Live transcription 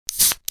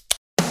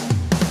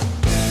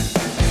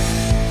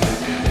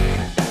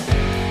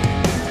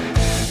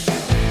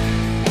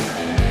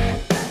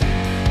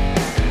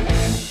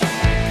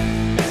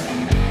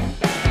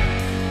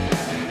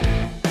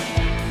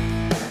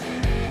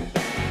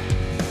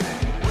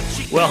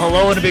Well,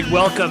 hello and a big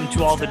welcome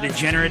to all the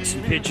degenerates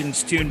and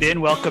pigeons tuned in.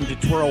 Welcome to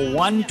Twirl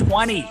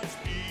 120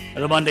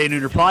 of the Monday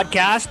Nooner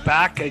podcast.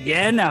 Back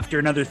again after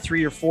another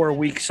 3 or 4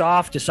 weeks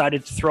off.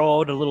 Decided to throw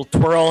out a little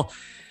twirl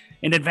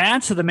in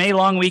advance of the May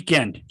long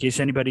weekend. In case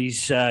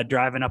anybody's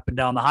driving up and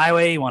down the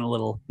highway, you want a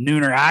little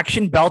Nooner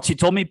action. Belts, you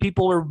told me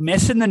people were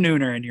missing the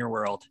Nooner in your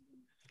world.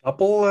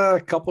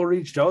 Couple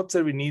reached out,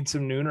 said we need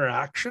some Nooner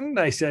action.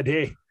 I said,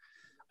 hey,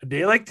 a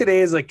day like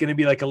today is like going to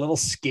be like a little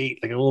skate,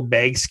 like a little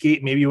bag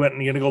skate. Maybe you're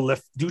going to go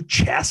do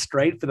chest,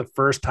 right? For the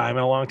first time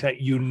in a long time.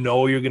 You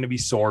know you're going to be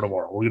sore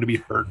tomorrow. We're going to be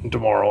hurting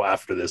tomorrow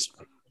after this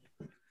one.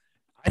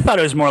 I thought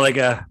it was more like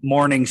a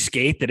morning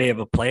skate the day of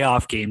a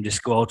playoff game.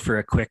 Just go out for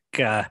a quick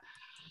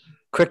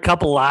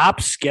couple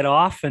laps, get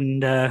off,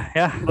 and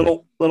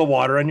Little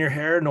water on your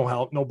hair, no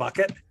help, no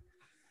bucket.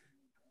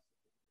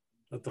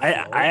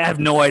 I have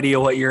no idea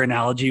what your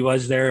analogy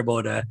was there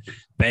about a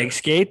bag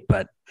skate,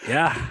 but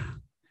yeah.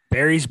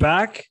 Barry's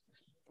back.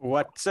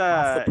 What's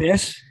off the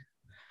piss?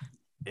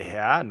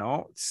 Yeah,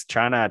 no, it's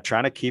trying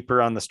to keep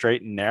her on the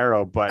straight and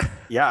narrow. But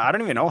yeah, I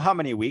don't even know how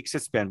many weeks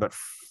it's been, but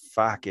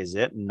fuck, is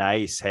it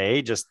nice?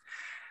 Hey, just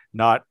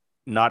not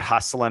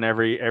hustling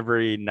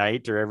every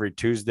night or every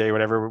Tuesday,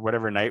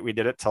 whatever night we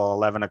did it till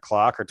 11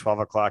 o'clock or 12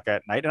 o'clock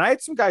at night. And I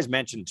had some guys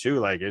mention too,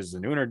 like, is the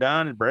Nooner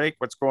done? Break?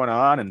 What's going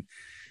on? And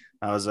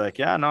I was like,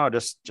 yeah, no,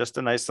 just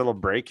a nice little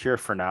break here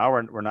for now.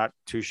 We're not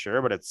too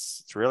sure, but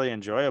it's really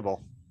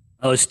enjoyable.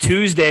 It was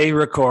Tuesday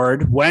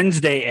record,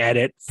 Wednesday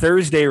edit,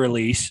 Thursday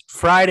release,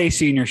 Friday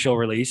senior show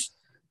release.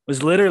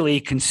 Was literally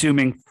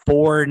consuming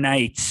 4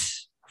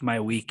 nights of my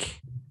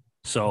week.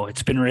 So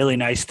it's been really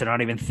nice to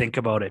not even think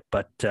about it.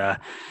 But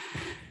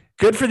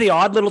good for the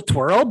odd little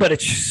twirl, but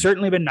it's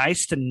certainly been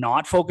nice to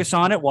not focus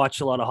on it,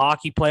 watch a lot of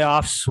hockey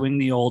playoffs, swing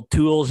the old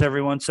tools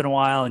every once in a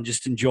while, and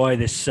just enjoy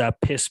this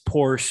piss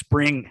poor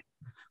spring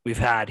we've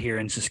had here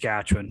in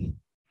Saskatchewan.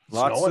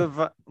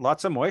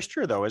 Lots of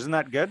moisture though. Isn't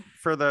that good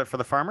for the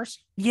farmers?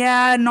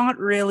 Yeah, not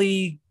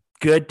really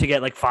good to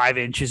get like 5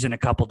 inches in a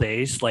couple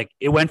days. Like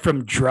it went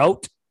from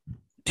drought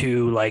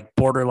to like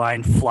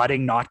borderline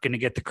flooding, not going to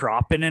get the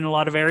crop in a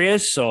lot of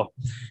areas. So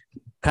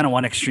kind of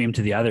one extreme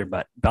to the other,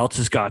 but Belts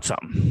has got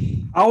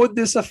something. How would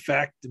this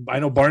affect,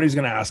 I know Barney's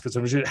going to ask us,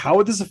 how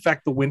would this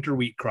affect the winter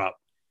wheat crop?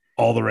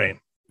 All the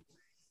rain.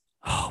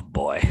 Oh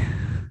boy.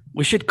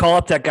 We should call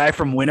up that guy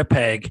from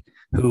Winnipeg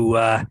who,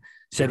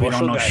 said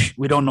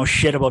we don't know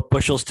shit about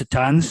bushels to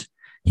tons.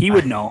 He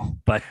would know,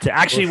 but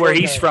actually where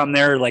he's from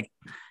there, like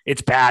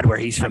it's bad where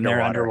he's from there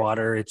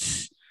underwater.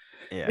 It's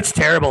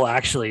terrible.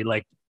 Actually.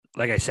 Like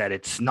I said,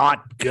 it's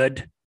not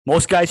good.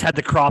 Most guys had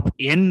the crop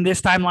in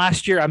this time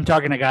last year. I'm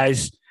talking to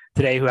guys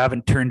today who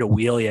haven't turned a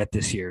wheel yet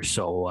this year.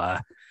 So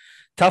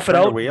tough it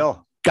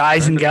out,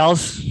 guys and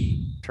gals.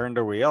 Turned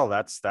a wheel.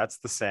 That's the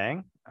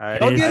saying.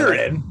 They'll get her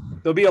in.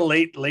 There'll be a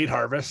late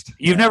harvest.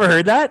 You've never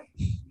heard that?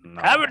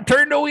 No. Haven't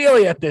turned a wheel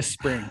yet this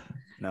spring.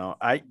 No,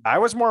 I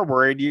was more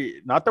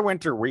worried, not the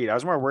winter wheat. I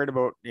was more worried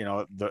about,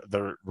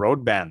 the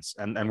road bends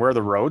and where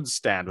the roads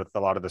stand with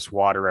a lot of this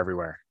water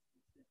everywhere.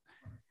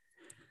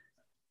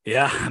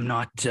 Yeah, I'm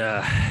not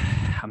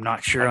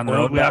sure on the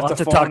road. We'll have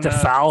to talk to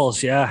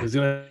Fowles. Yeah. I was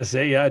going to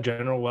say,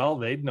 General Well,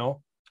 they'd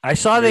know. I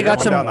saw they got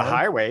some on the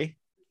highway.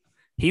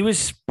 He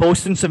was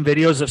posting some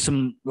videos of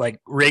some like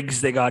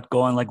rigs they got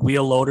going, like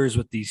wheel loaders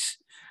with these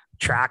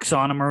tracks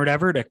on them or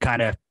whatever to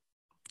kind of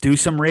do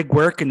some rig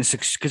work, and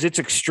because it's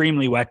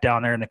extremely wet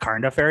down there in the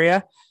Carnduff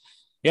area.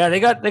 Yeah,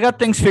 they got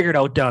things figured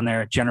out down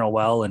there at General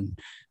Well and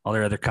all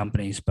their other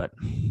companies. But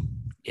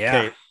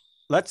yeah, okay,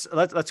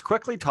 let's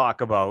quickly talk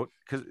about,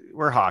 because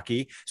we're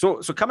hockey.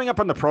 So coming up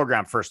on the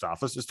program, first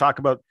off, let's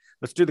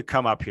do the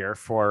come up here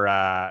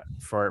for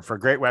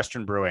Great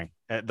Western Brewing,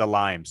 the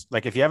limes.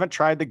 Like if you haven't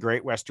tried the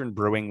Great Western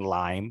Brewing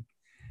lime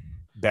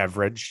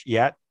beverage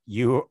yet,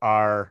 you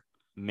are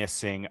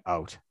missing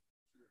out.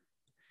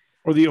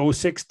 Or the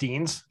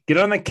 016s. Get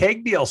on the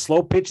keg deal.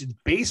 Slow pitch. It's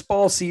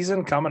baseball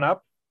season coming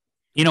up.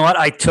 You know what?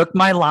 I took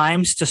my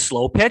limes to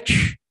slow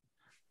pitch.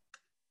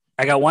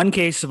 I got 1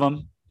 case of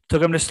them.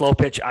 Took them to slow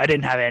pitch. I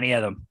didn't have any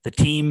of them. The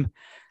team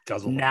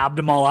nabbed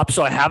them all up.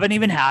 So I haven't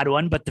even had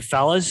one. But the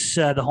fellas,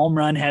 the home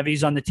run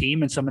heavies on the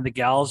team and some of the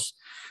gals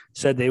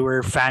said they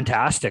were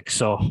fantastic.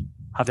 So I'll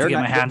have to get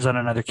my hands on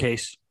another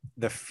case.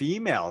 The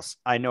females,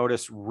 I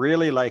noticed,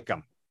 really like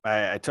them.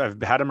 I've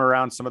had them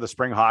around some of the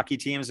spring hockey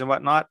teams and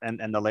whatnot, and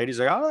the ladies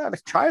are like, oh,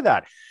 try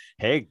that.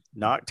 Hey,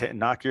 knock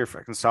your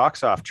freaking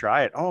socks off.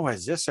 Try it. Oh,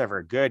 is this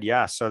ever good?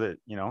 Yeah. So that,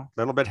 a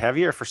little bit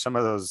heavier for some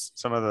of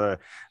the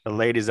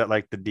ladies that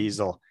like the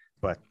diesel,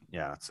 but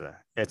yeah,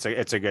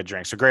 it's a good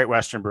drink. So Great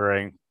Western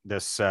Brewing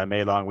this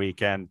May long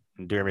weekend,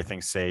 and do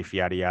everything safe,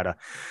 yada, yada,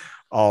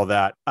 all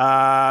that.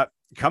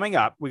 Coming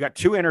up, we got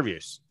 2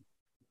 interviews.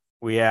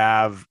 We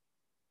have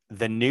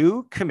the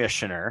new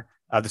commissioner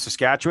of the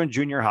Saskatchewan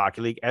Junior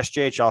Hockey League,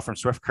 SJHL, from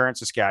Swift Current,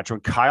 Saskatchewan,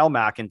 Kyle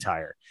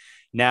McIntyre.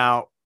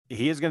 Now,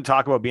 he is going to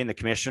talk about being the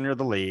commissioner of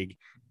the league.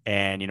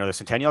 And, the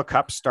Centennial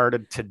Cup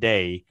started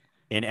today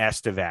in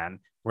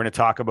Estevan. We're going to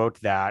talk about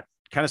that.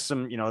 kind of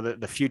some,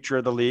 the future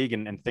of the league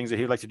and things that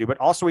he'd like to do. But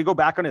also we go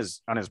back on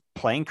his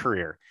playing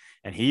career,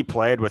 and he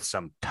played with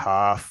some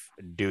tough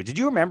dudes. Did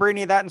you remember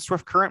any of that in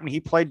Swift Current when he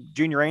played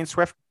junior A in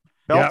Swift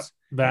belts?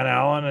 Yep. Van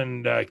Allen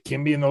and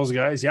Kimby and those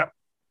guys. Yep.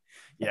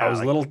 Yeah. I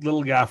was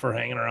little gaffer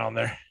hanging around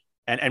there.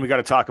 And we got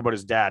to talk about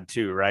his dad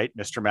too, right?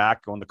 Mr.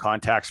 Mac owned the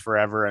Contacts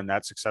forever and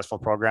that successful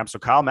program. So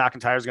Kyle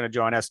McIntyre is going to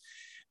join us.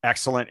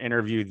 Excellent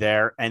interview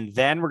there. And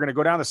then we're going to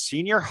go down the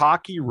senior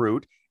hockey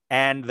route,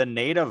 and the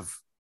native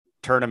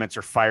tournaments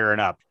are firing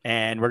up.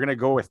 And we're going to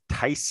go with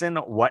Tyson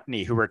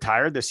Watney, who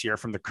retired this year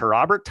from the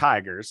Kerrobert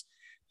Tigers.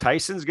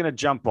 Tyson's going to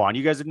jump on.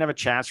 You guys didn't have a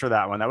chance for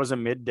that one. That was a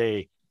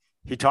midday.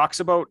 He talks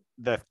about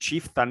the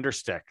Chief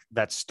Thunderstick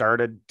that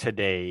started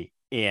today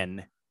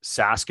in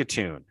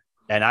Saskatoon.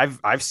 And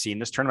I've seen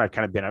this tournament. I've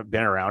kind of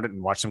been around it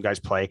and watched some guys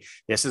play.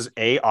 This is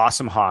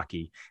awesome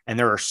hockey. And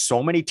there are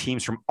so many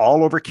teams from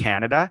all over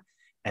Canada,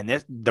 and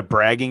the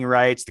bragging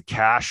rights, the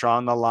cash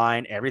on the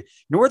line, everything.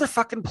 You know where they're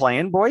fucking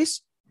playing,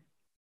 boys?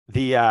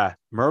 The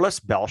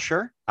Merlis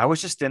Belcher. I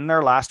was just in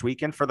there last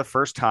weekend for the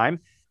first time.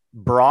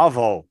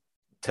 Bravo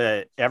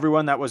to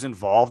everyone that was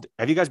involved.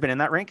 Have you guys been in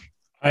that rink?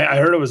 I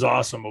heard it was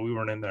awesome, but we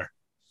weren't in there.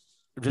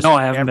 No,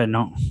 I haven't been.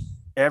 No.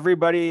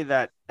 Everybody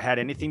that had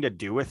anything to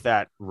do with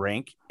that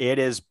rink, it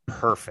is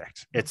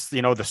perfect. It's,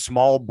 the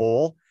small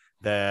bowl,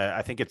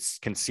 I think it's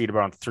can seat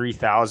around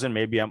 3,000.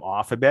 Maybe I'm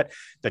off a bit.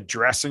 The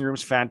dressing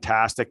room's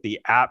fantastic.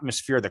 The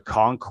atmosphere, the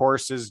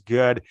concourse is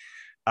good.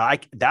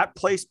 That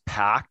place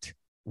packed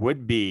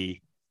would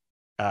be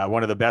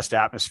one of the best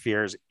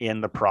atmospheres in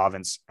the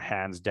province,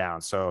 hands down.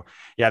 So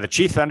yeah, the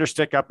Chief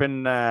Thunderstick up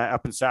in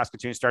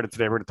Saskatoon started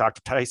today. We're going to talk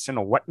to Tyson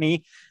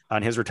Watney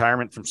on his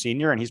retirement from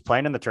senior, and he's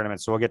playing in the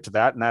tournament. So we'll get to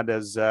that. And that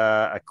is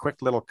a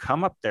quick little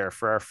come up there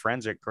for our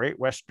friends at Great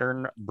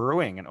Western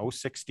Brewing in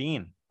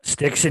 016.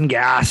 Sticks and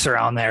gas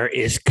around there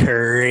is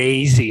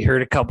crazy.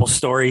 Heard a couple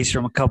stories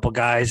from a couple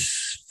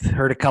guys,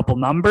 heard a couple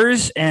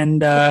numbers,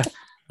 and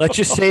let's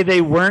just say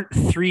they weren't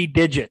 3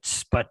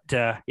 digits, but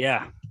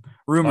yeah.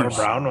 Rumors. A lot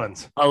of brown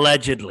ones.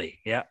 Allegedly.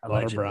 Yeah. A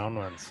lot of brown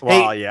ones.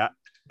 Well, yeah.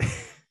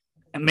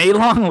 May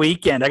long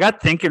weekend. I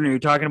got thinking when you were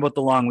talking about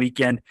the long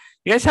weekend.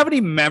 You guys have any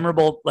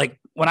memorable, like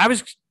when I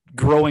was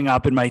growing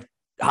up in my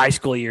high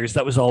school years,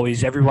 that was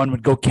always everyone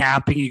would go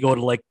camping. You go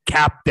to like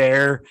Cap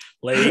Bear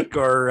Lake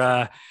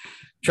or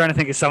trying to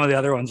think of some of the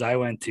other ones I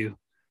went to.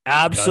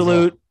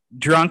 Absolute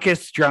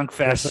drunkest drunk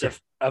fest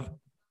of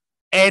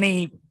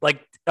any,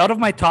 like out of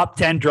my top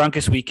 10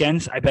 drunkest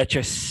weekends, I bet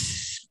you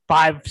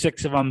 5,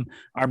 6 of them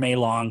are May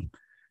long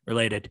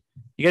related.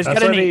 You guys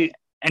got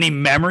any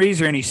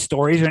memories or any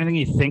stories or anything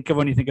you think of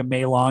when you think of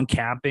May long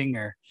camping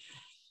or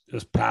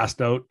just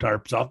passed out,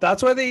 tarps off?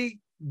 That's why they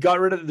got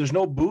rid of. There's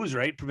no booze,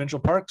 right? Provincial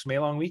parks, May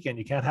long weekend,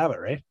 you can't have it,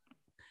 right?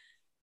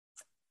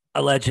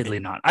 Allegedly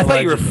not. I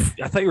thought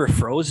you were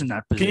frozen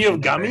that position. Can you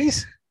have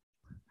gummies?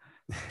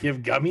 Give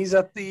gummies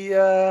at the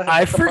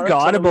I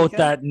forgot about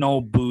that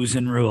no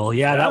boozing rule.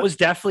 Yeah, that was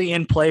definitely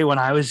in play when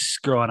I was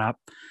growing up.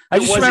 I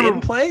just remember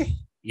in play.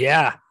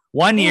 Yeah,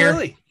 one year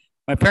really?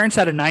 My parents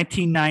had a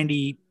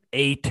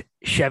 1998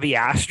 Chevy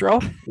Astro,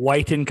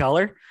 white in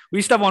color. We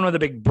used to have one with a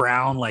big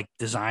brown like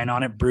design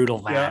on it, brutal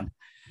van. Yeah.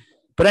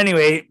 But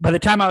anyway, by the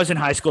time I was in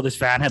high school, this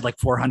van had like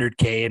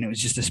 400K and it was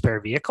just a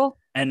spare vehicle.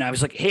 And I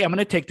was like, hey, I'm going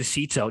to take the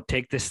seats out,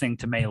 take this thing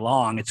to May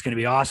long. It's going to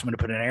be awesome. I'm going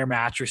to put an air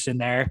mattress in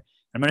there.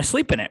 I'm going to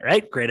sleep in it,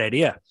 right? Great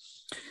idea.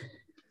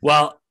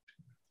 Well,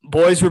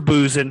 boys were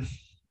boozing,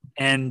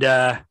 and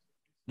the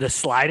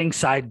sliding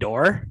side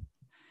door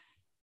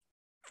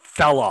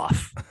fell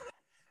off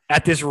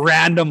at this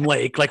random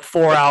lake, like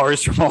 4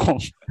 hours from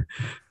home.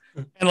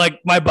 And like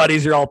my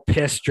buddies are all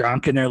pissed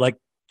drunk, and they're like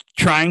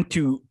trying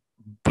to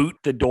boot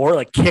the door,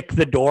 like kick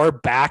the door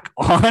back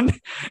on,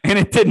 and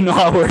it did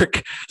not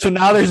work. So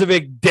now there's a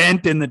big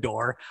dent in the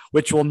door,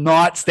 which will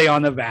not stay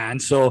on the van.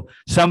 So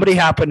somebody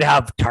happened to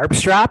have tarp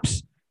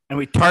straps, and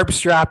we tarp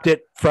strapped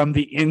it from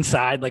the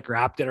inside, like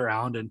wrapped it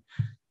around, and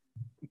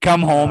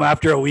come home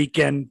after a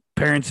weekend,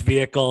 parents'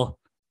 vehicle,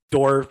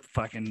 door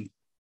fucking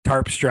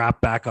tarp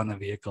strap back on the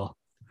vehicle.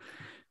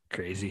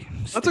 Crazy.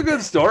 That's a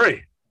good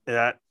story.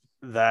 That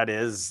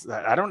is.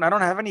 I don't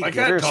have any. I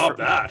can't top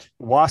that.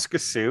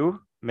 Waskesiu.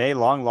 May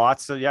long,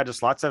 lots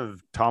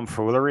of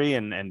tomfoolery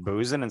and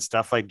boozing and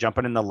stuff, like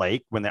jumping in the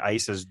lake when the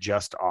ice is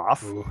just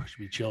off. Ooh, it should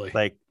be chilly.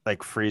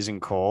 Like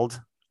freezing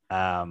cold.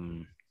 Yeah,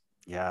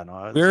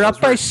 no. We were up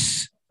by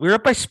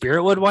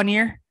Spiritwood one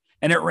year,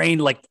 and it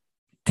rained like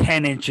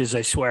 10 inches,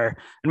 I swear.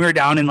 And we were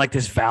down in like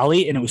this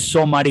valley, and it was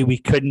so muddy we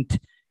couldn't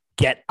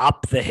get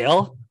up the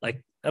hill.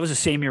 Like that was the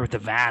same year with the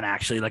van,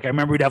 actually. Like I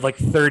remember we'd have like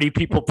 30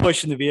 people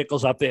pushing the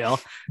vehicles up the hill.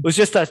 It was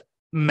just a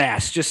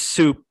mess, just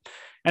soup.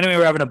 And then we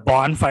were having a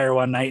bonfire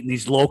one night, and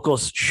these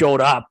locals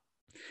showed up,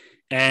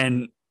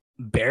 and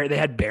they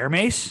had bear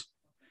mace,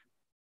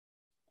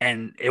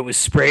 and it was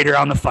sprayed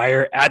around the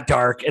fire at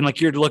dark. And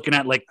like you're looking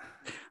at like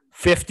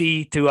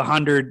 50 to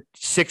 100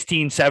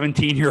 16,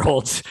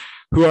 17-year-olds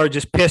who are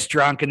just pissed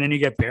drunk. And then you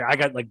get I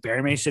got like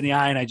bear mace in the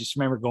eye, and I just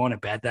remember going to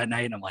bed that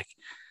night, and I'm like,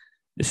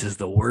 this is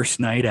the worst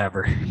night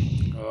ever.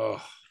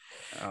 Oh.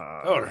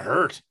 That would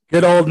hurt.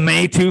 Good old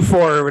May 2-4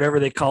 or whatever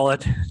they call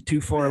it.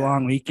 2-4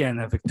 long weekend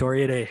of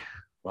Victoria Day.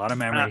 A lot of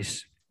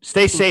memories.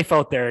 Stay safe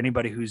out there,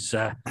 anybody who's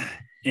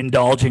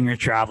indulging or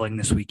traveling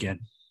this weekend.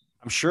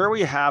 I'm sure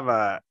we have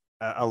a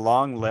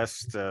long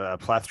list, a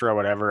plethora,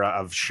 whatever,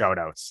 of shout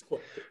outs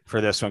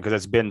for this one because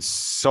it's been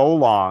so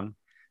long.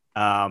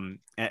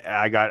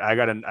 I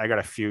got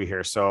a few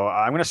here. So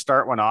I'm going to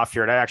start one off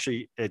here.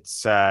 And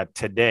it's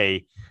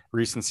today,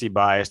 recency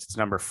biased. It's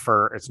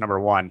number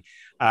 1.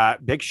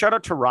 Big shout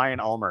out to Ryan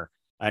Ulmer.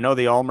 I know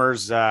the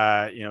Ulmers,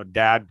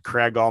 Dad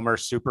Craig Ulmer,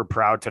 super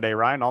proud today.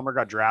 Ryan Ulmer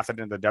got drafted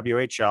into the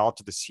WHL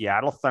to the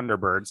Seattle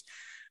Thunderbirds.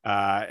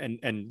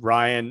 And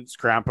Ryan's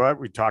grandpa,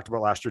 we talked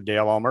about last year,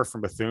 Dale Ulmer from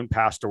Bethune,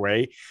 passed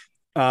away.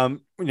 The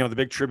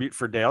big tribute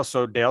for Dale.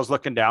 So Dale's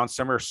looking down.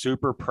 Some are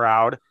super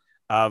proud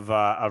of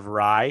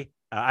Rye.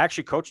 I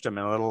actually coached him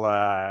in a little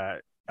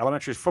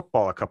elementary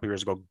football a couple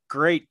years ago.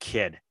 Great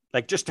kid,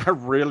 like just a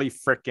really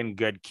freaking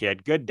good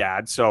kid, good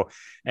dad. So,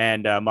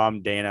 and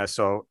mom Dana.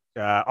 So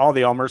all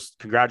the Ulmers,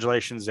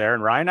 congratulations there.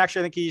 And Ryan,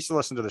 actually, I think he used to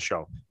listen to the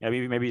show. Yeah,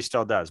 maybe he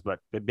still does. But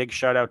a big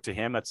shout out to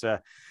him. It's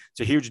a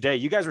huge day.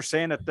 You guys were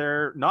saying that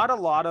there are not a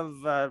lot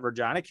of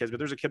Regina kids, but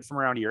there's a kid from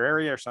around your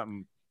area or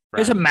something.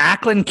 There's a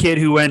Macklin kid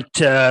who went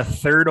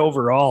 3rd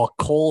overall,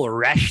 Cole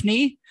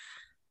Oreshney.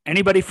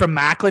 Anybody from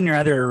Macklin, you're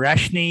either a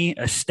Oreshney,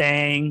 a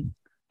Stang,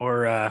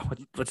 or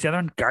what's the other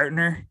one?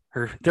 Gartner.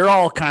 They're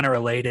all kind of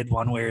related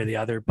one way or the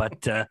other.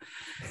 But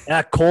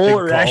Cole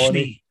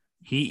Oreshney.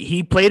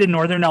 He played in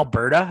Northern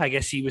Alberta. I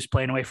guess he was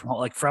playing away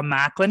from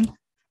Macklin,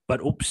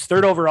 but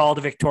 3rd overall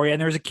to Victoria.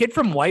 And there was a kid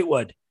from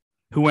Whitewood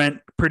who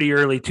went pretty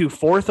early too,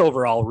 4th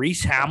overall,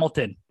 Reese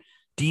Hamilton,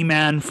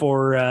 D-man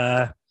for,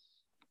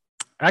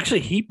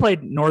 actually he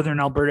played Northern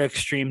Alberta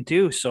Extreme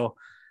too. So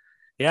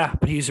yeah,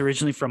 but he's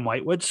originally from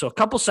Whitewood. So a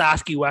couple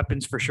Sasky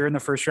weapons for sure in the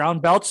first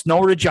round. Belts,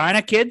 no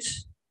Regina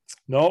kids.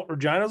 No,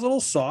 Regina's a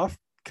little soft.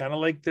 Kind of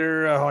like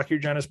their Hockey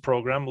Regina's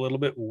program, a little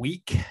bit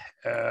weak.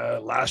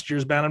 Last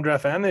year's Bantam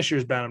draft and this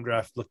year's Bantam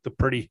draft looked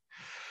pretty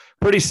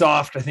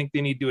soft. I think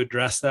they need to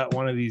address that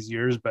one of these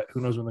years, but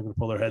who knows when they're going to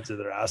pull their heads to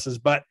their asses.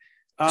 But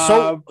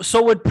so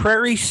would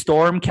Prairie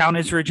Storm count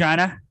as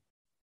Regina?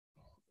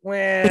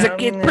 Well,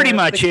 it pretty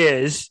much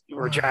is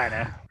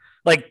Regina,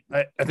 like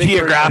I think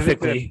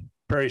geographically.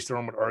 Prairie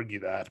Storm would argue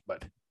that,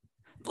 but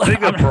I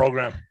think the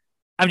program.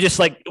 I'm just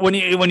like when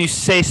you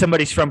say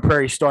somebody's from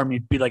Prairie Storm,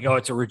 you'd be like, oh,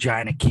 it's a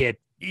Regina kid.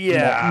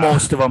 Yeah,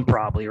 most of them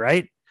probably,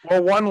 right?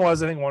 Well, I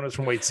think one was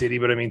from White City,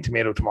 but I mean,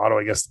 tomato.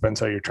 I guess depends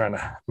how you're trying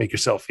to make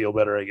yourself feel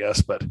better, I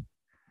guess. But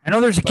I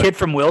know there's a kid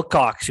from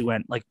Wilcox who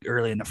went like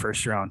early in the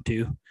first round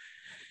too.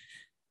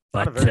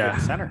 But not a very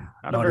good center.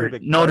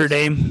 Notre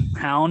Dame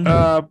Hound.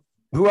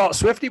 Who else?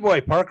 Swifty boy,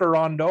 Parker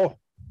Rondeau.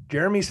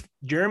 Jeremy's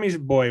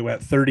boy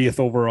went 30th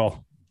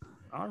overall.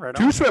 All right.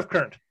 To Swift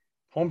Current.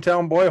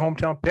 Hometown boy,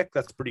 hometown pick.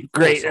 That's pretty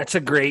cool. Great. That's a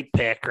great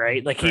pick,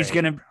 right? Like he's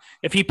going to,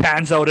 if he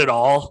pans out at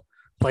all,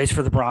 plays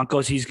for the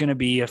Broncos, he's going to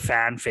be a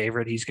fan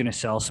favorite. He's going to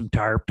sell some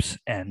tarps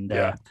and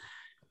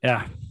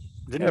yeah.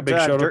 Big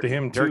shout out to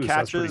him too. Dirt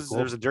catches. Cool.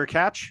 There's a dirt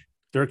catch.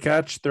 Dirt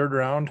catch, 3rd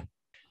round.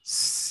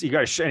 You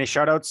got any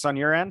shout outs on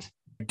your end?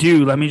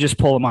 Dude, let me just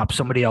pull them up.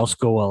 Somebody else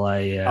go while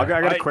I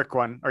got a quick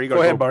one. Are you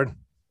go ahead, Bard?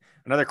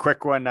 Another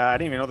quick one. I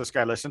didn't even know this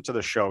guy listened to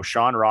the show.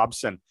 Sean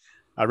Robson,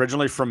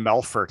 originally from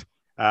Melfort,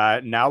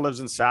 now lives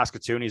in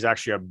Saskatoon. He's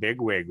actually a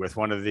bigwig with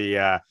one of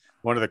the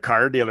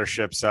car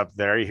dealerships up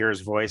there. You hear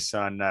his voice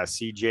on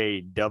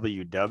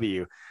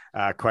CJWW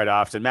quite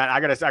often. Man, I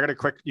got a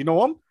quick. You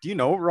know him? Do you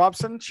know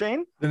Robson,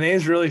 Shane? The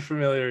name's really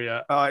familiar.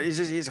 Yeah.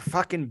 He's a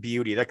fucking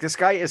beauty. Like this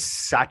guy is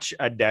such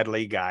a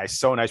deadly guy.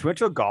 So nice. We went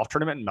to a golf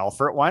tournament in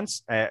Melfort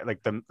once,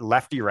 like the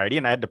lefty righty,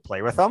 and I had to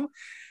play with him.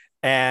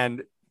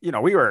 And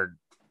we were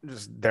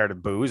just there to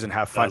booze and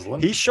have fun.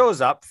 He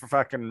shows up for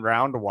fucking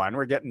round 1.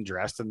 We're getting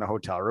dressed in the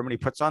hotel room, and he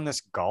puts on this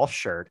golf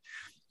shirt,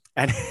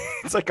 and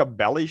it's like a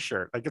belly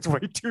shirt. Like it's way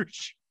too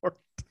short.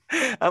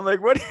 I'm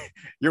like, what?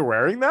 You're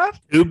wearing that?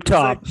 Tube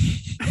top.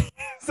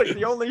 It's like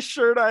the only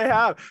shirt I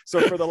have. So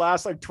for the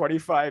last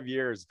 25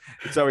 years,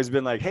 it's always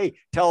been like, hey,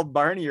 tell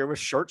Barney you're with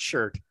short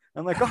shirt.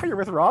 I'm like, oh, you're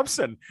with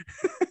Robson.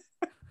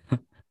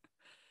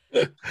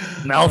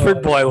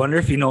 Melfort boy. I wonder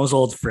if he knows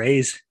old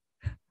phrase.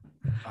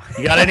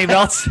 You got any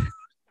belts?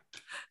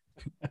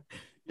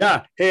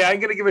 Yeah. Hey, I'm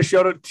going to give a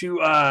shout out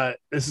to,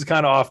 this is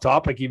kind of off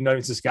topic, even though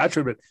it's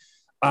Saskatchewan,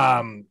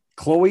 but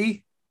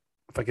Chloe,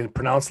 if I can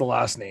pronounce the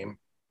last name,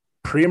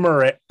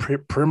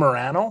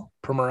 Primerano,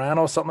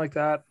 something like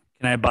that.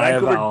 Can I buy a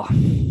vowel?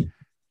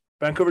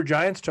 Vancouver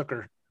Giants took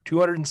her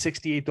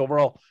 268th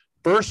overall.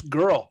 First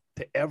girl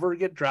to ever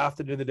get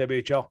drafted in the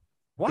WHL.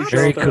 Wow.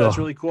 Very cool. That's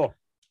really cool.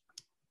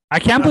 I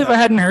can't believe I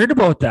hadn't heard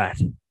about that.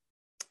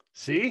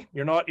 See,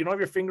 you don't have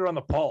your finger on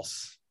the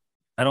pulse.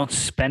 I don't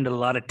spend a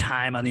lot of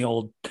time on the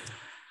old.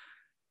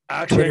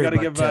 Actually, Twitter,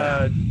 I got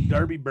to give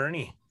Darby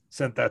Burney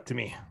sent that to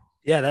me.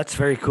 Yeah, that's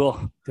very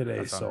cool today.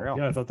 That's so unreal.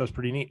 Yeah, I thought that was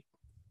pretty neat.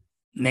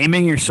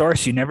 Naming your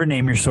source. You never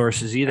name your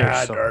sources either.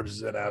 Yeah, so Darbs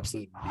is an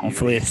absolute beauty.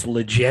 Hopefully it's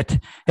legit.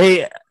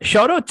 Hey,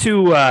 shout out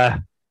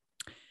to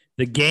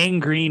the Gang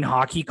Green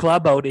Hockey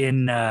Club out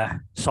in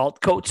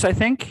Saltcoats, I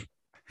think,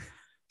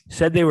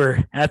 said they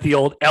were at the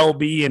old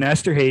LB in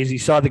Esterhazy. He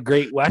saw the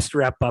Great West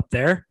rep up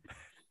there.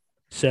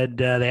 Said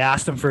they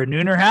asked him for a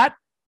Nooner hat.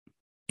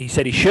 He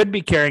said he should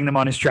be carrying them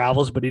on his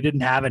travels, but he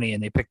didn't have any,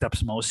 and they picked up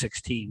some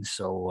 016s.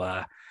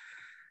 So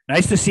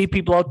nice to see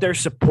people out there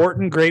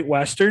supporting Great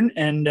Western.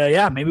 And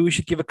maybe we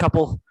should give a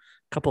couple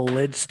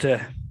lids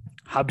to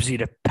Hubsy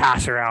to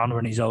pass around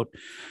when he's out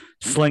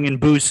slinging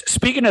booze.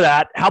 Speaking of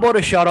that, how about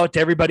a shout out to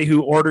everybody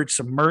who ordered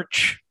some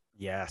merch?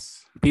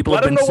 Yes. People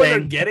have been saying when they're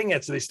getting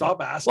it, so they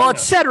stop asking. Well,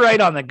 it's said right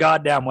on the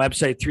goddamn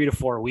website, 3 to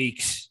 4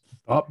 weeks.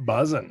 Stop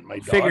buzzing. My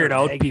figure it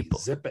out,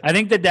 people. I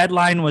think the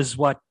deadline was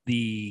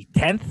the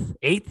 10th,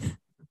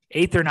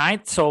 8th or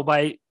 9th. So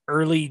by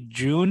early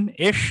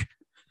June-ish,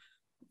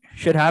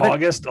 should have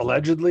August,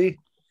 allegedly.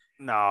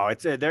 No,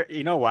 it's there.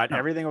 You know what? No.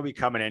 Everything will be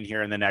coming in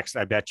here in the next,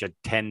 I bet you,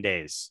 10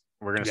 days.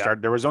 We're going to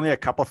start. There was only a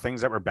couple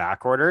things that were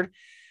back ordered,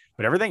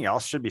 but everything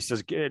else should be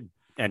just good.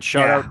 And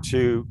shout out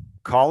to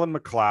Colin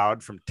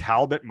McLeod from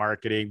Talbot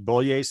Marketing,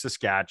 Bullier,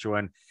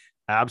 Saskatchewan.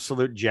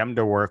 Absolute gem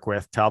to work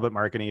with. Talbot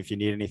Marketing, if you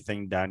need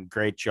anything done,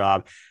 great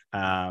job.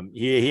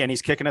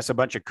 He's kicking us a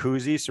bunch of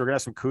koozies. So we're going to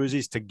have some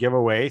koozies to give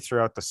away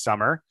throughout the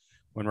summer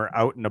when we're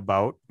out and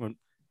about.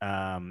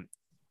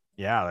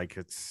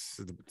 It's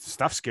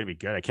stuff's going to be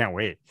good. I can't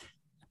wait.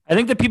 I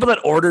think the people that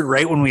ordered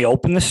right when we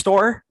opened the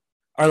store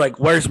are like,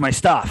 where's my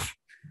stuff?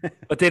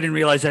 But they didn't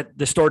realize that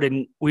the store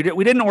we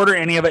didn't order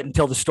any of it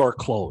until the store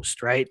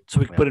closed, right?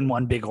 So we could put in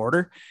one big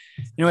order.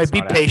 Anyway,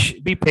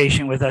 be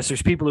patient with us.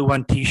 There's people who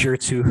want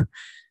t-shirts who are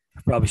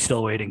probably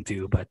still waiting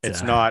to, but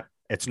it's not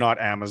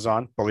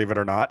Amazon, believe it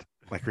or not.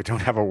 Like, we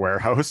don't have a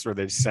warehouse where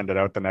they send it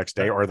out the next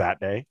day or that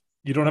day.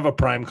 You don't have a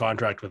Prime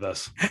contract with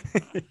us.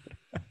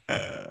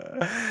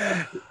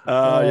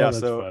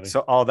 So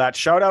all that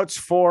shout outs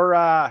for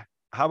how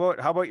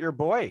about your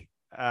boy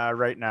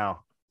right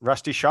now,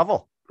 Rusty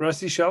Shovel.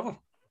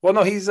 Well,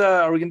 no, he's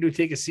are we gonna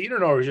take a seat or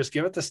no, or just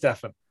give it to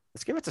Stefan?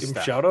 Let's give it to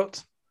Stefan. Shout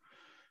outs.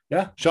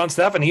 Yeah, Sean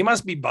Stefan, he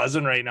must be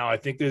buzzing right now. I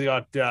think they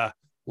got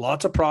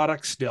lots of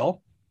products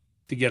still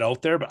to get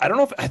out there, but I don't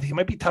know I think it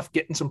might be tough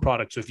getting some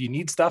products. So if you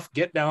need stuff,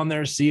 get down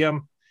there, see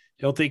him.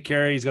 He'll take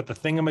care. He's got the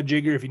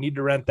thingamajigger. If you need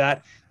to rent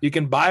that, you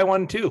can buy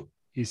one too.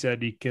 He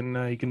said he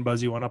can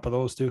buzz you one up of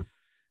those too.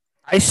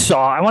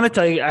 I want to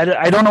tell you,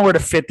 I don't know where to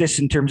fit this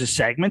in terms of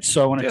segments,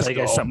 so I want to tell you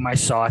guys something I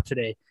saw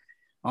today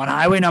on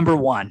Highway number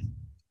 1.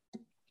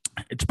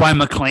 It's by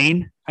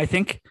McLean, I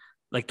think,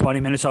 like 20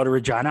 minutes out of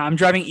Regina. I'm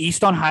driving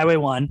east on Highway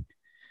 1.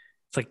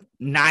 It's like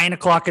 9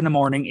 o'clock in the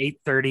morning,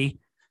 8:30.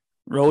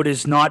 Road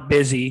is not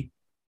busy.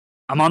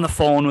 I'm on the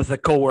phone with a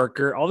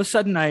coworker. All of a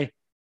sudden, I'm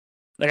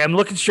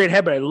looking straight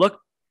ahead, but I look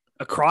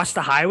across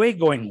the highway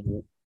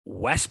going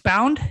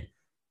westbound.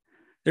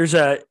 There's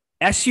a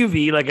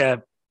SUV, like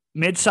a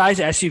mid-size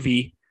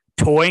SUV,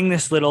 towing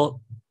this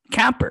little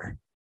camper,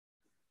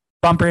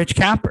 bumper hitch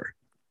camper.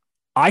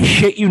 I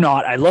shit you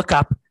not. I look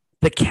up.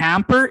 The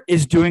camper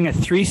is doing a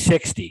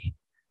 360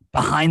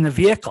 behind the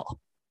vehicle,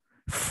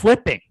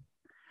 flipping.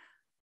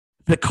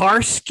 The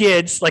car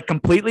skids like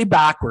completely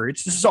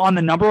backwards. This is on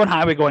the number 1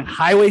 highway going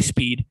highway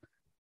speed.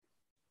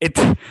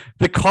 The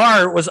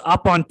car was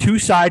up on 2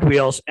 side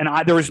wheels, and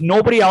there was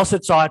nobody else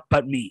that saw it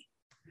but me.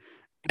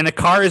 And the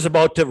car is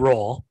about to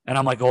roll, and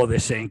I'm like, oh,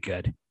 this ain't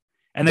good.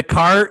 And the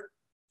car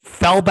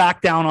fell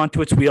back down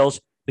onto its wheels.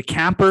 The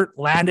camper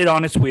landed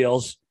on its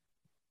wheels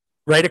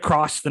right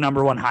across the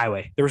number 1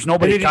 highway. There was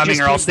nobody coming,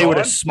 or else they would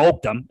have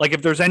smoked them. Like,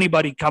 if there's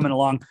anybody coming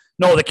along.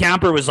 No, the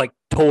camper was like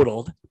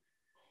totaled.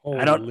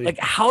 Holy.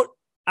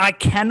 I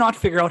cannot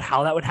figure out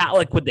how that would happen.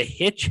 Like, would the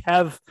hitch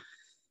have?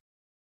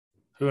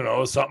 Who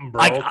knows? Something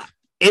broke.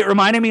 It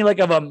reminded me like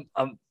of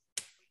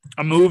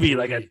a movie,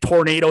 like a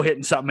tornado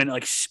hitting something and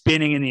like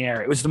spinning in the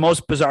air. It was the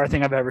most bizarre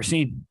thing I've ever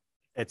seen.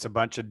 It's a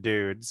bunch of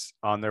dudes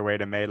on their way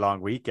to May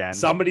Long Weekend.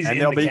 Somebody's in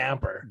the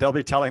camper. They'll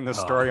be telling the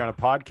story on a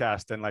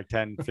podcast in like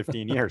 10,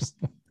 15 years.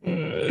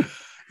 You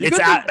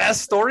got the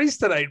best stories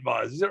tonight,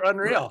 Buzz. They're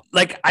unreal.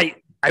 Like,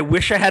 I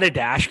wish I had a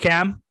dash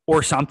cam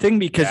or something,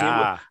 because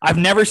I've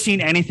never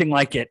seen anything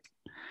like it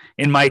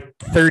in my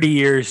 30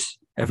 years.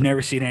 I've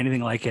never seen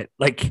anything like it.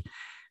 Like,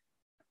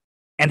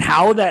 and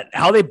how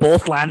they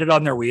both landed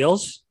on their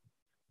wheels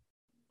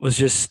was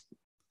just,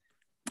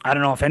 I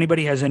don't know if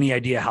anybody has any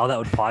idea how that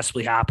would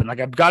possibly happen. Like,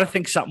 I've got to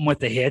think something with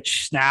the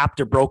hitch snapped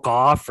or broke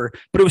off,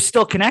 but it was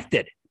still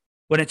connected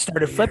when it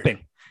started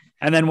flipping.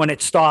 And then when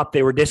it stopped,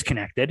 they were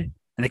disconnected,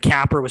 and the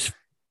camper was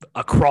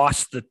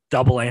across the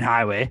double lane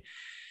highway.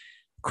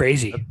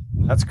 Crazy.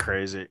 That's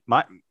crazy.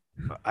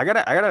 I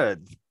gotta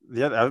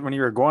when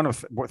you were going out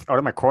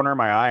of my corner of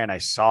my eye, and I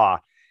saw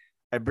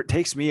it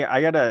takes me,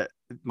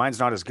 mine's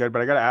not as good,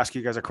 but I got to ask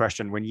you guys a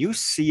question. When you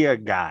see a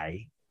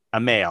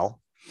male,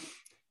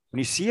 when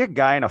you see a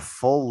guy in a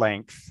full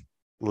length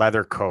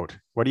leather coat,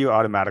 what do you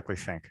automatically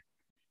think?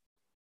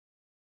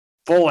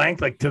 Full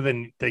length, like to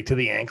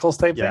the ankles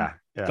type thing? Yeah.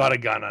 Got a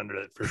gun under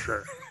it for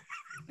sure.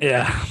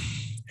 Yeah.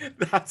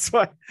 That's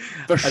what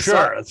for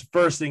sure. That's the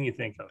first thing you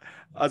think of.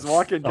 I was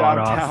walking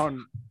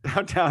downtown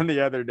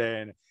the other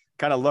day, and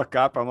kind of look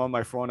up. I'm on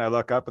my phone. I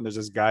look up and there's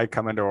this guy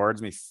coming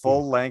towards me,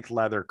 full length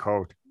leather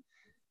coat.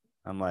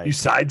 I'm like, you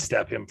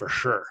sidestep him for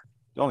sure.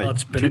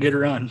 It's been a good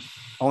run.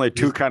 Only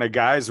two kind of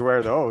guys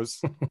wear those.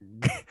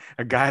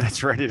 A guy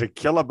that's ready to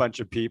kill a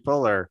bunch of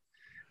people, or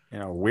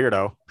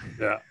weirdo.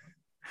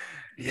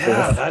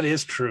 Yeah, that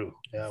is true.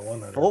 Yeah,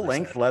 100%. Full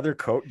length leather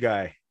coat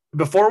guy.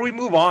 Before we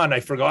move on, I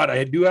forgot.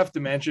 I do have to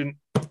mention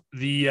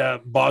the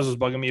Boz was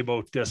bugging me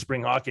about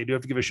spring hockey. I do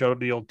have to give a shout out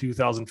to the old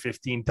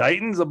 2015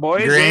 Titans. The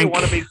boys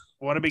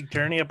won a big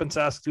tourney up in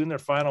Saskatoon. Their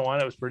final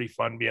one. It was pretty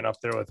fun being up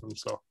there with them.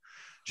 So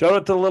shout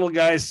out to the little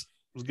guys.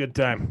 It was a good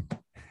time.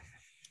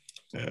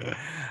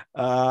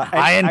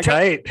 High and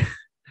tight.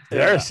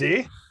 There,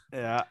 see?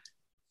 Yeah.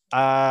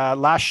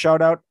 Last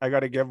shout out. I got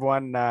to give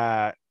one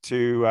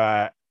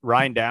to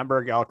Ryan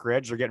Damberg, Elk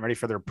Ridge. They're getting ready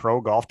for their pro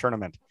golf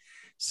tournament.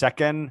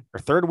 Second or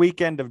third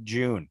weekend of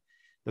June,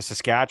 the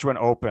Saskatchewan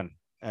Open,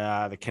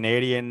 the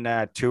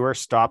Canadian Tour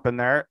stopping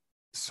there.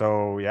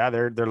 So yeah,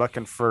 they're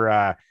looking for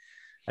I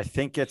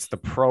think it's the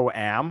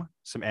Pro-Am,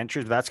 some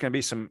entries. But that's going to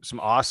be some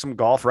awesome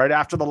golf right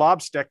after the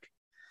lob stick.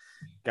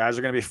 Guys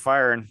are going to be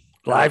firing.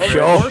 Live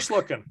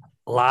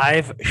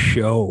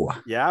show.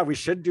 Yeah, we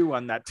should do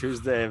one that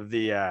Tuesday of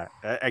the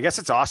I guess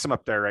it's awesome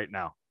up there right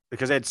now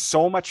because they had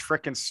so much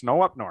freaking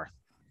snow up north.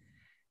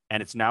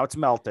 And it's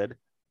melted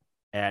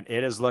and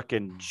it is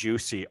looking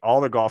juicy.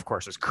 All the golf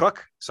courses.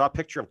 Cook, saw a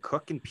picture of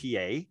Cook in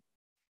PA.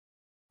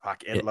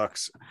 Fuck, it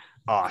looks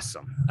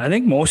awesome. I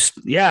think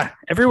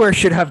everywhere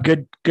should have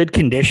good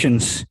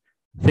conditions.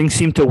 Things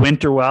seem to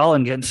winter well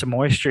and getting some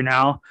moisture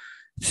now.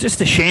 It's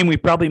just a shame we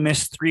probably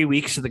missed 3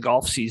 weeks of the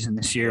golf season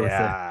this year with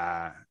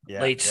the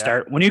late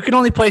start. When you can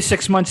only play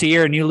 6 months a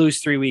year and you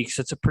lose 3 weeks,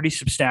 that's a pretty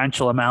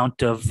substantial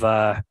amount of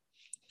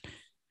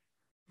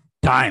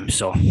time.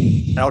 So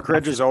Elk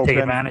Ridge is open.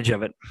 Take advantage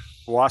of it.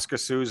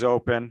 Waskasoo's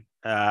open.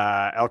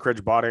 Elk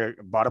Ridge bought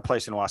a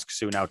place in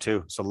Waskasoo now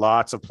too. So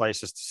lots of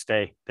places to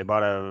stay. They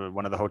bought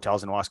one of the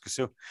hotels in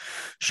Waskasoo.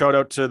 Shout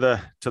out to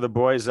the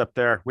boys up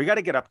there. We got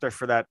to get up there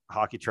for that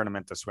hockey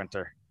tournament this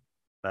winter.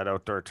 That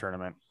outdoor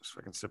tournament, so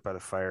I can sit by the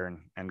fire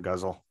and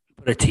guzzle.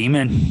 Put a team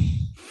in.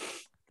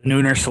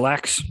 Nooner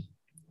selects.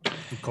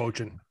 I'm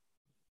coaching.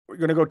 We're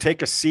going to go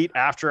take a seat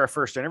after our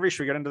first interview.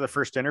 Should we get into the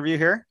first interview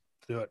here?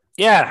 Do it.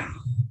 Yeah.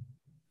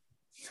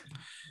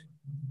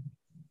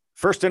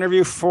 First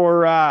interview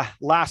for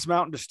Last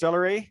Mountain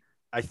Distillery.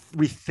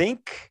 We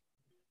think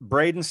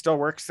Braden still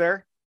works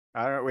there.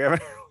 I don't know.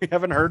 We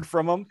haven't heard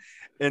from him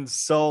in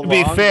so long. To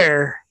be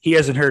fair, he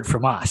hasn't heard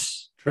from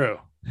us. True.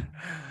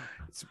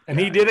 And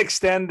he did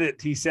extend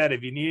it. He said,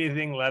 if you need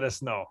anything, let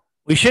us know.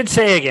 We should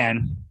say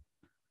again,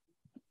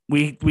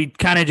 we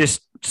kind of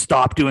just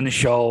stopped doing the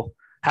show.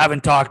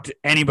 Haven't talked to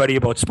anybody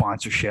about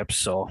sponsorships.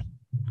 So,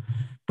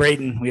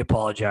 Braden, we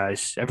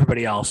apologize.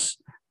 Everybody else,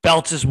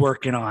 Belts is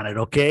working on it,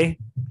 okay?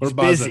 We're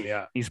buzzing,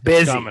 yeah. He's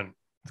busy.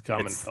 It's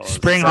coming, fellas.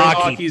 Spring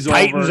hockey.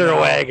 Titans are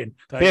a wagon.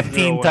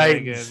 15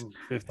 Titans.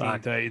 15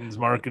 Titans.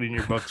 Marketing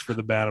your books for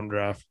the Bantam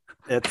draft.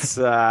 It's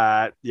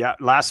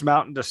Last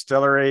Mountain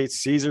Distillery,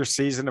 Caesar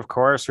season, of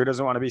course. Who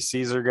doesn't want to be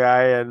Caesar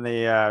guy in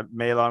the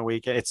May long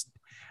weekend?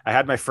 I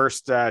had my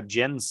first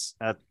gins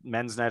at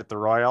men's night at the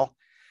Royal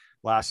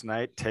last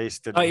night.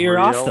 Tasted. Oh, you're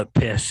off the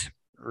piss.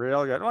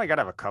 Real good. Well, I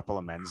gotta have a couple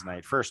of men's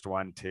night. First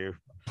one too.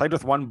 Played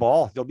with one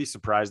ball. You'll be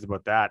surprised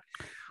about that.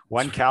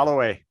 One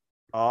Callaway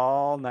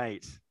all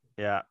night.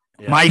 Yeah.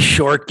 My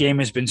short game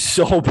has been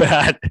so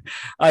bad.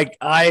 Like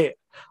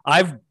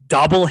I've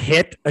double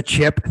hit a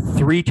chip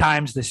 3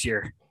 times this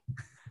year.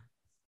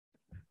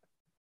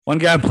 One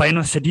guy I'm playing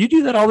with said, "Do you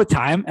do that all the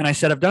time?" And I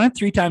said, "I've done it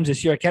 3 times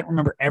this year. I can't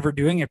remember ever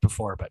doing it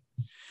before." But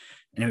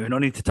anyway, we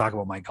don't need to talk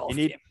about my golf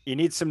game. You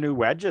need some new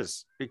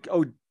wedges.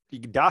 Oh,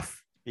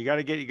 Duff. We got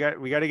to get Duff.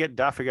 We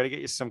got to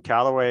get you some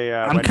Callaway.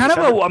 I'm kind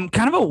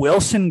of a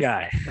Wilson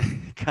guy.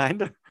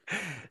 Kind of.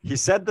 He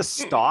said the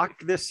stock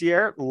this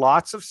year,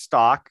 lots of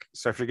stock.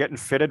 So if you're getting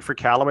fitted for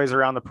Callaways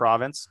around the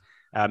province,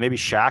 maybe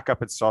Shack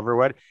up at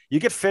Silverwood, you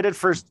get fitted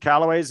for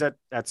Callaways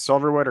at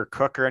Silverwood or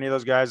Cook or any of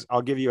those guys,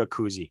 I'll give you a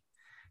koozie.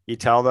 You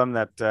tell them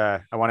that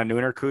I want a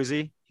Nooner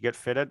koozie. You get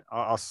fitted,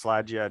 I'll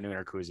slide you a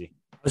Nooner koozie.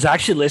 I was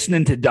actually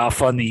listening to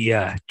Duff on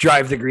the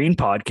Drive the Green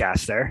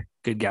podcast there.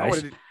 Good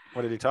guys.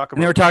 What did he talk about?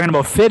 And they were talking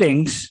about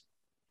fittings,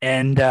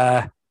 and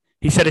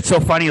he said it's so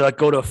funny, like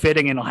go to a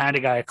fitting and he'll hand a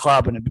guy a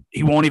club and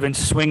he won't even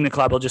swing the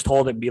club. He'll just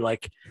hold it and be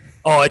like,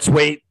 "Oh, it's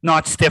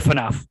not stiff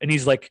enough." And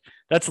he's like,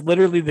 "That's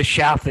literally the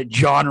shaft that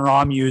John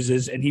Rahm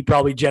uses. And he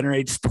probably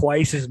generates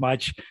twice as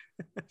much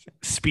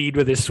speed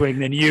with his swing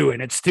than you.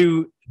 And it's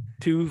too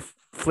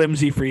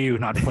flimsy for you."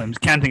 Not flimsy.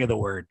 Can't think of the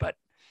word, but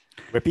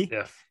whippy.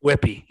 Yeah.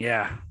 Whippy.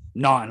 Yeah.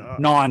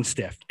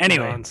 Non-stiff.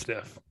 Anyway.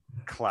 Non-stiff.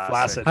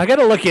 Classic. I got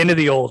to look into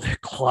the old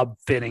club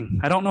fitting.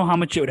 I don't know how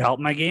much it would help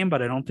my game,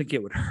 but I don't think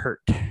it would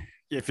hurt.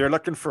 If you're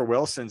looking for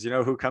Wilsons, you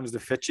know who comes to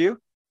fit you?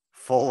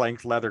 Full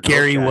length leather.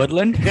 Gary coat guy.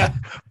 Woodland. Yeah.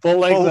 Full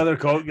length leather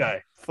coat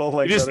guy. Full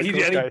length. And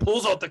he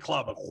pulls out the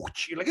club. And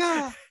whoosh, you're like,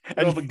 ah.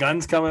 You know, the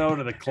gun's coming out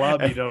of the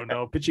club. You don't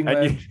know. Pitching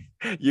wedge.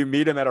 You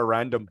meet him at a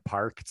random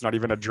park. It's not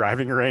even a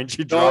driving range.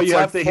 He drops you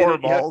have to four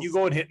hit balls. You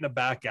go and hit in the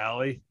back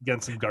alley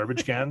against some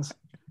garbage cans.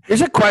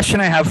 Here's a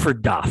question I have for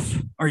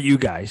Duff or you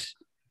guys.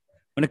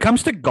 When it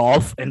comes to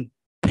golf and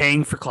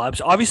paying for clubs,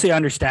 obviously I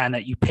understand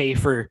that you pay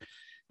for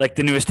like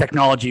the newest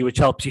technology, which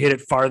helps you hit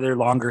it farther,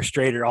 longer,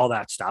 straighter, all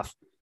that stuff.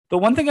 The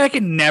one thing I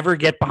can never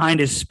get behind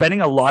is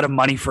spending a lot of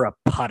money for a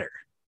putter.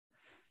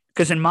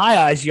 Because in my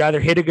eyes, you either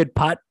hit a good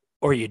putt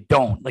or you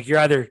don't. Like you're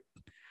either,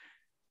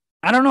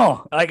 I don't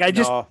know. Like I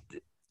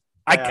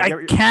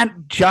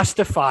can't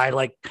justify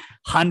like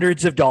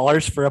hundreds of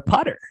dollars for a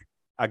putter.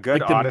 A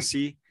good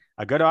Odyssey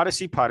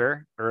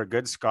putter or a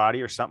good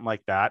Scotty or something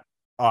like that.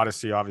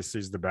 Odyssey obviously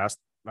is the best,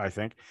 I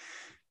think.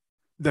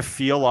 The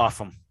feel off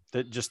them,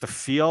 just the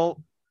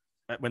feel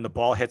when the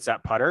ball hits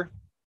that putter.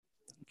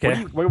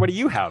 Okay. What do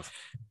you have?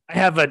 I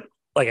have a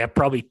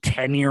probably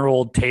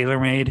 10-year-old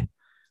TaylorMade.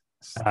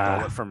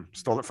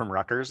 Stole it from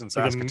Rutgers in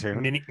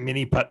Saskatoon.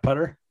 Mini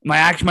putter.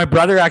 My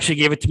brother actually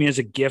gave it to me as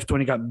a gift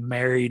when he got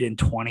married in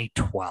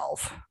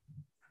 2012.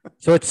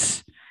 So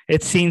it's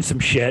seen some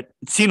shit.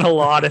 It's seen a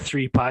lot of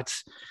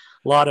 3-putts,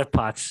 a lot of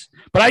putts.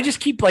 But I just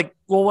keep like,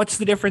 well, what's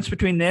the difference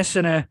between this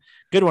and a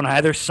good one? I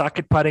either suck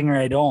at putting or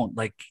I don't.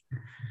 Like,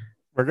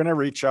 we're gonna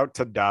reach out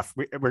to Duff.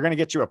 We're gonna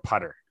get you a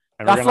putter.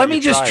 Duff, let me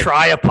just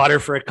try a putter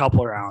for a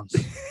couple of rounds.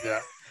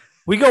 Yeah.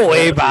 We go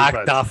way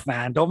back, Duff,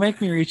 man. Don't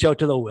make me reach out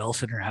to the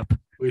Wilson rep.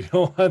 We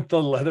don't want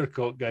the leather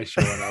coat guy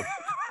showing up.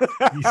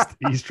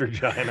 East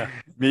Regina.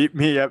 Meet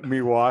me at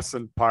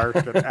Meewasin Park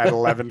at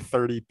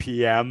 11:30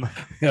 p.m.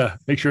 Yeah,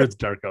 make sure it's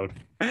dark out.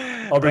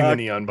 I'll bring the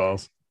neon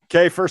balls.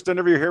 Okay, first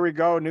interview. Here we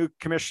go. New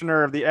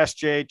commissioner of the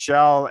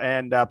SJHL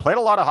and played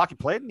a lot of hockey.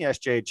 Played in the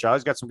SJHL.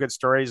 He's got some good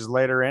stories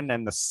later in.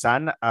 And the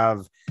son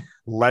of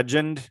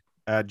legend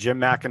Jim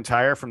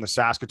McIntyre from the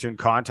Saskatoon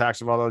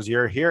Contacts of all those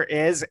years. Here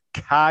is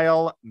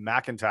Kyle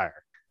McIntyre.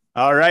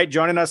 All right,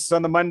 joining us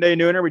on the Monday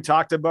Nooner. We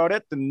talked about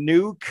it. The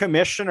new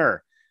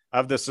commissioner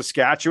of the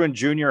Saskatchewan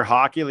Junior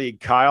Hockey League,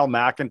 Kyle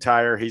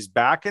McIntyre. He's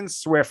back in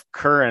Swift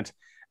Current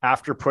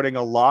after putting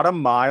a lot of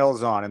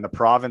miles on in the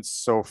province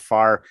so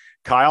far.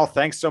 Kyle,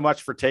 thanks so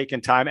much for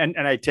taking time. And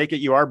I take it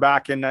you are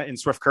back in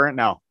Swift Current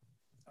now.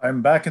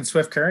 I'm back in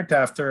Swift Current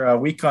after a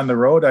week on the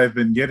road. I've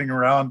been getting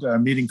around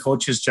meeting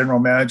coaches, general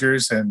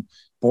managers, and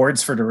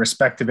boards for the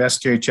respective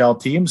SJHL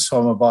teams. So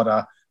I'm about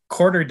a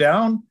quarter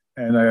down,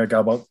 and I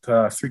got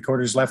about 3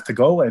 quarters left to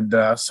go.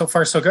 And so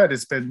far, so good.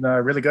 It's been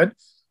really good.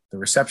 The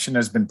reception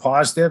has been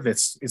positive.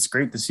 It's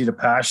great to see the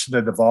passion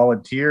of the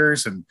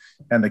volunteers and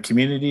the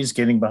communities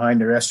getting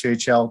behind their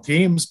SJHL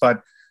teams.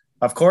 But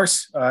of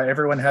course,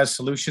 everyone has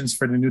solutions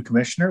for the new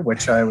commissioner,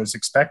 which I was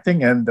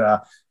expecting, and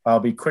I'll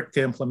be quick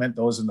to implement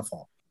those in the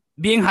fall.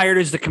 Being hired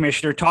as the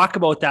commissioner, talk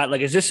about that.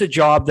 Like, is this a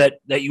job that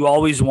you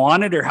always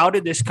wanted, or how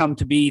did this come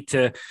to be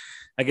to,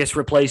 I guess,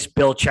 replace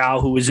Bill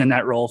Chow, who was in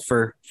that role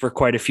for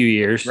quite a few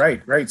years?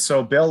 Right.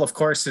 So Bill, of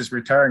course, is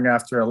retiring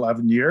after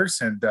 11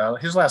 years, and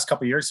his last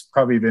couple of years have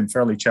probably been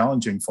fairly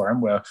challenging for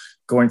him,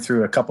 going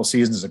through a couple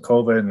seasons of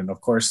COVID, and of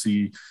course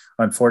the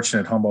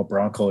unfortunate Humboldt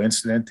Bronco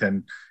incident.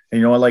 And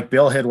like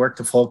Bill had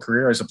worked a full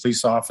career as a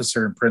police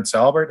officer in Prince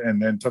Albert,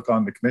 and then took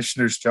on the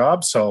commissioner's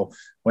job. So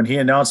when he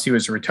announced he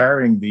was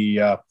retiring,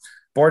 the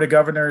Board of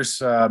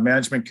Governors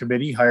Management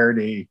Committee hired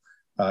a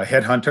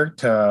headhunter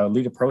to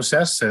lead a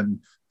process and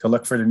to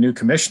look for the new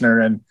commissioner.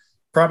 And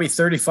probably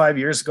 35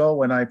 years ago,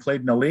 when I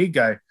played in the league,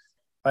 I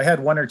had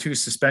 1 or 2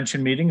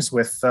 suspension meetings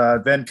with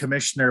then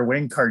Commissioner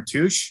Wayne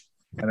Cartouche.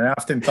 And I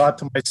often thought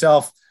to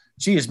myself,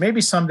 geez,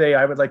 maybe someday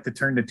I would like to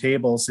turn the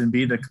tables and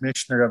be the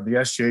commissioner of the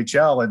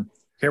SJHL. And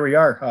here we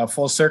are,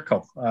 full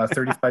circle,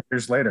 35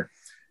 years later.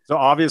 So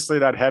obviously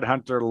that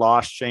headhunter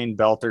lost Shane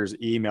Belter's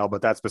email,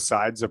 but that's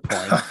besides the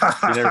point.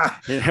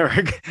 He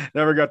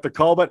never got the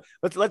call. But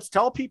let's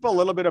tell people a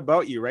little bit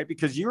about you, right?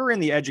 Because you were in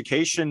the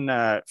education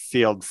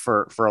field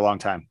for a long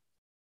time.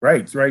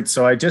 Right.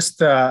 So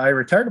I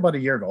retired about a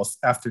year ago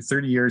after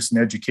 30 years in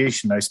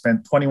education. I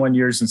spent 21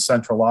 years in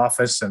central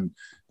office and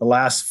the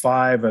last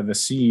 5 of the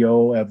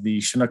CEO of the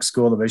Chinook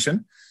School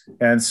Division.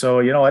 And so,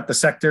 at the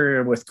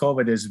sector with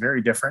COVID is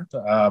very different.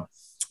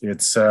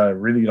 It's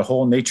really the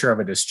whole nature of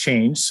it has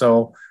changed.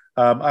 So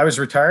I was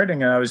retired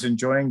and I was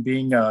enjoying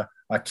being a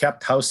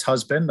kept house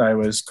husband. I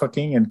was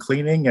cooking and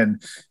cleaning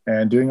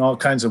and doing all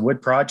kinds of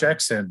wood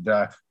projects and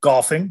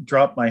golfing,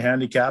 dropped my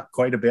handicap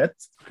quite a bit,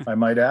 I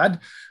might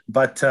add.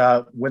 But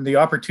when the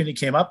opportunity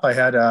came up, I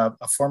had a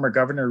former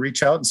governor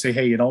reach out and say,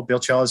 hey, Bill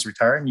Chow is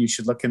retiring. You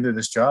should look into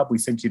this job. We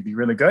think you'd be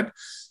really good.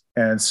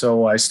 And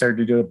so I started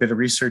to do a bit of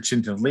research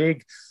into the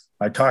league.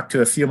 I talked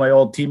to a few of my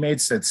old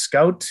teammates at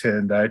Scout,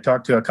 and I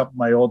talked to a couple of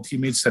my old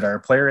teammates that are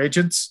player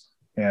agents,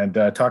 and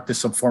talked to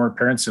some former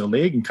parents of the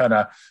league and kind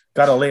of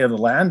got a lay of the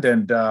land.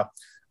 And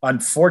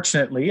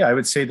unfortunately, I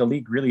would say the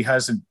league really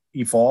hasn't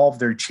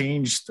evolved or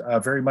changed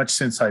very much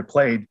since I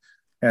played.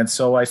 And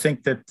so I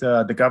think that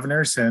the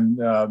governors and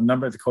a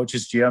number of the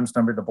coaches, GMs,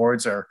 number of the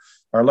boards are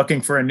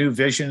looking for a new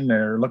vision.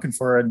 They're looking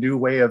for a new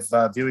way of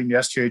viewing the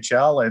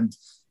SJHL. And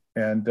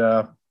And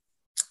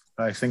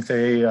I think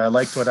they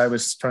liked what I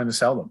was trying to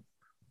sell them.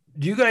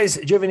 Do you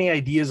have any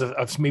ideas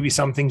of maybe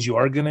some things you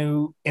are going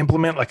to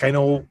implement? Like, I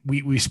know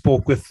we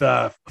spoke with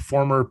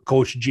former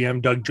coach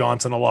GM Doug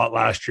Johnson a lot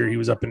last year. He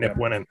was up in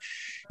Nipawin, and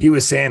he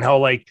was saying how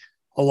like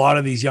a lot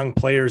of these young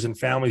players and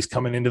families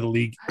coming into the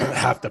league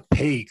have to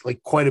pay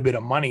like quite a bit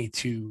of money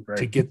to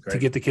get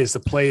the kids to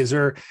play. Is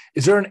there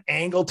an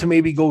angle to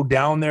maybe go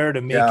down there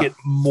to make it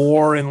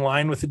more in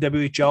line with the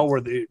WHL,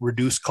 where the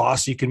reduced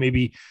costs, you can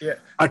maybe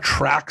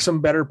attract some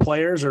better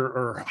players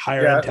or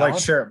hire talent? Like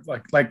sure.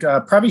 Like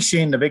probably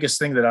Shane, the biggest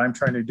thing that I'm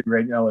trying to do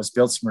right now is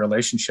build some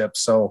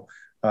relationships. So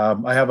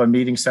I have a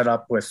meeting set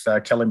up with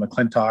Kelly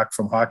McClintock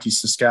from Hockey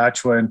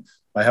Saskatchewan.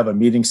 I have a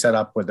meeting set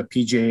up with the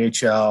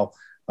PJHL.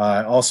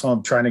 Also,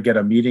 I'm trying to get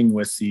a meeting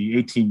with the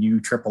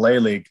 18U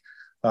AAA League.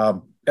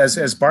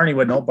 As Barney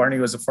would know, Barney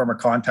was a former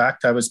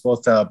contact. I was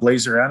both a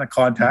Blazer and a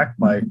contact.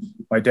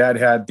 My dad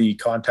had the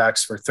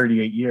contacts for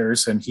 38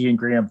 years, and he and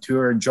Graham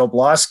Tour and Joe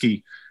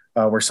Blosky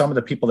were some of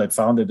the people that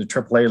founded the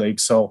AAA League.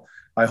 So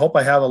I hope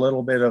I have a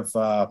little bit of,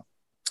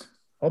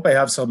 hope I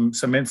have some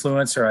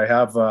influence, or I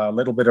have a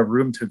little bit of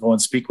room to go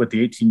and speak with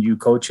the 18U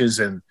coaches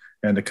and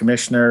the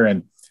commissioner,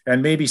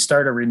 and maybe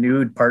start a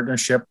renewed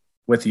partnership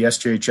with the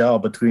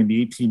SJHL between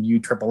the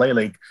 18U AAA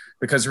League,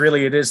 because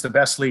really it is the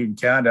best league in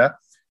Canada.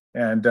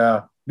 And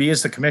me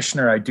as the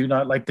commissioner, I do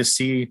not like to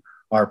see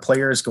our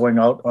players going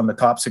out on the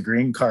tops of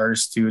green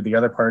cars to the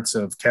other parts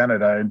of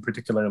Canada, and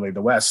particularly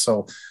the West.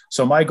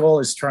 So my goal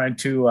is trying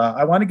to,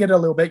 I want to get a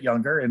little bit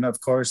younger. And of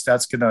course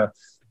that's going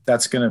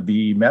to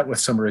be met with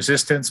some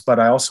resistance, but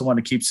I also want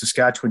to keep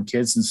Saskatchewan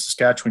kids and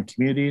Saskatchewan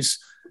communities,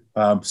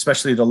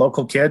 especially the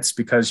local kids,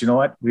 because you know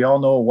what, we all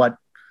know what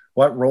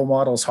role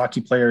models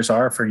hockey players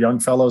are for young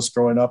fellows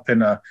growing up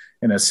in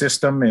a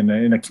system,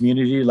 in a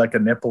community like a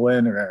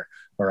Nipawin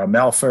or a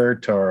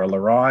Melfort or a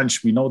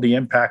Larange. We know the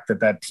impact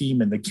that team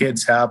and the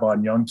kids have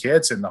on young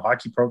kids in the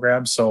hockey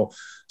program. So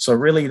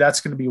really that's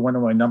going to be one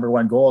of my number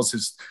one goals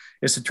is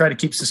to try to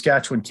keep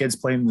Saskatchewan kids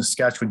playing in the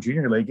Saskatchewan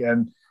Junior League.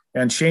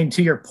 And Shane,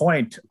 to your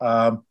point,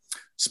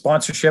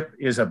 sponsorship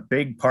is a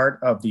big part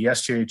of the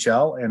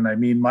SJHL. And I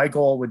mean, my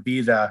goal would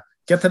be to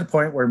get to the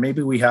point where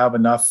maybe we have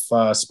enough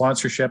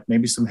sponsorship,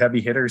 maybe some heavy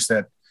hitters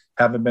that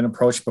haven't been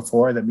approached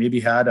before, that maybe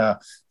had a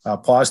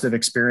positive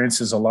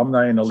experience as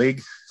alumni in the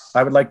league.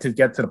 I would like to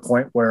get to the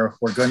point where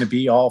we're going to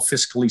be all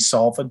fiscally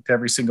solvent,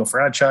 every single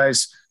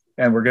franchise,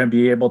 and we're going to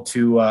be able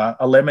to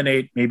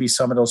eliminate maybe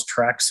some of those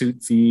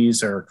tracksuit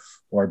fees or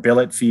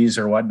billet fees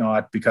or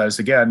whatnot. Because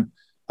again,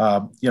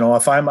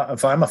 if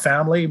I'm a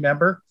family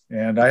member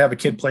and I have a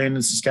kid playing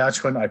in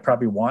Saskatchewan, I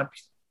probably want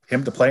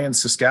him to play in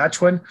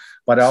Saskatchewan,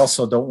 but I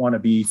also don't want to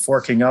be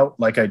forking out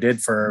like I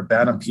did for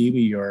Bantam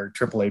Pee-wee or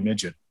AAA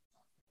Midget.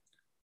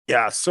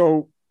 Yeah.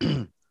 So,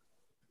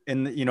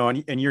 and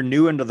you're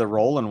new into the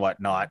role and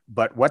whatnot,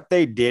 but what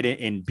they did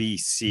in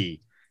BC,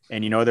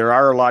 and, there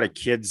are a lot of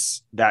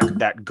kids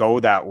that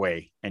go that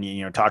way.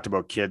 And, talked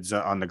about kids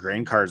on the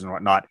grain cars and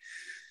whatnot.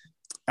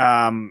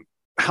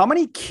 How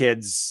many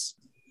kids,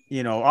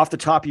 off the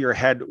top of your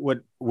head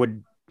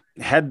would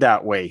head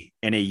that way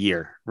in a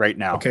year right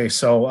now? Okay.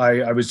 So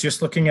I was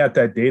just looking at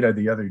that data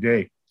the other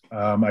day.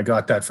 I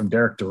got that from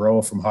Derek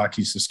DeRoe from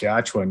Hockey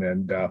Saskatchewan,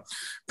 and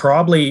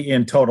probably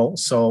in total.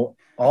 So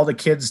all the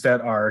kids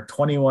that are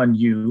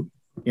 21U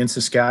in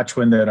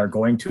Saskatchewan that are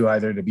going to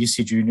either the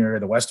BC Junior,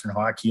 the Western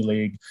Hockey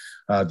League,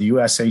 the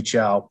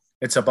USHL,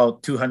 it's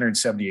about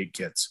 278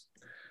 kids.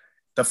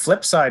 The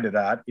flip side of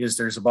that is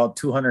there's about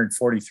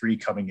 243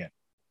 coming in.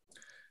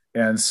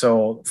 And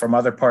so from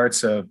other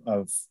parts of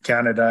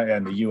Canada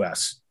and the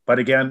US. But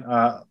again,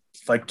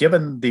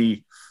 given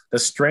the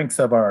strength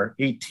of our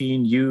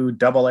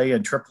 18U, AA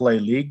and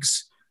AAA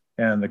leagues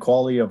and the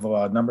quality of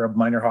a number of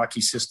minor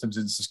hockey systems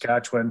in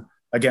Saskatchewan,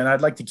 again,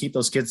 I'd like to keep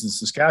those kids in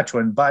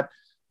Saskatchewan, but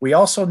we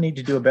also need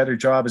to do a better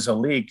job as a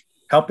league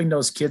helping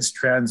those kids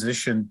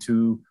transition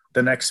to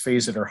the next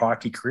phase of their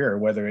hockey career,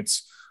 whether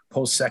it's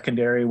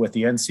post-secondary with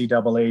the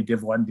NCAA,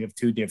 Div 1, Div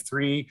 2, Div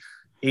 3,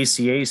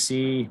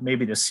 ACAC,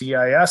 maybe the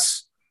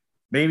CIS,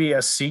 maybe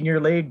a senior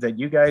league that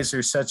you guys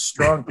are such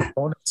strong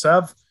proponents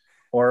of,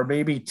 or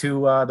maybe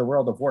to the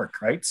world of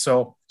work, right?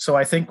 So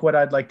I think what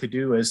I'd like to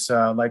do is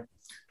a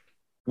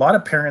lot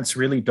of parents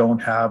really don't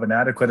have an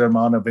adequate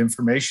amount of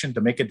information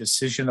to make a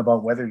decision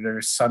about whether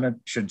their son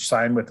should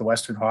sign with the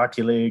Western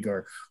Hockey League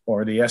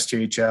or the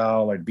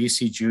SJHL or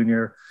BC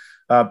Junior.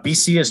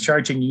 BC is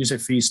charging user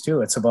fees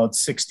too. It's about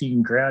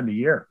 $16,000 a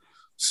year.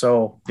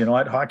 So,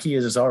 hockey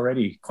is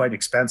already quite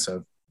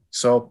expensive.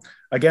 So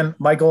again,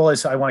 my goal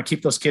is I want to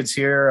keep those kids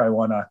here. I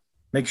want to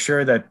make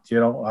sure that,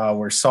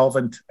 we're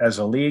solvent as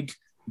a league,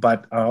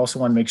 but I also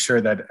want to make sure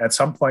that at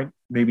some point,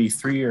 maybe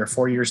 3 or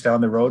 4 years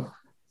down the road,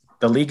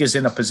 the league is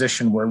in a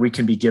position where we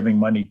can be giving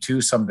money to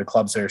some of the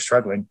clubs that are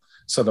struggling,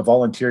 so the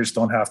volunteers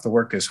don't have to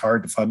work as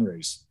hard to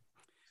fundraise.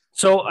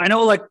 So I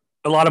know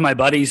a lot of my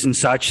buddies and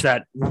such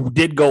that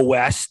did go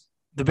west,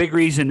 the big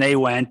reason they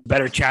went,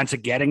 better chance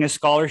of getting a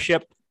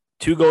scholarship.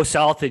 To go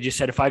south, they just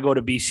said, if I go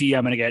to BC,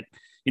 I'm going to get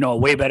a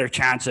way better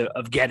chance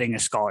of getting a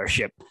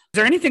scholarship. Is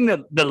there anything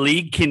that the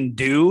league can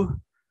do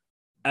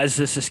as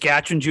the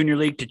Saskatchewan Junior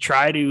League to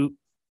try to,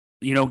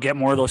 get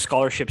more of those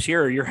scholarships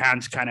here, or your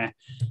hands kind of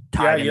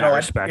tied in that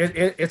respect?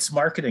 It's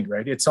marketing,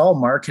 right? It's all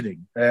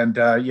marketing. And,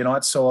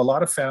 so a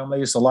lot of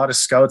families, a lot of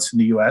scouts in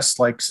the US,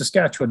 like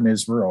Saskatchewan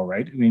is rural,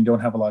 right? I mean, you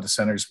don't have a lot of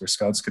centers where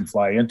scouts can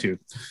fly into.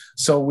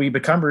 So we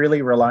become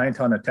really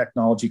reliant on a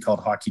technology called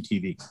Hockey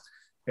TV.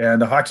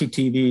 And the Hockey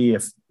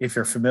TV, if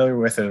you're familiar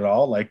with it at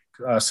all, like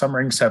some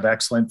rinks have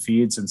excellent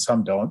feeds and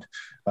some don't.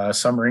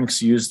 Some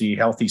rinks use the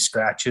healthy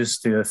scratches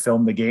to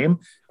film the game.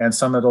 And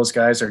some of those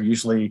guys are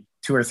usually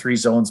 2 or 3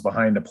 zones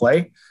behind the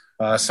play.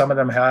 Some of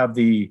them have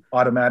the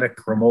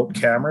automatic remote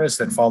cameras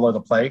that follow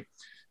the play.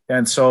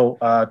 And so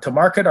to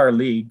market our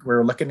league,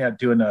 we're looking at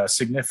doing a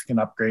significant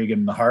upgrade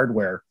in the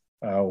hardware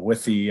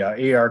with the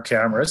AR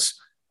cameras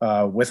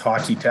with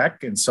Hockey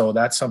Tech. And so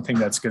that's something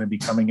that's going to be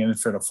coming in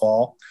for the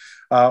fall.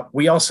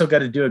 We also got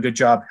to do a good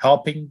job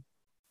helping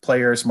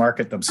players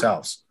market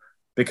themselves,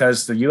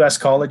 because the U.S.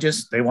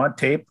 colleges, they want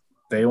tape,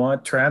 they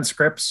want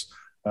transcripts,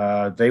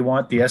 they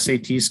want the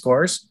SAT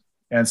scores.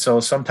 And so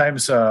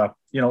sometimes,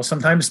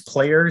 sometimes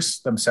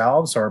players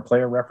themselves or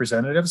player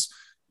representatives,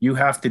 you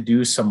have to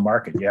do some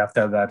market. You have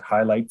to have that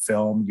highlight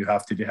film. You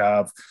have to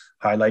have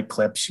highlight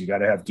clips. You got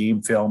to have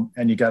game film,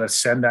 and you got to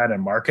send that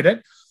and market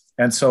it.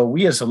 And so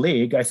we as a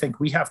league, I think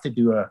we have to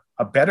do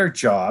a better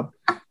job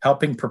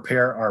helping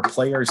prepare our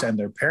players and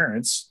their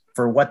parents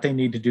for what they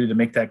need to do to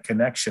make that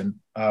connection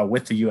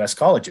with the U.S.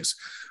 colleges.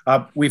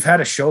 We've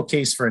had a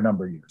showcase for a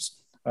number of years.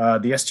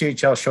 The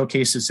SJHL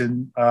showcase is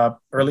in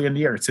early in the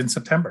year. It's in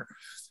September.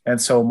 And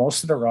so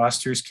most of the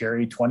rosters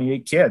carry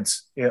 28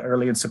 kids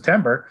early in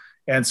September.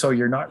 And so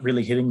you're not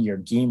really hitting your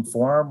game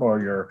form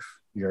or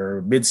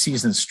your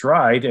mid-season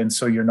stride. And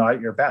so you're not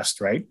at your best,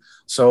 right?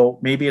 So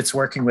maybe it's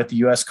working with the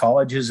U.S.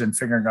 colleges and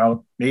figuring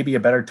out maybe a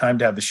better time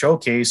to have the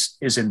showcase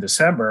is in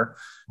December.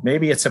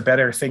 Maybe it's a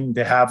better thing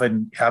to have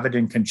it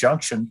in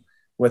conjunction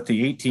with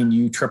the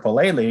 18U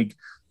AAA League,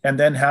 and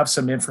then have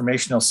some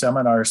informational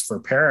seminars for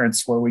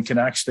parents where we can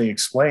actually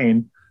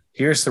explain,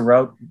 here's the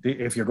route.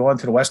 If you're going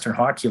to the Western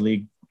Hockey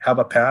League, have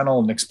a panel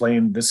and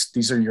explain this.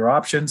 These are your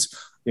options.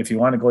 If you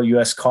want to go to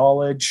U.S.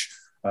 college,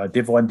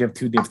 Div 1, Div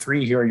 2, Div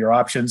 3, here are your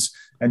options.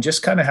 And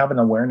just kind of have an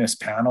awareness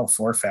panel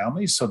for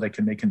families so they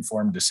can make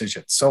informed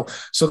decisions. So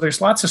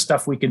there's lots of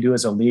stuff we can do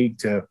as a league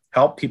to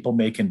help people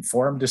make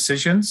informed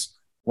decisions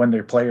when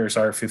their players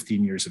are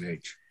 15 years of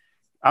age.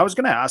 I was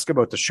going to ask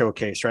about the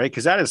showcase, right?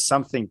 Because that is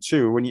something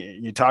too. When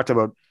you talked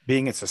about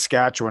being in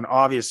Saskatchewan,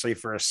 obviously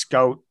for a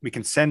scout, we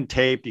can send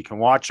tape, you can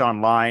watch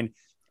online,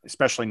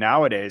 especially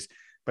nowadays.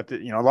 But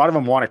a lot of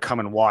them want to come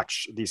and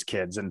watch these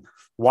kids and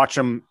watch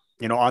them,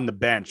 on the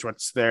bench.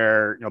 What's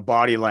their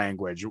body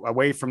language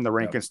away from the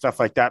rink and stuff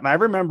like that. And I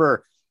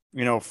remember,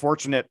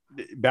 fortunate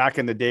back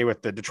in the day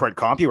with the Detroit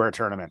CompuWare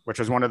tournament, which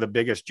was one of the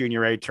biggest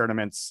junior A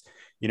tournaments,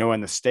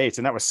 in the States.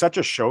 And that was such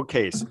a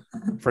showcase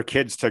for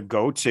kids to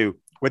go to.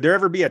 Would there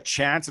ever be a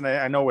chance? And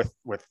I know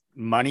with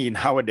money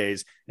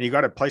nowadays, and you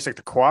got a place like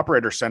the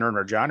Cooperator Center in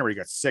Regina, where you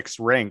got 6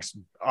 rinks,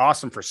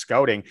 awesome for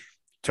scouting,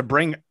 to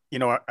bring,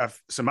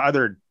 some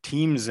other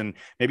teams, and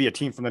maybe a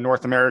team from the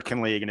North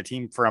American League and a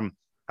team from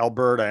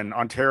Alberta and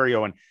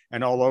Ontario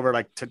and all over,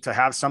 like to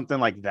have something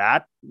like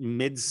that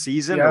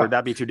mid-season, or would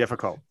that be too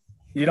difficult?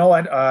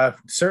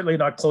 Certainly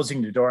not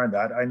closing the door on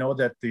that. I know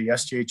that the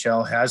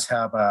SJHL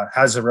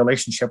has a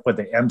relationship with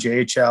the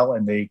MJHL,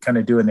 and they kind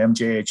of do an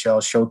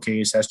MJHL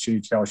showcase,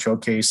 SJHL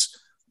showcase.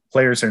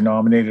 Players are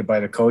nominated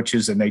by the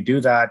coaches, and they do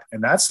that,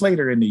 and that's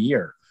later in the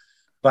year.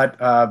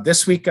 But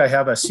this week I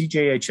have a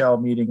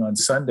CJHL meeting on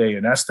Sunday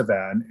in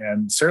Estevan,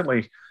 and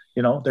certainly,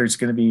 there's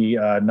going to be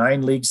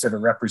 9 leagues that are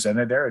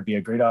represented there. It'd be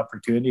a great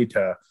opportunity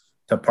to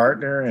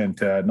partner and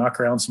to knock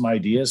around some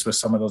ideas with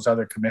some of those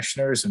other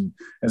commissioners and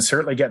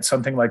certainly get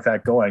something like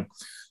that going.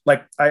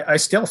 Like I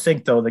still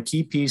think though, the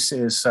key piece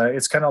is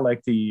it's kind of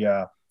like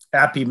the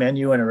appy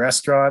menu in a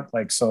restaurant.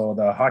 Like, so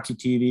the Hockey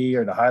TV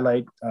or the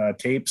highlight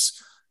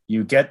tapes,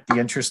 you get the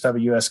interest of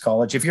a U.S.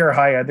 college. If you're a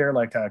high ender,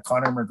 like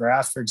Connor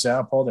McGrath, for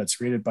example, that's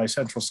rated by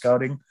Central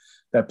Scouting,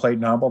 that played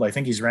in Humboldt, I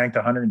think he's ranked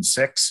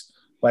 106.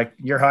 Like,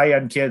 your high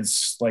end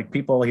kids, like,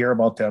 people hear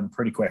about them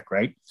pretty quick,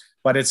 right?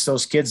 But it's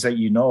those kids that,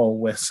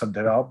 with some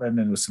development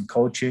and with some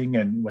coaching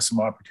and with some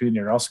opportunity,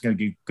 are also going to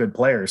be good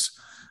players.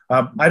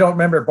 I don't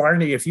remember,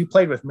 Barney, if you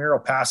played with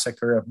Miro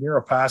Pasic, or if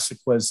Miro Pasic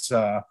was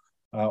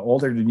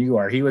older than you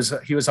are. He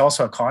was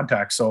also a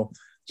contact. So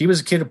he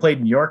was a kid who played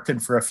in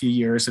Yorkton for a few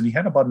years, and he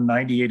had about a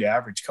 98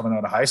 average coming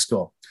out of high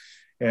school.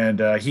 And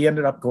he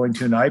ended up going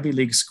to an Ivy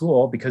League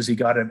school because he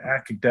got an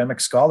academic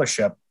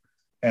scholarship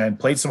and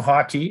played some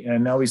hockey.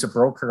 And now he's a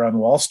broker on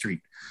Wall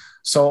Street.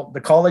 So the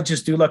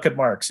colleges do look at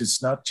marks.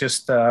 It's not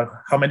just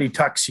how many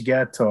tucks you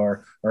get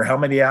or how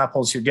many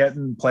apples you're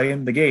getting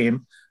playing the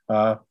game.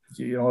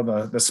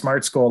 The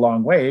smarts go a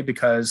long way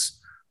because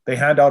they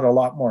hand out a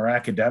lot more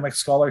academic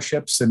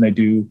scholarships than they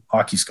do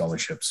hockey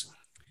scholarships.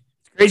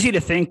 It's crazy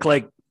to think,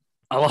 like,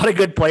 a lot of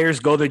good players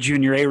go the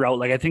junior A route.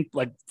 Like, I think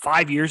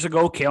 5 years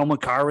ago, Cale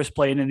Makar was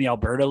playing in the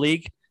Alberta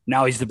League.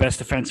 Now he's the best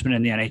defenseman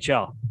in the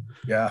NHL.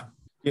 Yeah.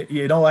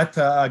 You know what?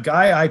 A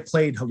guy I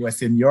played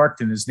with in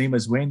Yorkton, his name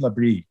is Wayne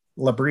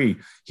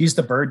Labrie. He's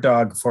the bird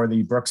dog for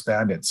the Brooks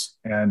Bandits.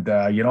 And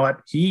you know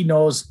what? He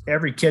knows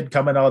every kid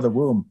coming out of the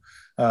womb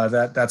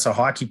that's a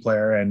hockey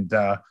player. And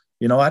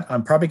you know what?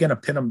 I'm probably going to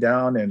pin him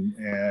down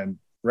and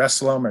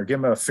wrestle him or give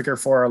him a figure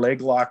four or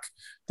leg lock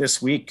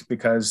this week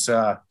because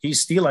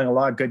he's stealing a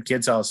lot of good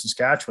kids out of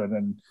Saskatchewan.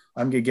 And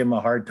I'm going to give him a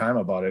hard time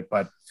about it.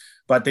 But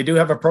they do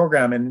have a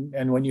program.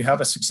 And when you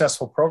have a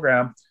successful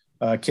program,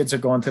 kids are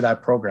going to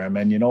that program.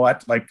 And you know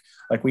what? Like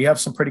we have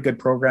some pretty good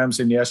programs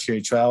in the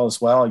SJHL as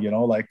well, you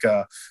know, like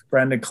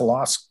Brandon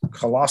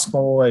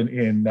Kolosmo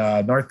in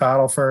North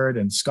Battleford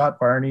and Scott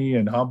Barney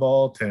in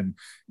Humboldt and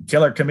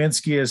Killer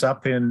Kaminsky is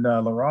up in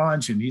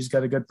Larange and he's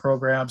got a good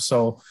program.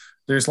 So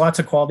there's lots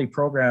of quality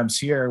programs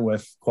here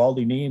with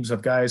quality names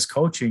of guys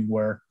coaching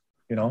where,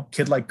 you know,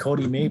 kid like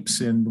Cody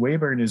Mapes in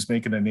Weyburn is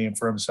making a name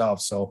for himself.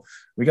 So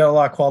we got a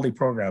lot of quality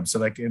programs.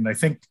 So and I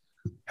think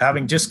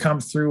having just come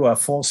through a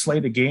full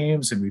slate of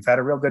games and we've had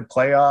a real good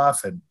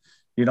playoff and,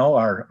 you know,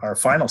 our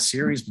final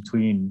series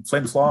between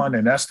Flin Flon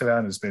and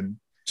Estevan has been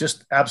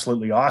just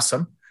absolutely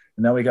awesome.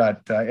 And now we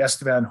got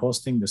Estevan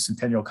hosting the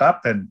Centennial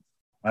Cup and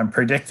I'm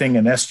predicting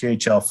an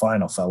SJHL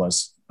final,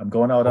 fellas. I'm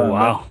going out on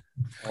wow.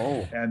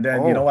 And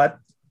then, you know what?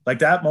 Like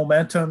that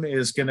momentum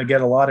is going to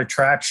get a lot of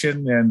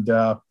traction and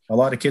a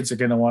lot of kids are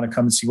going to want to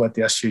come and see what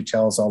the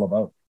SJHL is all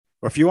about.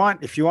 Well,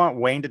 if you want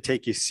Wayne to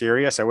take you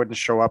serious, I wouldn't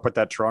show up with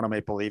that Toronto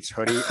Maple Leafs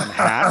hoodie and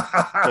hat.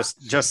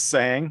 just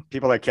saying.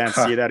 People that can't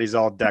see that, he's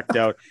all decked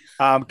out.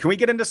 Can we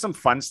get into some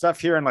fun stuff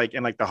here in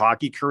the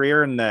hockey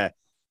career and I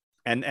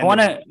want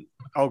to.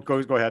 Oh, go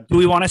ahead. Do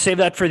we want to save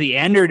that for the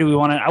end, or do we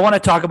want to? I want to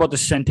talk about the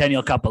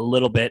Centennial Cup a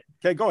little bit.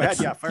 Okay, go ahead.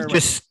 Yeah, fire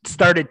just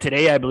started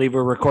today. I believe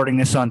we're recording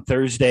this on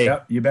Thursday.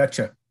 Yep, you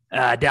betcha.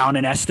 Down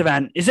in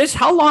Estevan. Is this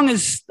how long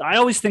is? I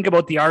always think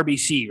about the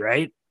RBC,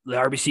 right? The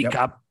RBC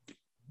Cup.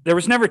 There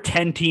was never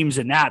 10 teams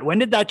in that. When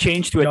did that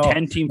change to a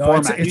 10-team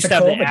format? It's a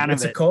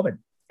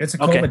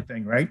COVID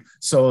thing, right?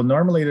 So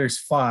normally there's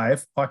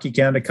 5. Hockey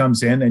Canada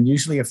comes in, and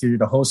usually if you're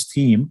the host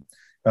team,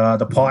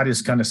 the pot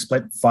is kind of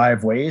split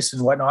 5 ways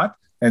and whatnot.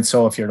 And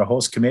so if you're the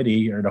host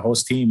committee or the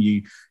host team,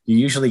 you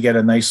usually get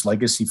a nice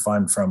legacy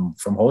fund from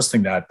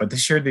hosting that. But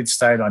this year they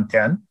decided on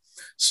 10.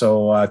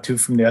 So 2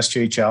 from the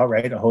SJHL,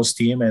 right? A host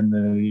team and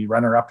the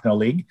runner-up in the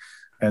league.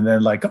 And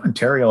then like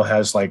Ontario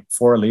has like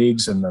 4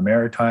 leagues and the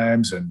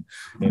Maritimes and,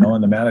 you know,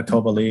 in the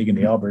Manitoba League and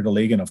the Alberta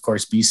League. And of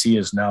course, BC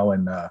is now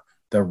in the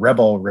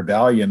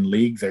Rebellion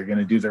League. They're going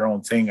to do their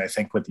own thing, I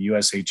think, with the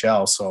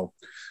USHL. So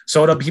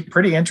it'll be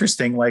pretty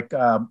interesting. Like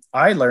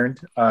I learned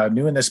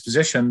new in this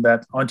position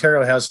that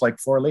Ontario has like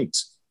 4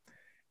 leagues.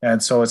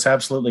 And so it's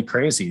absolutely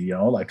crazy, you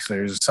know, like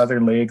there's a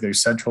Southern League,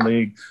 there's Central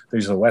League,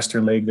 there's a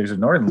Western League, there's a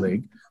Northern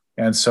League.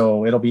 And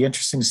so it'll be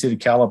interesting to see the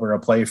caliber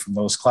of play from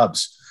those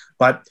clubs.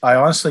 But I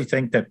honestly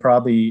think that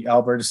probably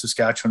Alberta,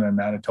 Saskatchewan, and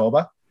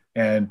Manitoba,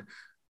 and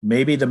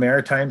maybe the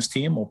Maritimes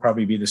team will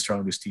probably be the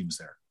strongest teams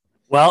there.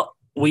 Well,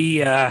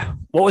 what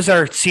was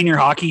our senior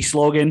hockey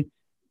slogan?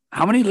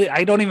 How many?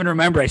 I don't even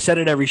remember. I said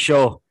it every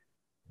show.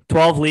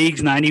 12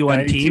 leagues,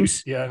 91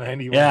 teams. Yeah,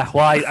 91. Yeah.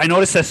 Well, I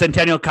noticed that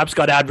Centennial Cup's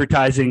got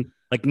advertising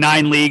like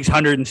 9 leagues,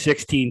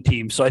 116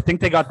 teams. So I think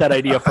they got that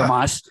idea from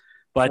us.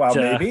 But well,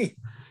 maybe.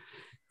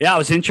 Yeah, it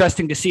was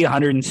interesting to see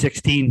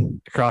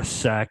 116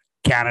 across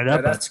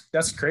Canada. Yeah,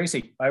 that's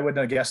crazy. I wouldn't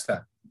have guessed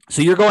that.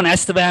 So you're going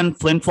Estevan,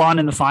 Flin Flon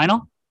in the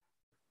final?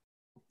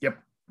 Yep.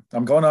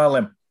 I'm going on a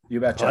limb. You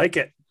betcha. I like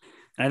it.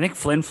 And I think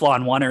Flin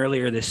Flon won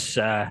earlier this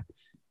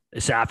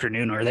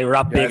afternoon, or they were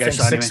up big. I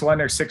think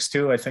 6-1 or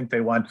 6-2. I think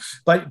they won.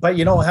 But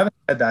you know, having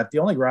said that, the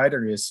only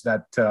rider is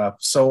that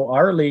so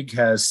our league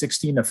has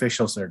 16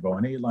 officials that are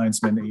going, 8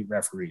 linesmen, 8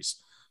 referees.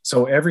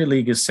 So every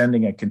league is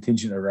sending a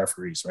contingent of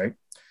referees, right?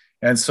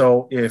 And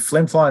so if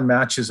Flin Flon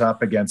matches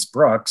up against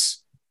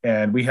Brooks,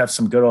 and we have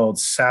some good old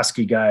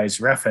Sasky guys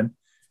reffing,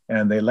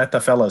 and they let the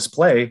fellas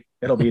play,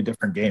 it'll be a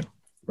different game,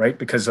 right?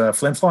 Because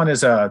Flin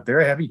Flon they're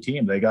a heavy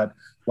team. They got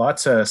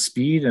lots of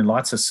speed and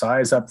lots of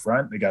size up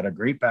front. They got a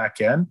great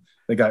back end.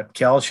 They got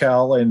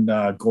Kalchal in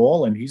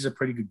goal, and he's a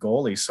pretty good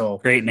goalie. So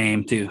great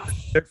name too.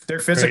 They're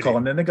physical,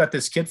 and then they got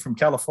this kid from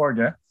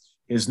California.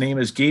 His name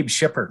is Gabe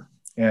Shipper,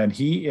 and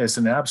he is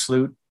an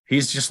absolute.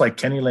 He's just like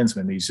Kenny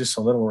Linsman. He's just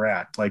a little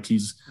rat. Like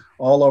he's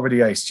all over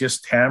the ice,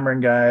 just hammering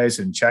guys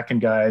and checking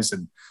guys.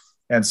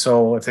 And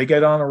so if they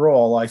get on a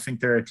roll, I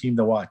think they're a team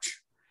to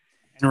watch.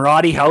 And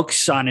Roddy Hauk's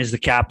son is the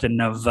captain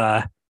of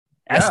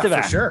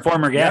Estevan, sure.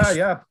 Former guest.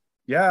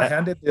 Yeah. I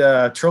handed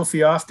the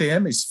trophy off to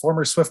him. He's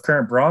former Swift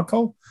Current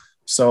Bronco.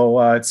 So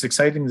it's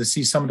exciting to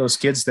see some of those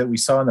kids that we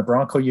saw in the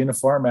Bronco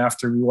uniform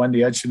after we won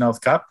the Edge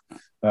Cup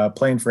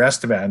playing for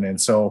Estevan. And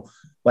so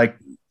like,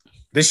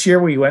 this year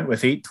we went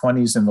with 8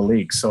 20s in the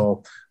league.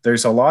 So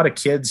there's a lot of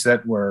kids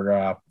that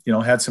were,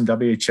 had some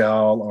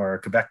WHL or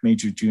Quebec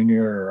Major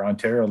Junior or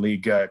Ontario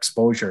League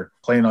exposure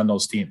playing on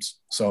those teams.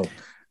 So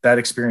that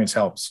experience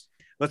helps.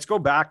 Let's go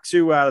back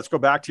to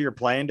your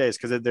playing days,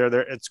 because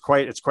it's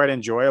quite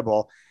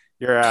enjoyable.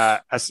 You're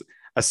a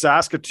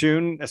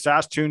Saskatoon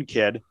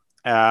kid.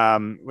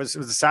 Was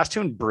the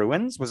Saskatoon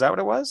Bruins? Was that what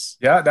it was?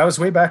 Yeah, that was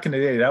way back in the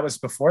day. That was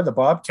before the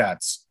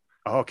Bobcats.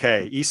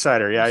 Okay, East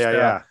Sider.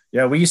 Yeah.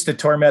 Yeah, we used to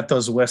torment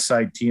those West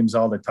Side teams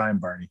all the time,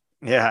 Barney.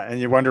 Yeah, and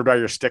you wondered why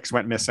your sticks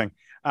went missing.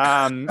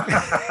 At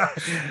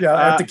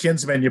the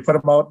Kinsmen, you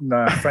put them out in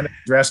front of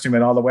the dressing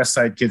room, and all the West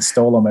Side kids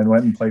stole them and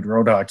went and played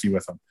road hockey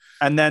with them.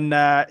 And then,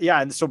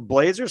 and so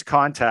Blazers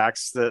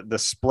contacts the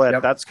split.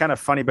 Yep. That's kind of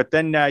funny. But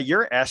then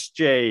your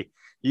SJ,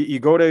 you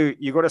go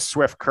to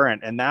Swift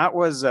Current, and that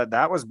was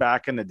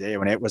back in the day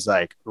when it was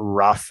like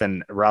rough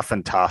and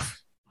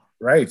tough.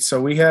 Right.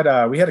 So we had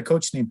a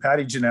coach named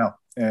Patty Janelle,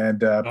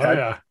 and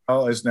Patty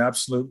Janelle is an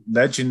absolute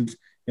legend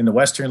in the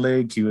Western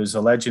League. He was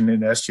a legend in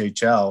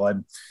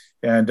SJHL,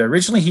 and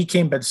originally he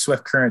came to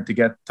Swift Current to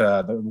get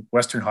the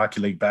Western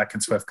Hockey League back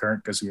in Swift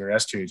Current because we were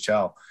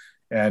SJHL.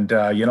 And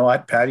you know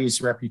what?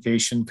 Patty's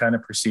reputation kind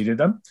of preceded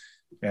him.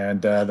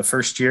 And the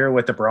first year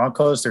with the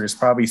Broncos, there's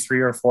probably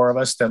 3 or 4 of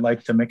us that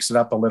like to mix it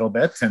up a little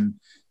bit. And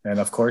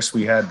of course,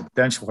 we had the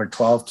potential for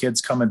 12 kids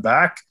coming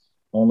back.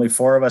 Only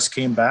 4 of us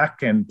came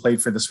back and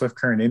played for the Swift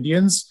Current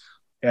Indians.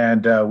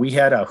 And we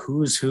had a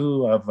who's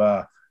who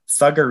of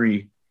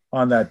thuggery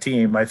on that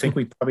team. I think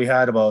we probably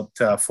had about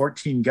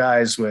 14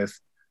 guys with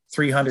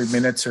 300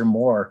 minutes or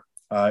more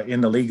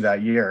in the league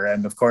that year.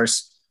 And of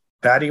course,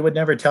 Patty would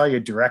never tell you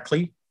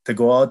directly to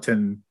go out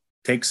and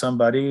take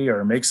somebody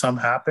or make some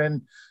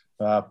happen.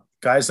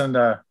 Guys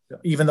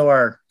even though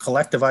our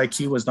collective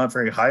IQ was not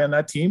very high on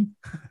that team,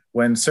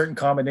 when certain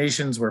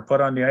combinations were put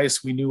on the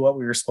ice, we knew what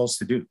we were supposed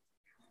to do.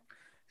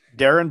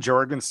 Darren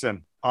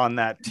Jorgensen on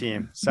that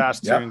team,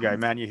 Saskatoon guy,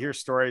 man, you hear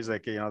stories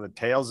like, the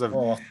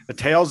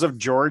tales of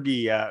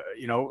Georgie,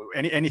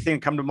 anything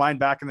come to mind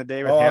back in the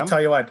day with him? I'll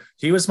tell you what,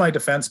 he was my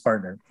defense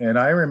partner. And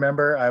I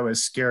remember I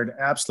was scared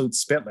absolute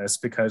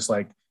spitless because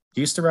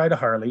he used to ride a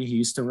Harley. He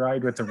used to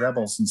ride with the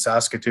Rebels in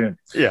Saskatoon.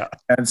 Yeah.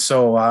 And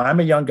so I'm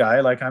a young guy,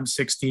 I'm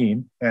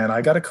 16, and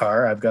I got a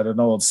car. I've got an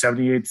old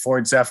 78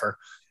 Ford Zephyr,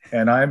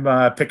 and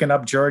I'm picking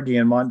up Georgie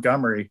in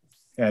Montgomery,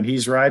 and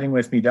he's riding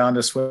with me down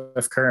to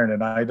Swift Current,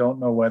 and I don't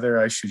know whether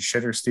I should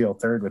shit or steal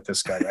third with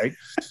this guy, right?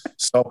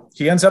 So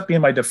he ends up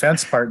being my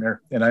defense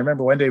partner. And I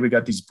remember one day we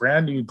got these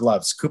brand new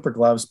gloves, Cooper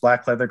gloves,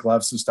 black leather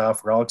gloves and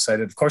stuff. We're all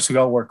excited. Of course, we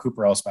all wore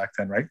Cooperalls back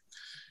then, right?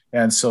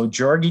 And so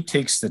Georgie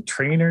takes the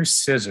trainer's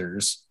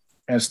scissors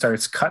and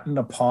starts cutting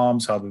the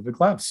palms out of the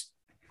gloves.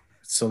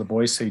 So the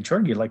boys say,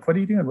 Georgie, what are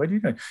you doing? What are you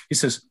doing? He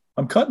says,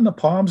 I'm cutting the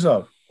palms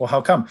out. Well,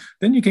 how come?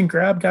 Then you can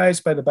grab guys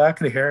by the back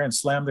of the hair and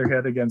slam their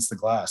head against the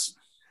glass.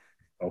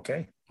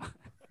 Okay.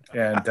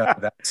 And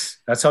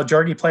that's how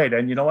Georgie played.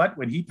 And you know what?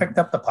 When he picked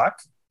up the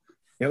puck,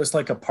 it was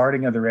like a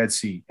parting of the Red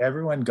Sea.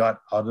 Everyone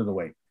got out of the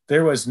way.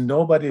 There was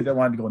nobody that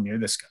wanted to go near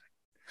this guy.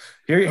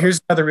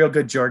 Here's another real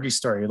good Georgie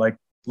story.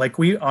 Like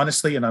we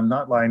honestly, and I'm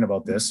not lying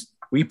about this,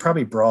 we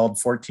probably brawled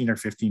 14 or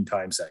 15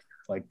 times that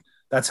year.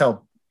 That's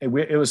how it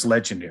was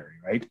legendary,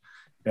 right?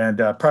 And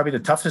probably the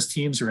toughest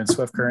teams were in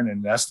Swift Current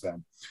and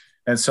Estevan.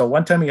 And so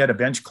one time we had a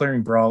bench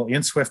clearing brawl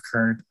in Swift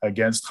Current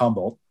against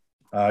Humboldt.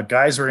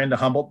 Guys were in the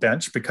Humboldt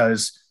bench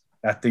because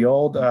at the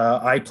old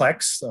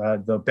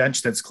iPlex, the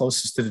bench that's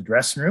closest to the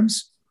dressing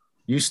rooms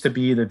used to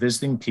be the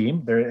visiting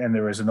team there. And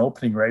there was an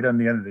opening right on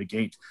the end of the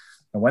gate.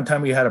 And one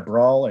time we had a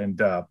brawl, and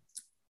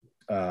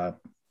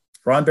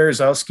Ron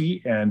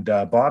Berezowski and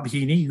Bob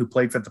Heaney, who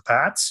played for the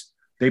Pats,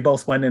 they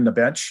both went in the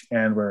bench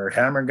and were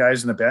hammering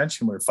guys in the bench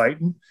and were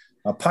fighting.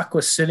 A puck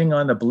was sitting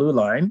on the blue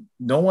line.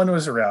 No one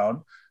was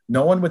around.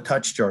 No one would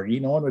touch Georgie.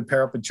 No one would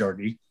pair up with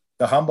Georgie.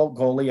 The Humboldt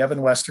goalie, Evan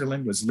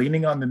Westerland, was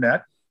leaning on the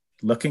net,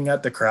 looking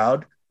at the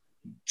crowd.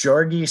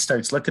 Georgie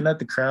starts looking at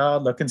the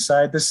crowd, looking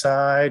side to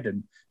side,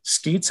 and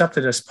skates up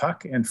to this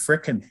puck and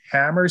frickin'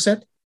 hammers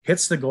it,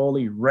 hits the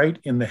goalie right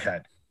in the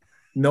head.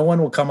 No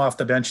one will come off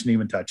the bench and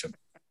even touch him.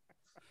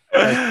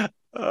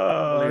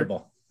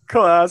 Unbelievable.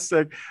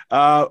 Classic.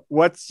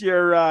 What's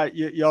your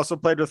you also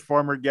played with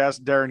former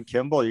guest Darren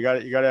Kimball. You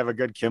got to have a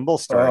good Kimball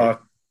story.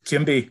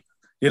 Kimby.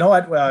 You know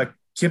what?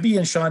 Kimby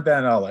and Sean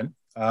Van Allen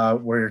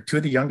were 2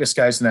 of the youngest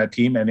guys in that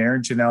team, and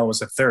Aaron Janelle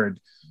was a third.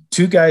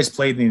 2 guys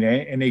played in the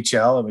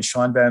NHL. It was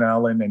Sean Van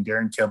Allen and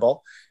Darren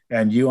Kimball.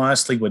 And you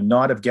honestly would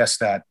not have guessed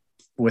that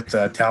with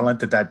the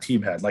talent that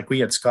team had. We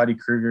had Scotty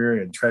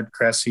Kruger and Tread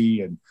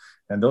Cressy, and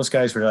those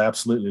guys were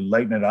absolutely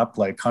lighting it up,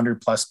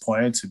 100 plus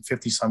points and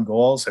 50 some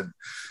goals. And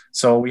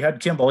so we had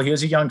Kimball. He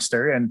was a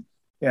youngster, and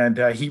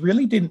he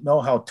really didn't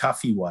know how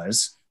tough he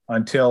was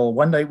until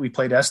one night we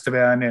played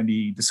Estevan, and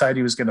he decided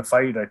he was going to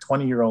fight a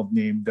 20-year-old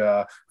named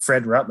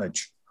Fred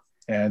Rutledge.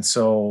 And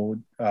so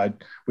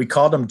we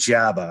called him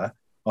Jabba,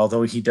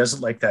 although he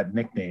doesn't like that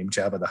nickname,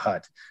 Jabba the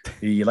Hutt.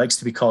 He likes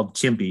to be called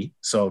Kimby.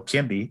 So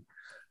Kimby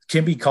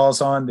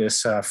calls on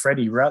this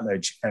Freddie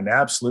Rutledge and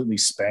absolutely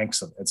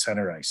spanks him at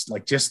center ice,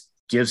 just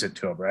gives it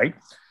to him, right?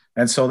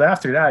 And so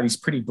after that, he's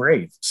pretty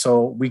brave.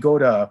 So we go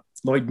to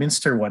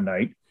Lloydminster one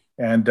night,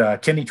 and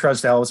Kenny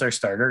Trusdell was our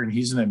starter, and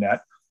he's in the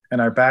net. And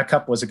our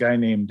backup was a guy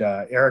named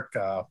Eric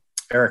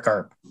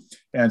Arp.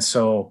 And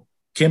so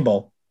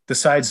Kimball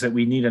decides that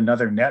we need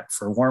another net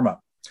for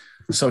warm-up.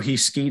 So he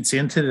skates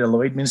into the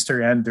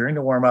Lloydminster end during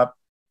the warm-up,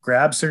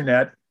 grabs their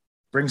net,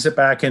 brings it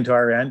back into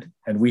our end,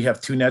 and we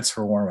have 2 nets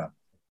for warm-up.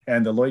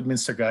 And the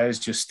Lloydminster guys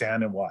just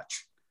stand and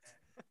watch.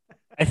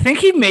 I think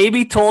he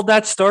maybe told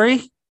that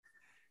story,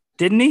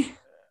 didn't he?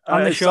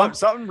 On the show,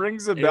 something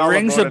rings a bell. It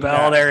rings a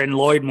bell there in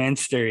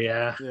Lloydminster.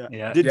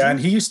 Yeah. And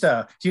he used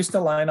to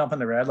line up on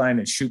the red line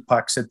and shoot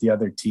pucks at the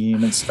other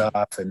team and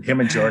stuff. And him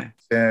and Jordan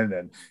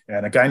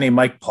and a guy named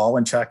Mike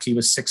Pollinchuk, he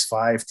was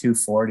 6'5",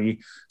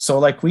 240. So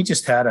like we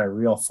just had a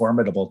real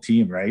formidable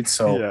team, right?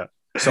 So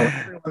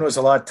everyone was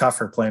a lot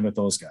tougher playing with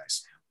those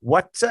guys.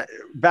 What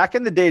back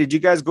in the day, did you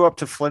guys go up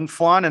to Flin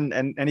Flon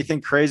and anything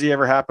crazy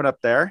ever happen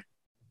up there?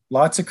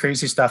 Lots of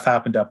crazy stuff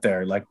happened up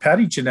there. Like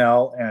Patty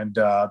Janelle and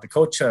the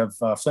coach of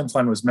Flin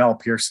Flon was Mel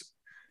Pearson.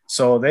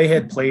 So they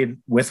had played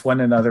with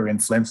one another in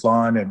Flin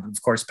Flon. And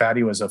of course,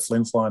 Patty was a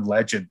Flin Flon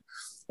legend.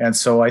 And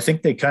so I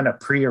think they kind of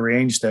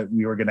prearranged that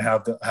we were going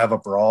to have a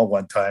brawl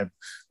one time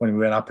when we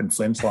went up in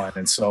Flin Flon.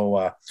 And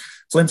so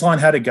Flin Flon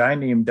had a guy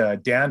named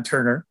Dan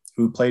Turner,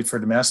 who played for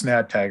the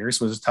Massenad Tigers,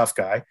 was a tough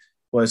guy,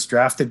 was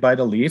drafted by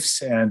the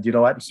Leafs. And you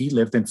know what? He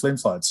lived in Flin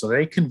Flon. So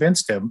they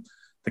convinced him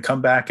to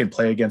come back and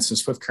play against the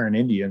Swift Current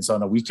Indians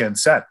on a weekend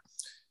set.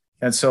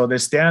 And so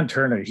this Dan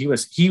Turner, he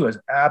was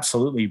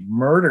absolutely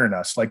murdering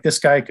us. Like this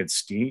guy could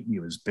skate, and he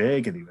was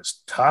big, and he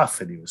was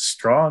tough, and he was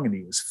strong, and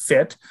he was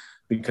fit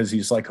because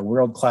he's like a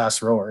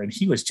world-class rower. And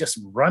he was just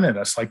running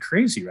us like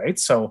crazy, right?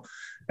 So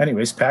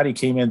anyways, Patty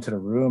came into the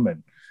room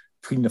and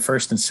between the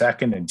first and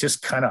second and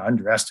just kind of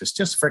undressed us,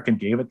 just freaking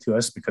gave it to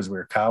us because we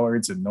were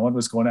cowards and no one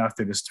was going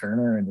after this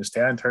Turner, and this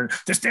Dan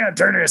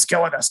Turner is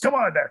killing us. Come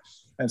on there.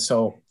 And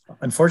so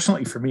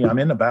unfortunately for me, I'm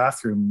in the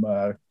bathroom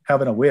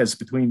having a whiz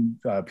between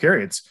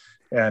periods,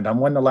 and I'm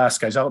one of the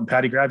last guys out, and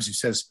Patty grabs you,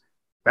 says,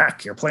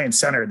 "Mac, you're playing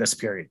center this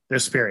period.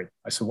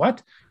 I said,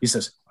 "What?" He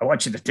says, "I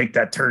want you to take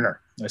that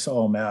Turner." I said,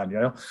 "Oh man," you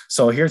know.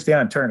 So here's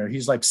Dan Turner.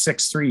 He's like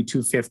 6'3",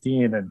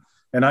 215,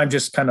 and I'm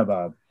just kind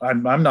of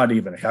I'm not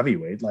even a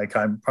heavyweight. Like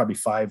I'm probably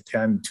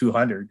 5'10",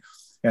 200.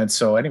 And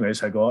so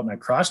anyways, I go out and I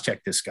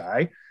cross-check this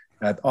guy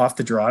off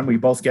the draw, and we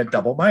both get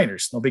double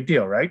minors. No big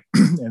deal, right?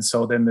 And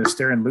so then there's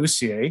Darren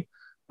Lucier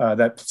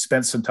that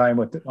spent some time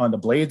on the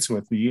Blades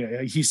with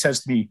me. He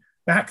says to me,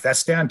 "Mac,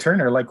 that's Dan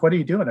Turner. Like, what are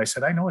you doing?" I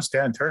said, "I know it's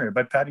Dan Turner,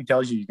 but Patty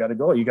tells you got to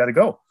go. You got to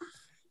go."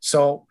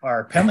 So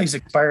our penalties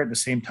expire at the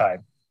same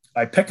time.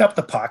 I pick up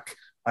the puck.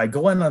 I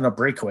go in on a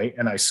breakaway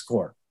and I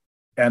score.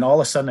 And all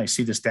of a sudden I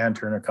see this Dan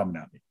Turner coming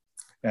at me.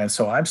 And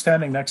so I'm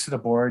standing next to the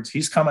boards.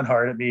 He's coming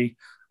hard at me.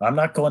 I'm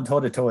not going toe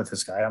to toe with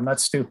this guy. I'm not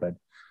stupid.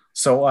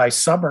 So I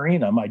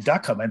submarine him, I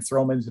duck him and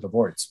throw him into the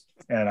boards.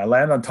 And I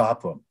land on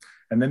top of him.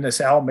 And then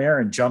this Al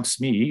Marin jumps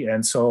me.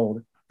 And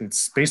so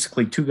it's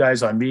basically 2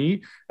 guys on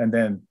me. And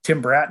then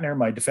Tim Bratner,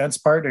 my defense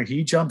partner,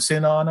 he jumps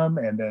in on him.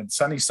 And then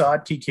Sonny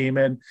Sodke came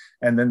in.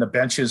 And then the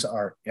benches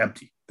are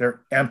empty.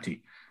 They're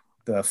empty.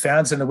 The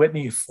fans in the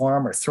Whitney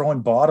Forum are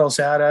throwing bottles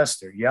at us.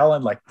 They're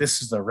yelling like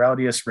this is the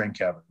rowdiest rink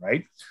ever,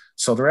 right?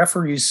 So the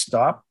referees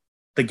stop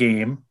the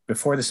game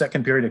before the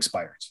second period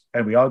expires.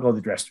 And we all go to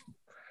the dressing room.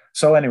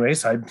 So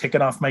anyways, I'm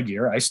taking off my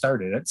gear. I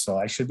started it, so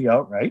I should be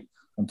out, right?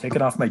 I'm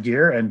taking off my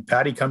gear, and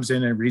Patty comes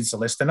in and reads the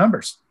list of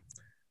numbers.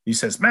 He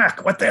says,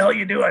 "Mac, what the hell are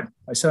you doing?"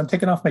 I said, "I'm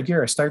taking off my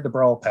gear. I started the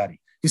brawl, Patty."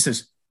 He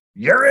says,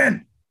 "You're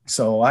in."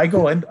 So I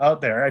go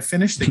out there. I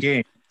finish the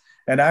game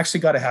and actually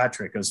got a hat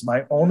trick. It was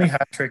my only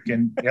hat trick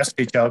in the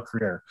SHL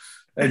career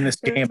in this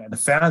game. And the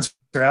fans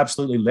are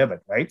absolutely livid,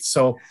 right?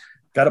 So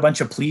got a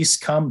bunch of police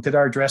come to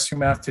our dressing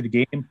room after the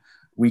game.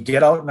 We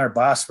get out in our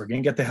bus. We're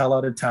going to get the hell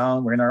out of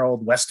town. We're in our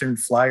old Western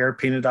Flyer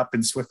painted up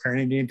in Swift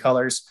Current Indian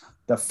colors.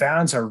 The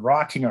fans are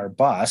rocking our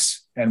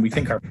bus, and we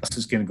think our bus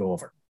is going to go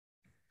over.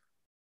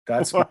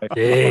 That's why.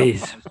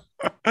 Days.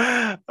 We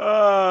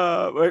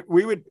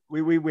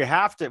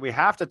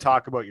have to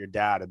talk about your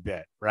dad a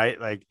bit,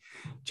 right? Like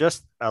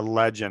just a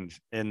legend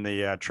in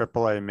the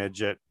AAA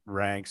midget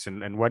ranks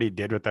and what he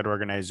did with that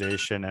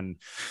organization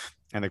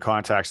and the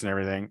contacts and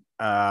everything,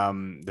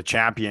 the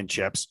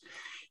championships.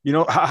 You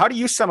know, how do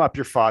you sum up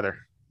your father?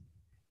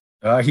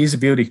 He's a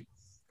beauty.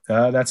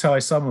 That's how I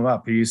sum him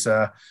up. He's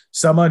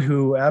someone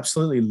who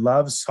absolutely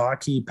loves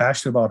hockey,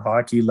 passionate about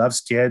hockey, loves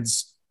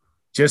kids,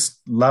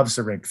 just loves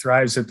the rink,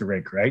 thrives at the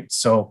rink, right?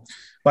 So,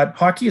 but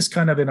hockey is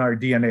kind of in our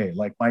DNA.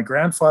 Like my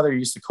grandfather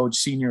used to coach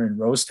senior in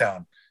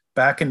Rosetown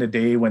back in the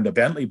day when the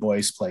Bentley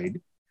boys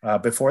played,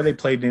 before they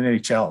played in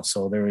NHL.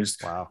 So there was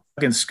Doug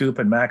Scoop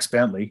and Max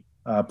Bentley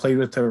played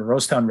with the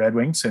Rosetown Red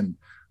Wings, and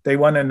they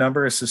won a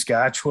number of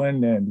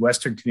Saskatchewan and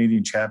Western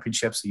Canadian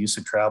championships. They used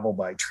to travel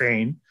by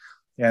train.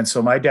 And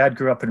so my dad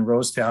grew up in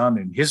Rosetown,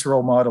 and his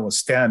role model was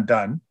Stan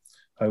Dunn,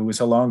 who was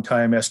a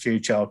longtime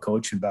SJHL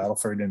coach in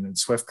Battleford and in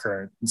Swift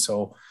Current. And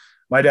so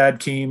my dad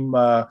came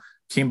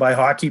by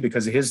hockey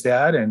because of his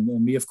dad, and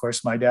me, of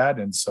course, my dad.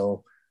 And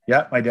so,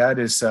 yeah, my dad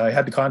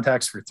had the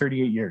contacts for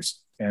 38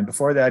 years. And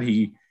before that,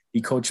 he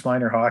coached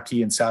minor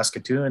hockey in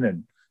Saskatoon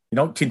and,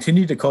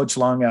 continued to coach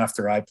long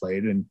after I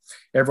played. And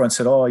everyone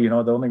said, "Oh,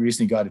 the only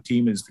reason he got a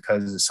team is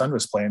because his son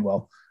was playing."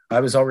 Well, I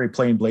was already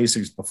playing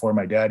Blazers before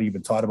my dad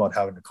even thought about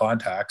having the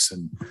contacts.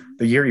 And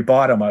the year he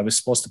bought him, I was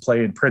supposed to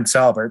play in Prince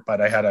Albert,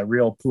 but I had a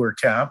real poor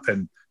camp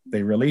and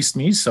they released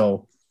me.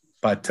 So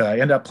but I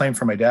ended up playing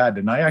for my dad.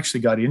 And I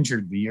actually got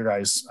injured the year I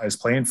was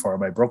playing for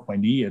him. I broke my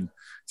knee in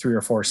 3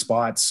 or 4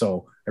 spots.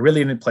 So I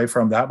really didn't play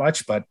for him that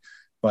much, but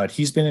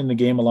he's been in the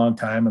game a long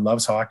time and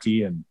loves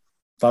hockey and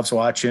loves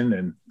watching.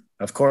 And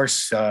of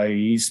course,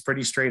 he's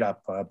pretty straight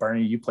up.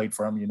 Barney, you played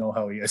for him. You know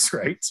how he is,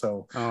 right?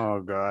 So, oh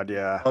God,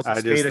 yeah.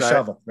 I just a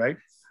shovel, right?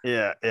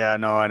 Yeah,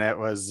 no, and it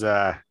was,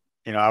 I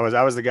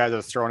was the guy that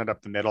was throwing it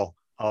up the middle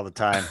all the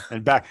time.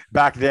 And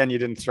back then, you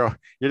didn't throw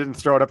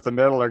it up the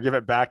middle or give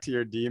it back to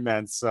your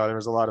D-men. So there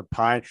was a lot of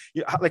pine.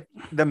 Like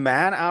the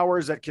man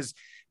hours because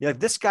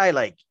this guy,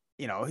 like,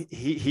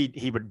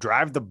 he would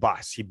drive the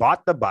bus. He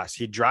bought the bus.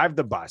 He'd drive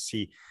the bus.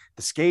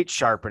 The skate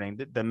sharpening,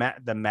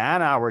 the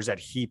man hours that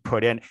he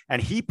put in,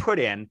 and he put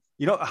in,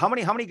 how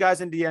many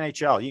guys in the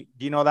NHL?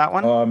 Do you know that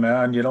one? Oh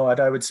man, you know what?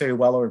 I would say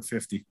well over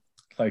 50.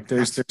 Like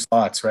there's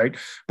lots, right?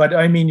 But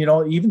I mean,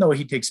 even though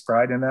he takes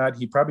pride in that,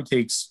 he probably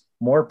takes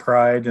more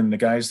pride in the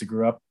guys that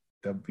grew up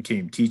that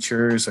became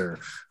teachers or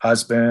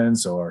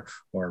husbands or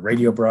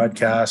radio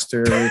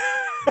broadcasters,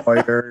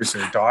 lawyers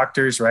or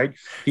doctors, right?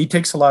 He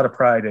takes a lot of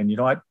pride. And you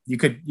know what? You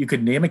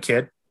could name a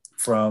kid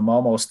from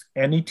almost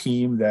any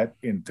team that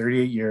in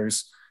 38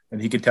 years,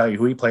 and he could tell you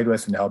who he played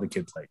with and how the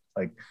kid played.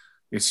 Like,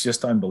 it's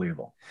just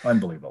unbelievable.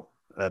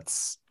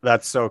 That's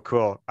so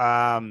cool.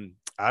 I don't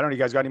know. You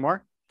guys got any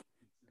more?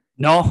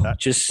 No,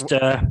 just,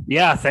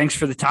 thanks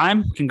for the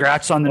time.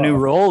 Congrats on the new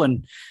role,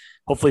 and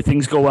hopefully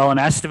things go well in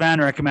Estevan.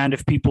 I recommend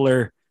if people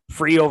are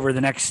free over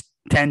the next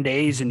 10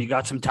 days and you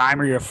got some time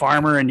or you're a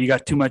farmer and you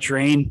got too much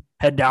rain,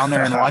 head down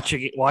there and watch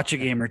a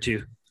game or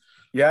two.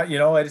 Yeah,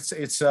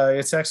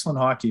 it's excellent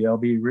hockey.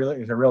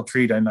 It's a real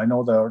treat. And I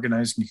know the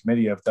organizing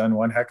committee have done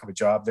one heck of a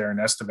job there in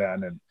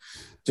Estevan. And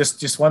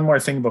just one more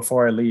thing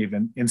before I leave.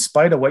 And in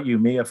spite of what you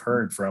may have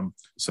heard from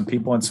some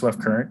people in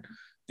Swift Current,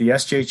 the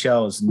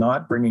SJHL is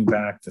not bringing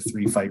back the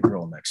 3-fight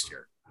rule next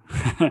year.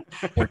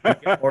 We're going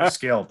to get more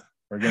skilled.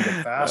 We're going to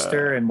get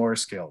faster and more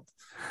skilled.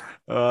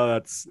 Oh,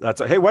 that's.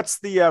 Hey, what's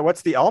the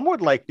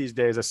Elmwood like these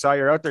days? I saw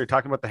you're out there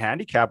talking about the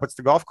handicap. What's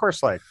the golf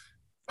course like?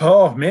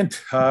 Oh,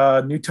 mint.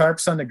 New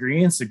tarps on the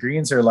greens. The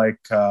greens are like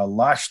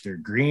lush. They're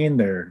green.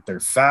 They're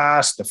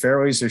fast. The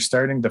fairways are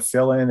starting to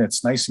fill in.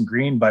 It's nice and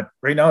green, but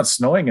right now it's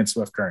snowing in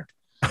Swift Current.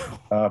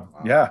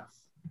 Yeah,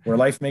 where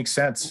life makes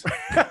sense.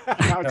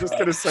 I was just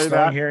going to say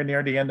that. Here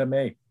near the end of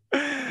May.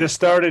 Just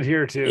started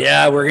here too.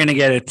 Yeah, we're going to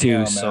get it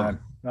too.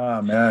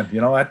 Oh man,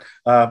 you know what?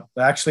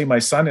 Actually, my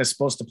son is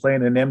supposed to play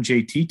in an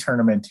MJT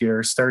tournament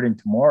here starting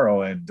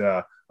tomorrow, and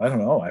I don't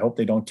know. I hope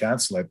they don't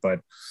cancel it, but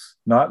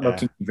not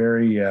looking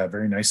very,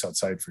 very nice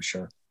outside for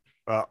sure.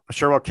 Well, I'm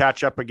sure we'll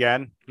catch up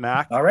again,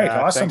 Mac. All right,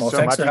 awesome.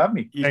 Thanks for having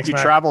me. You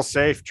travel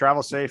safe.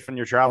 Travel safe in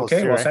your travels.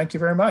 Okay, thank you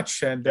very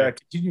much, and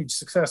continued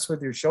success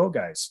with your show,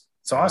 guys.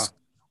 It's awesome.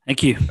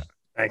 Thank you.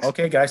 Thanks.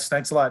 Okay, guys.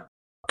 Thanks a lot.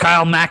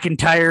 Kyle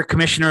McIntyre,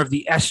 commissioner of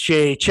the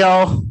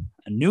SJHL.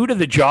 New to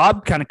the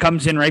job, kind of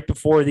comes in right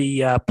before the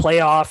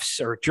playoffs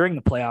or during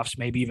the playoffs,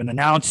 maybe even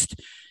announced.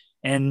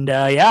 And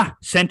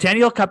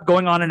Centennial Cup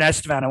going on in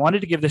Estevan. I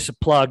wanted to give this a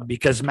plug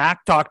because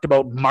Mac talked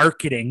about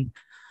marketing,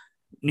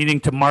 needing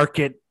to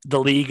market the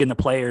league and the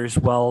players.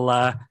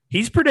 Well,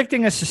 he's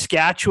predicting a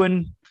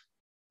Saskatchewan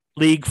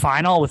League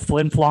final with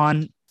Flin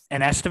Flon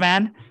and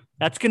Estevan.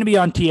 That's going to be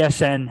on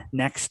TSN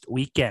next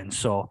weekend.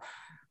 So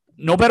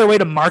no better way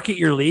to market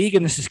your league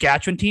and the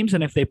Saskatchewan teams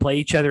than if they play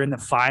each other in the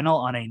final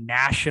on a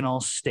national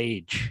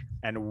stage.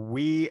 And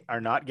we are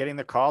not getting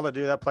the call to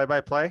do that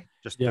play-by-play,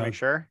 just to make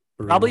sure.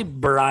 Probably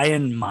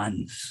Brian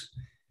Munz.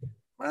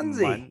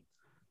 Munzie.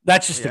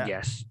 That's just a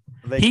guess.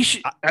 He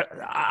should.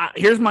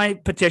 Here's my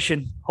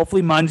petition.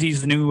 Hopefully Munzie's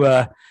the new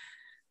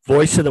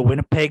voice of the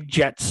Winnipeg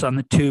Jets on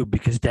the tube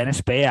because Dennis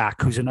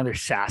Bayak, who's another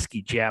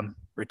Sasky gem,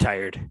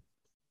 retired.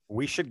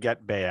 We should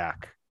get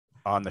Bayak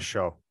on the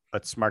show.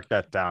 Let's mark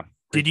that down.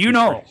 Did you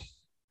know,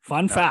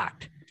 fun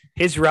fact,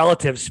 his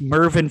relatives,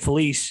 Mervyn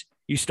Felice,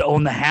 used to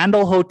own the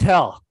Handel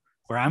Hotel,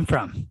 where I'm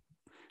from.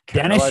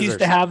 Dennis used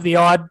to have the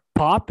odd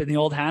pop in the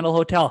old Handel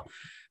Hotel.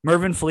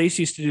 Mervyn Felice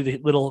used to do the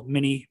little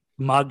mini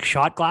mug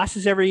shot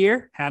glasses every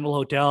year. Handel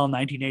Hotel,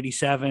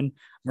 1987.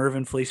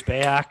 Mervyn Felice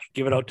Bayak,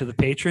 give it out to the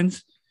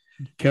patrons.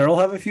 Carol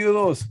have a few of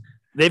those.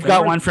 They've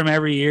got one from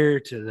every year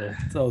to the.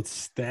 It's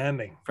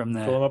outstanding. From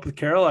the. Fill them up with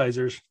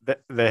Carolizers.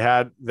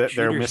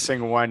 They're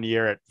missing 1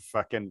 year. It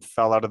fucking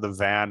fell out of the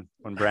van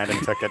when Brandon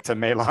took it to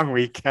May long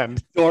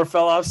weekend. Door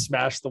fell off,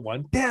 smashed the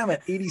one. Damn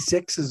it,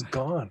 86 is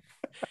gone.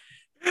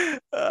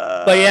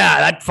 But yeah,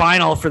 that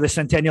final for the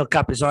Centennial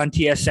Cup is on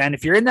TSN.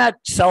 If you're in that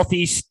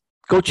Southeast,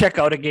 go check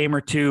out a game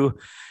or two.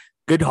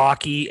 Good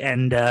hockey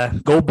and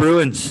go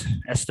Bruins.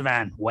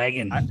 Estevan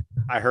wagon.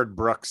 I heard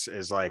Brooks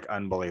is like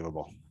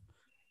unbelievable.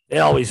 They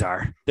always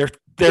are.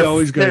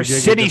 Their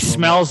city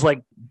smells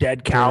like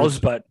dead cows,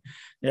 but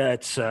yeah,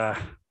 it's a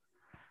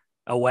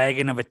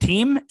wagon of a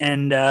team.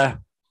 And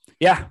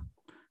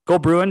go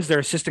Bruins. Their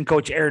assistant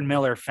coach Aaron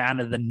Miller, fan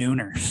of the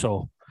Nooner.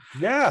 So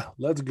yeah,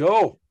 let's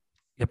go.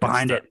 Get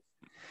behind it.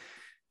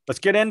 Let's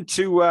get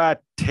into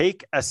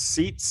Take a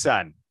Seat,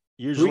 Son.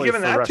 Usually who are we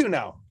giving that to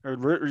now?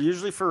 Or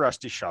usually for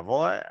Rusty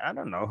Shovel. I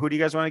don't know. Who do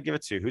you guys want to give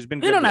it to? Who's been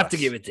good? We don't have to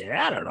give it to.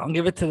 I don't know.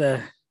 Give it to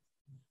the.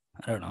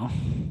 I don't know.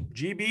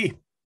 GB.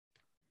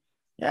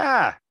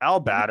 Yeah,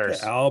 Al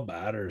Batters. Al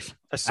Batters.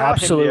 I saw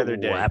Absolute him the other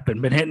day. weapon.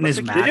 Been hitting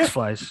his max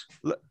flies.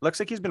 Looks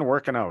like he's been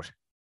working out.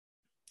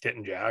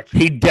 Getting jacked.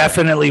 He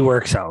definitely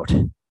works out.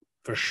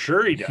 For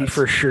sure he does. He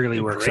for surely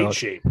works great out.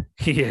 Shape.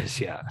 He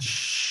is, yeah.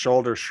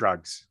 Shoulder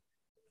shrugs.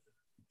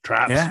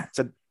 Traps. Yeah.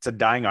 It's a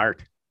dying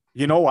art.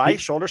 You know why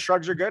shoulder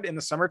shrugs are good in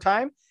the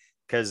summertime?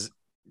 Because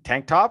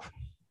tank top,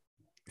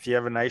 if you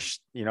have a nice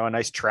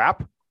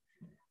trap.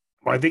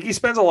 Well, I think he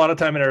spends a lot of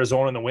time in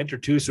Arizona in the winter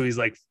too. So he's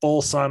like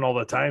full sun all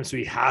the time. So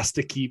he has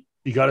to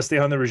you got to stay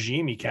on the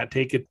regime. He can't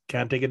take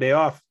a day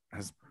off.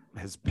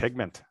 His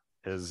pigment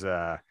is,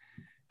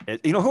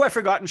 you know who I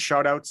forgot in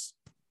shout outs?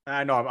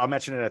 I know I'll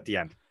mention it at the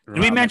end. Do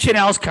we mention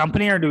Al's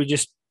company or do we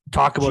just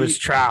talk about his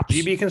traps?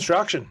 GB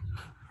Construction.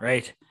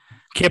 Right.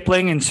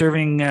 Kipling and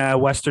serving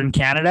Western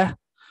Canada.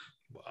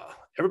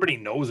 Everybody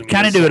knows him.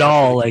 Kind of do it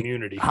all, like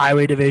community.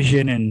 Highway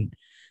Division and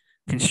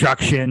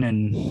construction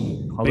and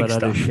all Big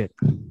that other shit.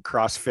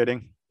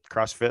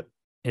 CrossFit.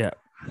 Yeah.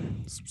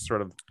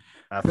 Sort of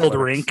build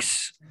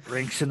rinks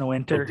in the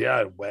winter.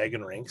 Yeah,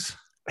 wagon rinks.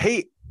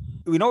 Hey,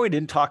 we know we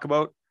didn't talk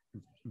about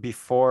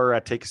before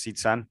Take a Seat,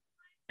 Son.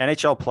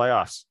 NHL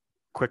playoffs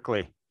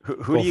quickly.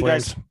 Who do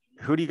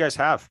you guys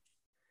have?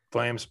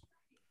 Flames.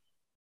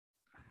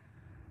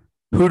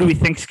 Who do we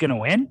think's going to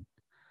win?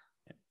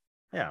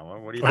 Yeah, well,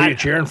 what are you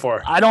cheering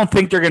for? I don't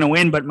think they're going to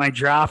win, but my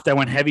draft, I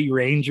went heavy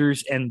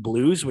Rangers and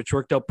Blues, which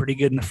worked out pretty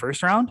good in the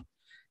first round,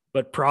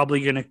 but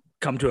probably going to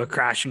come to a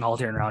crashing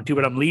halt here in round 2.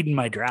 But I'm leading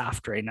my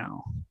draft right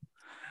now.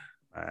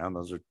 And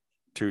those are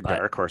two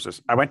dark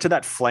horses. I went to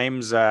that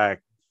Flames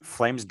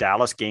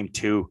Dallas game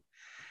 2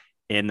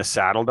 in the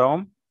Saddle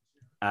Dome.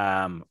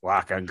 Wow,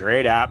 a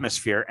great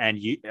atmosphere. And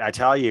I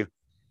tell you,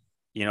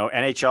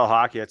 NHL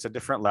hockey, it's a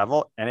different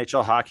level.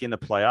 NHL hockey in the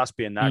playoffs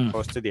being that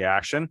close to the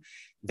action.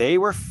 They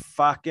were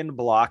fucking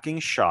blocking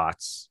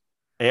shots.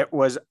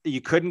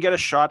 You couldn't get a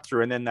shot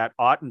through. And then that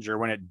Ottinger,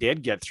 when it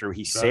did get through,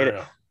 he saved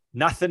it.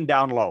 Nothing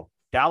down low.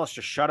 Dallas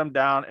just shut him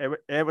down.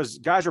 It was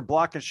guys were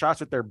blocking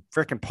shots with their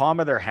freaking palm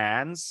of their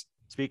hands.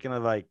 Speaking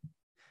of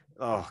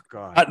oh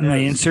God. Cutting my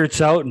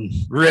inserts out and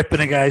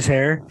ripping a guy's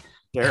hair.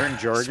 Darren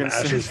Jorgensen.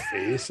 Smash his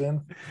face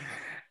in.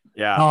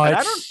 Yeah. No, I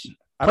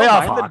don't mind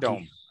hockey. the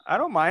dome. I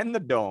don't mind the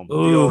dome.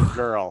 Ooh.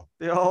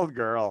 The old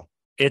girl.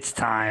 It's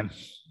time.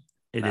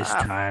 It is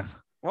time.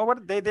 Well,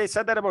 what they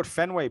said that about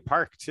Fenway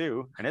Park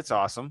too, and it's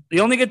awesome. The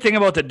only good thing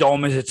about the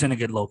dome is it's in a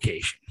good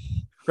location,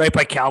 right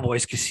by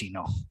Cowboys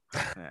Casino.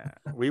 Yeah.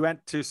 We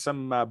went to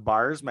some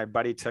bars. My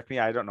buddy took me.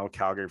 I don't know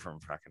Calgary from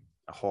fucking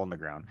a hole in the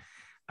ground.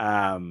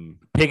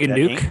 Pig and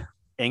Duke,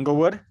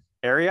 Inglewood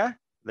area.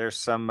 There's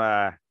some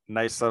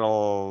nice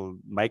little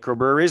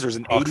microbreweries. There's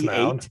an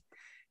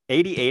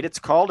 88. It's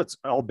called. It's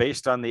all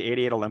based on the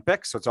 88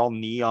 Olympics. So it's all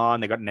neon.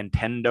 They got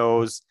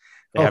Nintendos.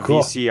 They have cool.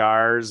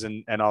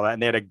 VCRs and all that.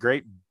 And they had a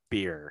great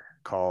beer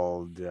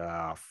called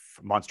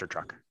Monster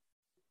Truck.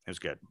 It was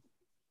good.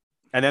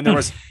 And then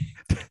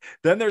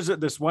there's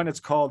this one.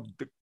 It's called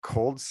the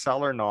Cold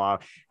Cellar. No,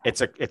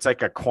 it's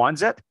like a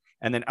Quonset.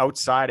 And then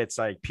outside, it's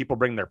like people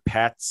bring their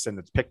pets and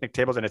it's picnic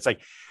tables. And it's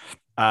like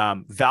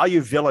Value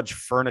Village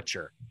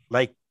furniture,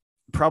 like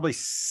probably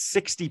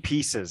 60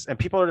 pieces. And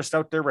people are just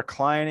out there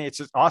reclining. It's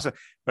just awesome.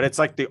 But it's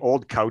like the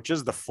old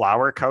couches, the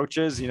flower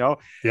couches, Yeah.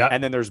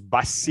 And then there's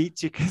bus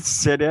seats you can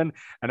sit in.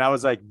 And I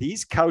was like,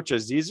 these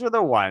couches, these are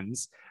the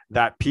ones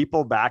that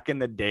people back in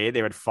the day,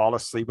 they would fall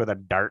asleep with a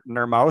dart in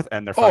their mouth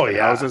and their fucking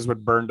houses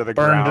would burn to the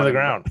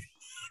ground.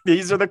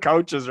 These are the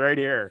couches right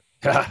here.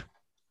 Yeah.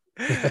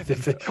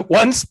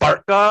 One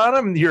spark on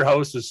them, your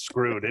house is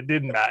screwed. It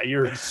didn't matter.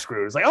 You're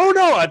screwed. It's like, oh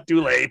no,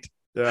 too late.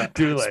 Yeah,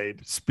 too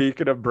late.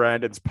 Speaking of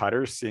Brandon's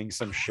putters, seeing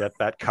some shit.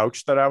 That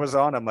couch that I was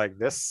on, I'm like,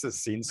 this has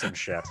seen some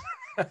shit.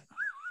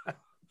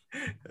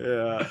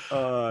 Yeah.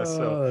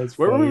 So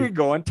where were we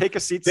going? Take a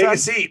seat. Take a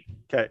seat.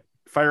 Okay,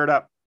 fire it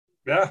up.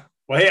 Yeah.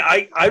 Well,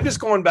 hey, I'm just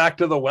going back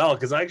to the well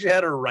because I actually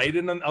had a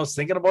write-in. I was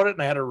thinking about it,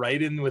 and I had a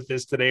write-in with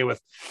this today with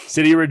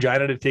City of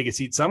Regina to take a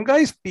seat. Some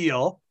guys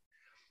feel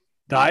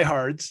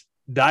diehards,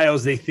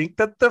 dials, they think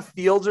that the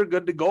fields are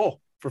good to go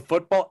for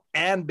football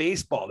and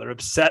baseball. They're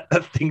upset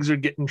that things are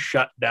getting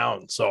shut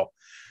down. So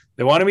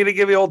they wanted me to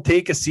give you old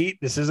take a seat.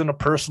 This isn't a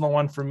personal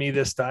one for me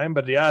this time,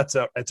 but yeah,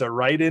 it's a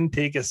write-in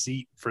take a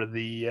seat for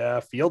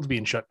the fields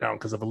being shut down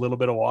because of a little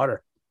bit of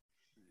water.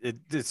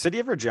 The City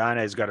of Regina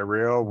has got a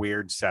real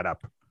weird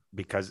setup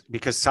because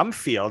some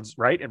fields,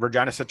 right? And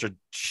Regina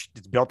it's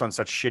built on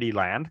such shitty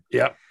land.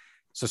 Yeah.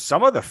 So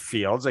some of the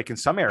fields, like in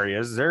some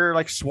areas, they're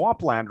like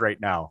swampland right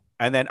now.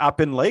 And then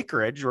up in Lake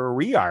Ridge, where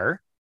we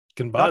are,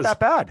 not that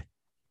bad.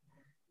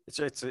 It's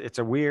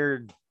a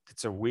weird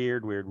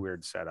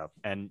setup.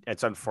 And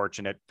it's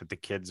unfortunate that the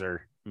kids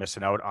are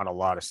missing out on a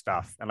lot of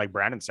stuff. And like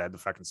Brandon said, the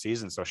fucking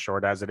season's so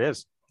short as it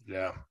is.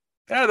 Yeah.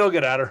 Yeah, they'll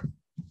get at her.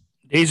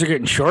 Days are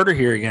getting shorter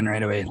here again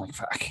right away. Like,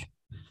 fuck.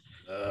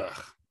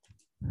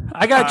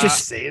 I got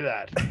just say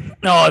that.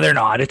 No, they're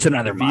not. It's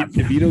another month.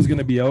 DeVito's going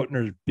to be out in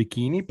her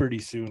bikini pretty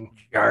soon.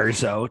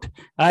 Jars out.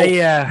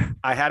 I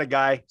had a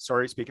guy.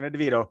 Sorry, speaking of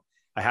DeVito,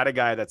 I had a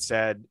guy that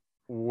said,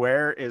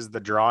 "Where is the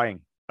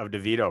drawing of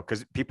DeVito?"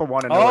 Because people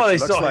want to know what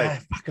it looks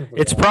like.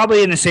 It's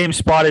probably in the same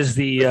spot as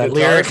the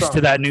lyrics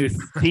to that new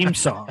theme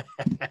song.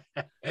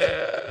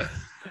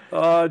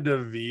 Oh,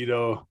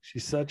 DeVito,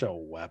 she's such a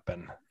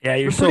weapon. Yeah,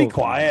 you're pretty so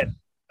quiet.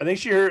 I think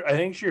she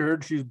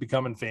heard she was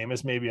becoming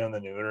famous maybe on the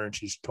Nooner, and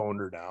she's toned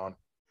her down.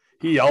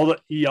 He yelled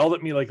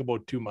at me like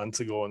about 2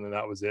 months ago, and then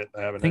that was it.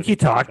 I think he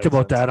talked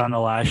about that on the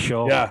last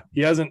show. Yeah,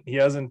 he hasn't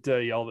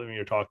yelled at me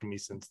or talked to me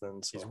since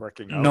then. So. He's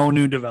working out. No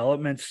new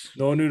developments.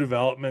 No new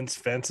developments.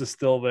 Fence is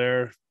still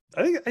there.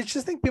 I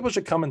just think people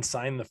should come and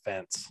sign the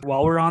fence.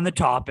 While we're on the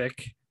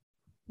topic,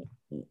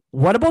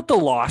 what about the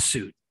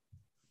lawsuit?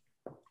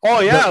 Oh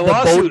yeah, the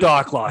Boat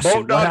Dock lawsuit.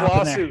 Boat Dock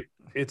lawsuit.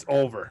 It's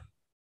over.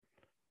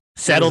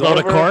 Settled out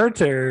of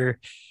court, or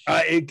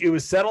it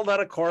was settled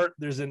out of court.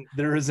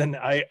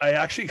 I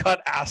actually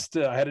got asked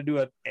I had to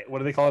do what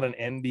do they call it,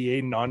 an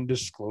NDA,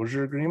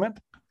 non-disclosure agreement.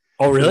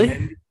 Oh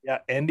really? Yeah,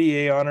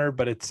 NDA on her,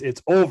 but it's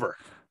over.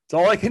 It's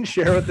all I can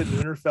share with the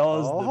Nooner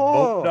fellas. The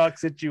Boat Dock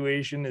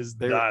situation is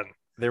done.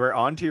 They were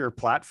onto your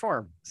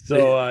platform.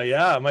 So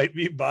I might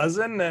be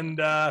buzzing and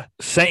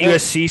sent you a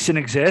cease and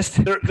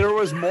exist. There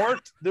was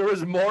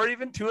more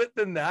even to it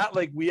than that.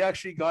 Like we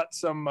actually got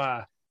some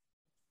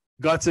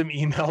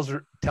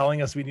emails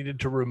telling us we needed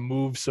to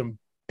remove some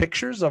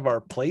pictures of our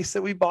place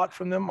that we bought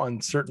from them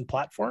on certain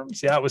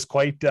platforms. Yeah, it was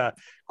quite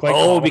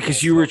comical.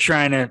 Because you were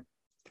trying to,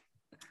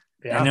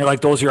 and they're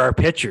like, those are our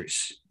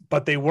pictures.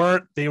 But they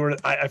weren't.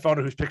 I found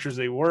out whose pictures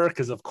they were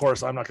because, of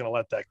course, I'm not going to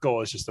let that go.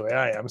 It's just the way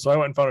I am. So I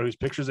went and found out whose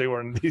pictures they were,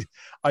 and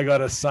I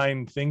got a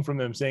signed thing from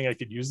them saying I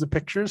could use the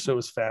pictures. So it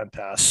was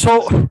fantastic.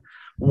 So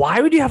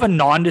why would you have a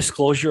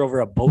non-disclosure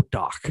over a boat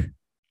dock?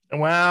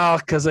 Well,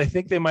 because I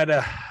think they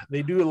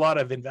do a lot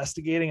of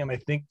investigating, and I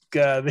think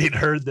they'd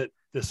heard that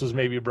this was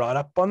maybe brought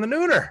up on the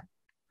Nooner.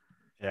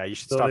 Yeah, you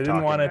should stop talking.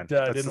 Didn't want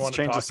to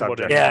change talk the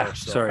subject. about it. Yeah,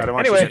 sorry. I don't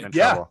want you to get in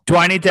trouble. Do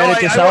I need to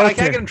edit this out? I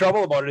can't get in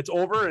trouble about it. It's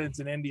over, and it's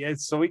an NDA,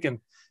 so we can.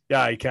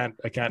 Yeah, I can't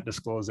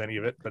disclose any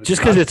of it. But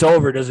just because it's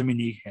over doesn't mean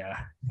you.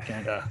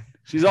 Can't. Yeah,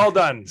 she's all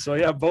done. So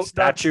yeah, both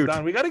statute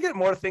done. We got to get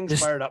more things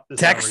just fired up.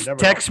 This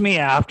text me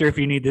after if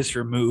you need this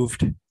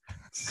removed.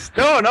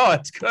 No,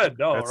 it's good.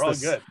 No, we're all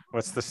good.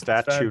 What's the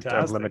statute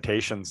of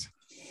limitations?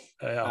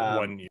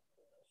 1 year.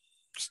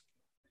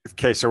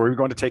 Okay, so we're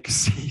going to take a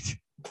seat.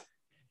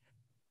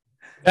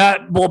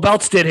 Well,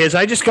 Belts did his.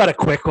 I just got a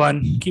quick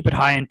one. Keep it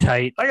high and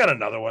tight. I got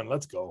another one.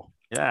 Let's go.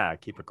 Yeah,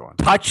 keep it going.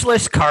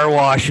 Touchless car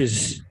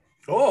washes.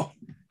 Oh,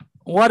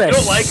 what a you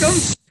don't like them?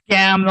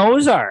 Scam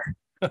those are.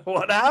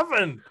 What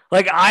happened?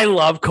 Like, I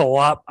love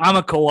Co-op. I'm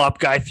a Co-op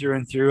guy through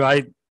and through.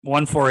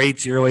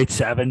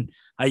 148087.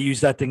 I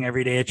use that thing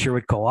every day at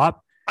Sherwood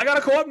Co-op. I got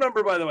a Co-op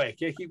number, by the way.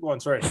 Okay, keep going.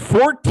 Sorry.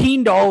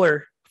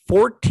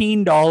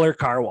 $14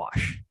 car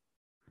wash.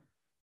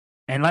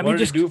 And let me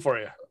just do for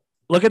you.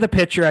 Look at the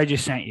picture I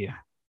just sent you.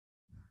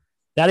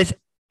 That is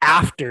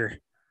after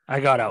I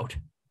got out.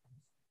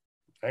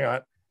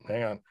 Hang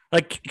on.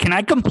 Like, can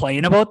I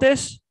complain about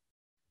this?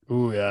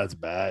 Ooh, yeah, it's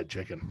bad,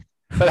 chicken.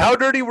 But how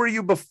dirty were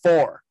you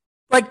before?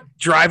 Like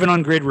driving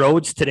on grid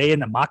roads today in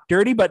the muck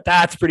dirty, but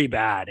that's pretty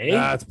bad, eh?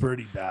 That's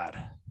pretty bad.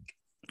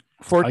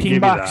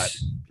 $14.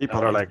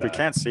 People are like, we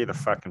can't see the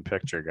fucking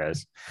picture,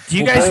 guys. Do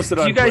you guys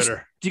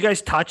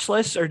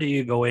touchless, or do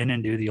you go in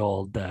and do the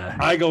old?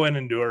 I go in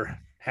and do her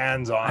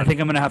hands on. I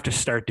think I'm gonna have to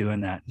start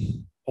doing that.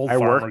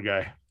 Farmer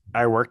guy.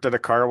 I worked at a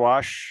car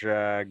wash,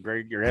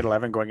 grade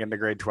 11 going into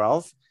grade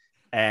 12.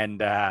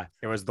 And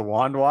it was the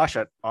wand wash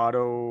at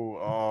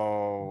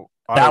Auto.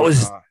 That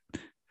was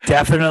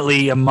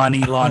definitely a money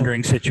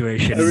laundering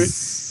situation.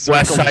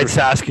 West Side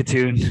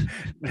Saskatoon.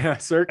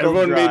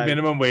 Everyone made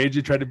minimum wage.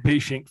 You tried to pay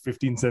Shink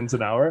 15 cents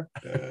an hour.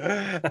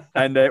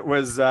 And it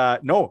was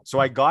no. So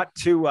I got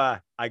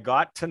to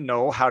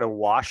know how to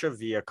wash a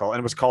vehicle, and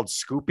it was called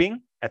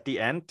scooping at the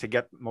end to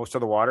get most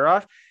of the water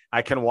off.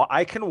 I can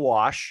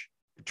wash.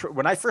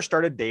 When I first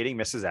started dating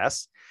Mrs.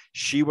 S,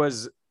 she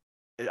was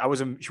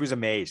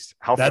amazed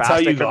how fast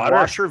I could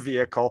wash her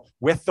vehicle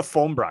with the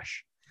foam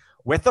brush.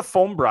 With the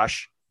foam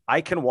brush,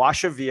 I can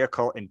wash a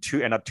vehicle in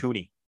a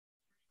toonie.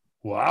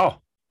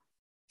 Wow.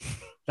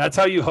 That's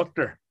how you hooked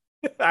her.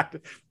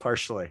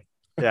 Partially.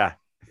 Yeah.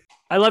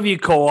 I love you,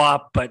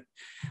 Co-op, but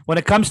when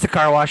it comes to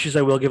car washes,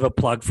 I will give a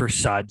plug for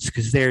Suds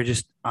because they're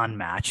just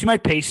unmatched. You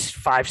might pay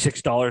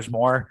 $5-6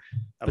 more,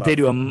 but they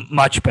do a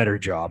much better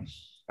job.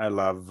 I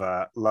love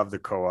the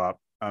Co-op.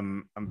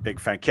 I'm a big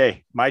fan.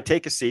 Okay, my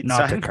take a seat.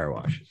 Not the car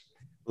washes.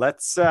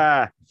 Let's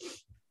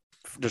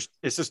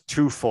it's just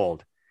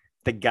twofold.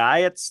 The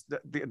guy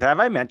have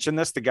I mentioned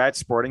this? The guy at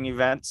sporting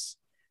events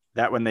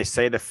that when they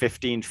say the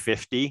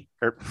 1550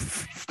 or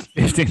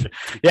 15,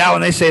 yeah,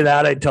 when they say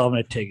that, I tell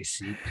them to take a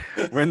seat.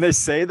 When they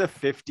say the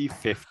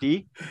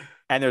 50-50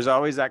 And there's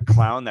always that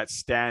clown that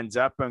stands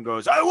up and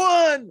goes, "I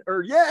won!"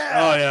 or "Yeah."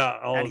 Oh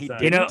yeah. And he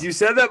you know, you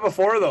said that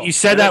before though. You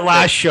said that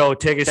last show.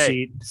 Take a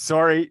seat.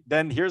 Sorry.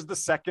 Then here's the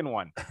second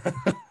one.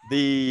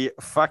 The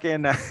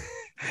fucking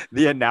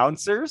the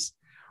announcers,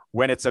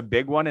 when it's a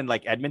big one in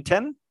like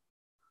Edmonton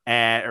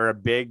or a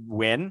big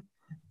win,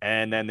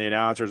 and then the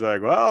announcers are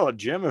like, "Well,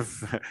 Jim,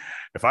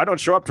 if I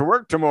don't show up to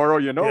work tomorrow,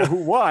 you know who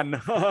won."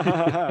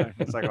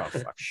 It's like, "Oh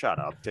fuck, shut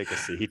up, take a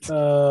seat."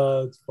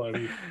 It's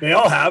funny. They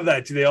all have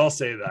that too. They all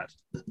say that.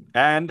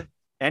 And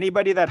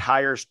anybody that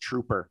hires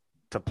Trooper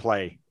to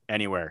play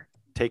anywhere,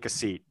 take a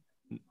seat.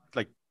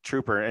 Like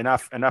Trooper,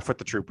 enough with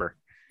the Trooper.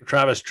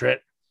 Travis Tritt.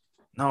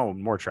 No,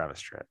 more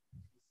Travis Tritt.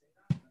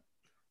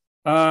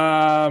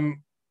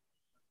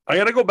 I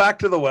got to go back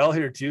to the well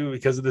here too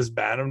because of this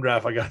Bantam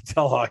draft. I got to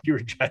tell Hockey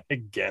Regina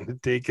again to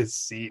take a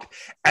seat.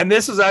 And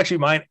this was actually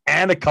mine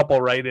and a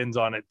couple write-ins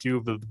on it too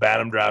of the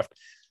Bantam draft.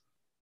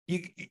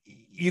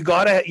 You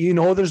gotta,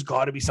 there's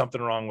got to be something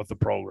wrong with the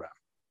program.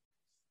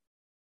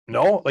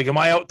 No, like, am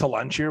I out to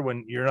lunch here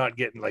when you're not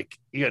getting like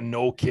you got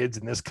no kids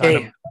in this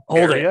kind of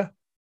area?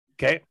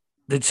 Okay.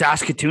 Did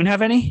Saskatoon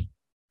have any?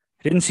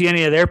 I didn't see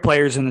any of their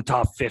players in the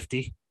top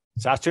 50.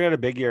 Saskatoon had a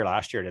big year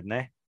last year, didn't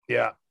they?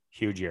 Yeah.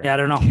 Huge year. Yeah, I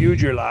don't know.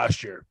 Huge year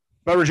last year.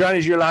 But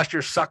Regina's year last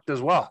year sucked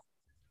as well.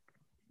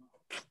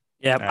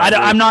 Yeah,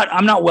 I'm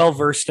not well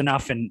versed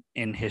enough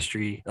in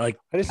history, like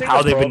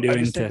how they've been doing.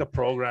 I just think the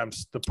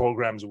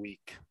program's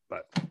weak,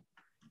 but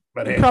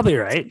you're probably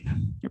right.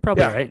 You're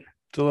probably right.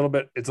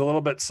 It's a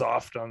little bit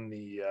soft on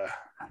the.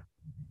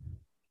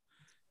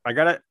 I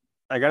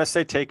gotta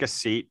say, take a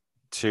seat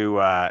to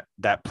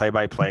that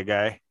play-by-play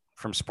guy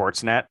from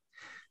Sportsnet.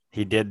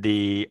 He did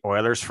the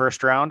Oilers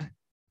first round,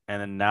 and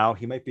then now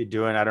he might be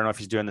doing. I don't know if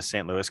he's doing the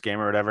St. Louis game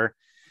or whatever.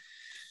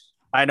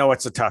 I know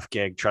it's a tough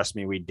gig. Trust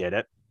me, we did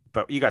it.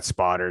 But you got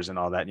spotters and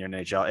all that in your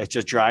NHL. It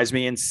just drives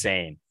me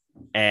insane.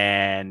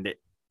 And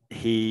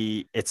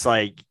it's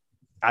like,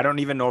 I don't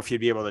even know if he'd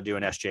be able to do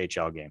an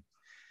SJHL game,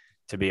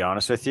 to be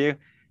honest with you.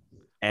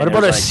 And what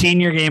about a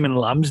senior game in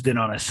Lumsden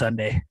on a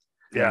Sunday?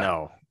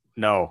 Yeah.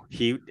 No,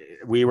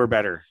 we were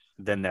better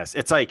than this.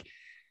 It's like,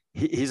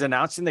 he's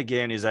announcing the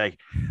game. He's like,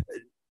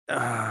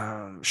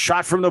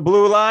 shot from the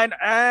blue line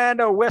and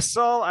a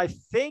whistle. I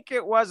think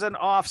it was an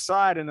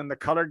offside. And then the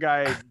color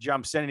guy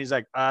jumps in and he's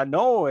like,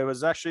 no, it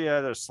was actually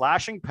a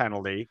slashing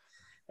penalty.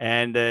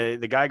 And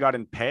the guy got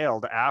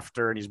impaled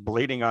after and he's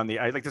bleeding on the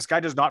ice. Like, this guy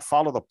does not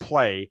follow the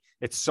play.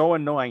 It's so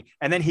annoying.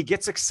 And then he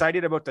gets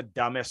excited about the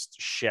dumbest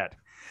shit.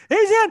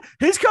 He's in.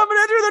 He's coming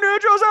in through the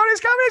neutral zone. He's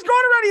coming. He's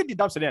going around. He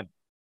dumps it in.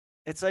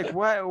 It's like,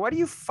 what are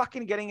you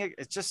fucking getting?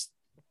 It's just,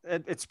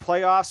 it's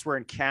playoffs. We're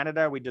in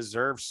Canada. We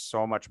deserve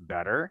so much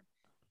better.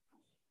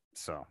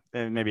 So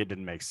maybe it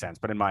didn't make sense,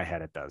 but in my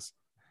head, it does.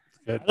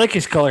 I like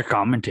his color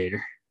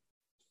commentator.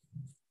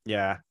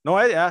 Yeah. No,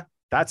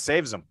 that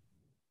saves him.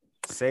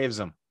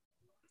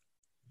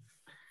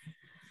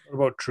 What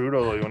about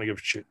Trudeau? You want to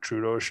give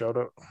Trudeau a shout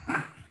out?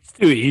 It's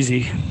too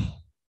easy.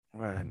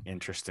 What an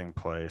interesting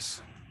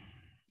place.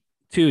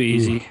 Too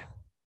easy.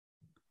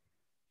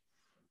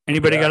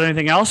 Anybody got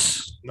anything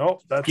else?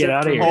 Nope. That's Get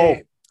out of here. Oh,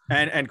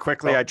 and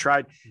quickly, I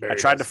tried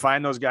to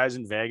find those guys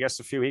in Vegas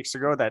a few weeks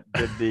ago that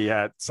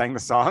did sang the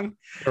song.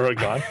 Are they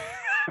gone?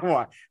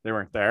 Why? They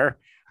weren't there.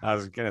 I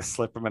was gonna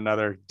slip them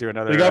do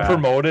another. They got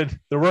promoted.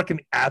 They're working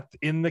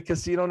in the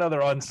casino now.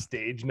 They're on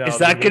stage now. Is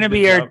that going to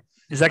be our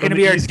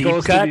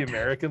deep cut? The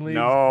American League?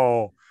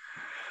 No.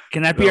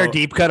 Can that be our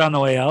deep cut on the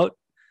way out?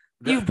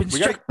 You've been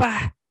struck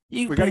by.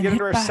 We got to get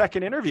into our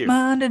second interview.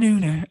 Monday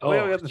nooner. We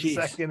haven't got the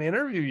second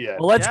interview yet.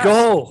 Well, let's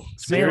go.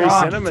 Very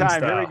cinnamon time.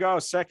 Style. Here we go.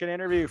 Second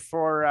interview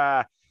for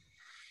I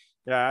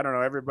don't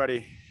know,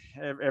 everybody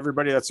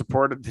that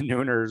supported the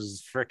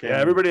Nooners. Freaking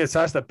everybody that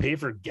has to pay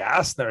for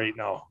gas right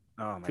now.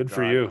 Oh my Good God.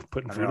 for you,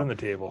 putting food on the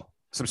table.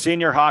 Some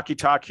senior hockey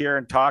talk here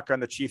and talk on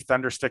the Chief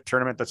Thunderstick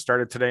tournament that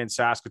started today in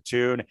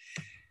Saskatoon.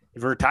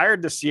 You've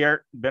retired this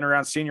year, been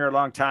around senior a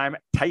long time.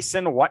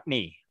 Tyson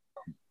Watney.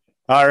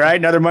 All right,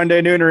 another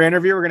Monday Nooner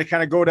interview. We're going to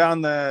kind of go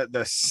down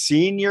the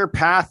senior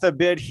path a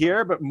bit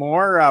here, but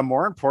more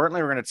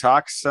importantly, we're going to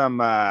talk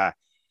some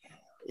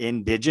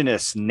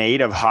Indigenous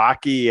Native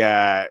hockey,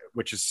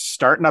 which is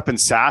starting up in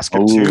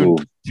Saskatoon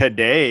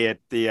today at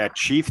the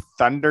Chief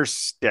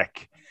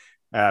Thunderstick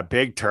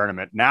big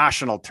tournament,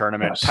 national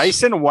tournament. Yes.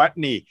 Tyson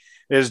Watney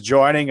is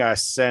joining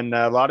us, and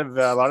a lot of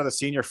the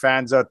senior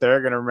fans out there are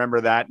going to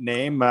remember that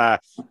name.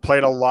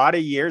 Played a lot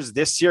of years.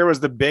 This year was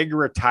the big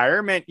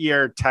retirement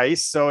year,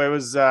 Tice. So it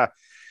was, a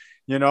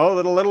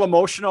little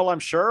emotional, I'm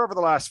sure, over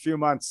the last few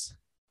months.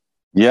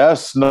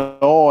 Yes,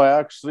 no, I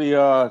actually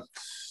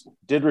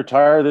did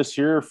retire this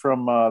year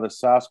from the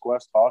Sask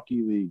West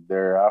Hockey League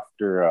there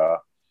after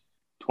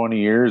 20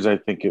 years, I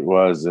think it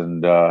was.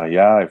 And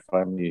I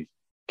finally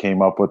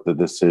came up with the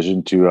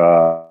decision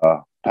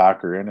to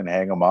pack her in and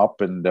hang them up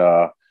and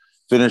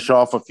finish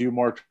off a few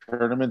more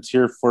tournaments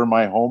here for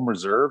my home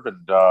reserve.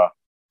 And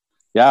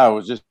it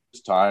was just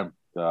time.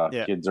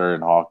 Kids are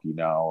in hockey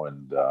now,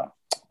 and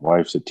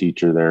wife's a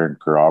teacher there in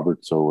Kerrobert,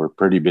 so we're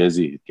pretty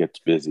busy. It gets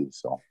busy.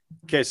 So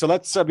okay, so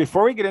let's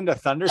before we get into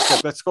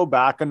Thunderstick, let's go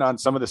back on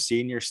some of the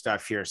senior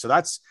stuff here. So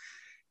that's,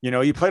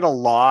 you played a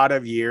lot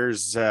of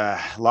years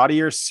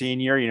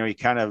senior. You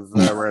kind of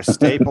were a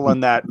staple in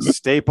that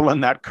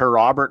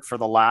Kerrobert for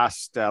the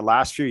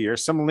last few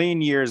years. Some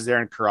lean years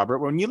there in Kerrobert.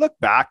 When you look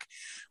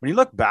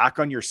back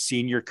on your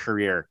senior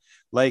career,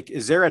 like,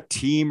 is there a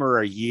team or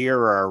a year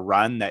or a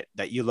run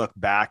that you look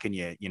back and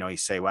you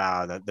say,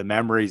 wow, the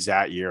memories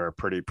that year are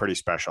pretty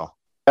special?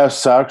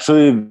 Yes,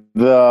 actually,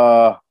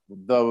 the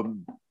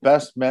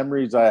best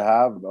memories I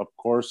have, of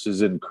course,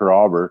 is in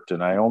Kerrobert,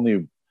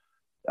 and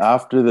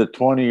after the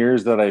 20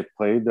 years that I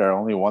played there, I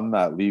only won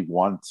that league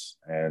once,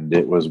 and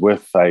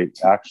I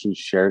actually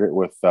shared it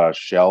with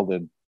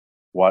Sheldon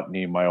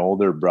Watney, my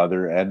older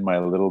brother, and my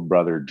little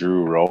brother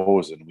Drew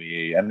Rose, and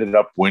we ended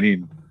up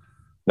winning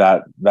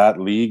that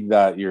league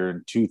that year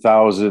in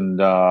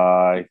 2000.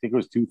 I think it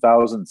was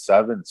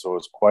 2007, so it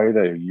was quite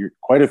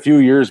a few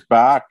years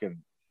back. And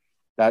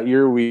that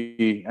year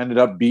we ended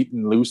up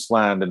beating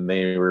Looseland, and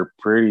they were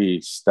pretty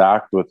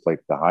stacked with, like,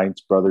 the Heinz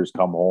brothers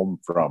come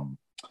home from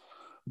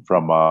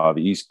the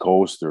East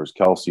Coast. There was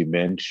Kelsey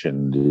Minch,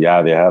 and they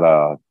had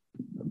a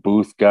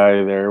Booth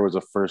guy there, was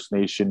a First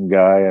Nation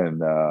guy,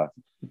 and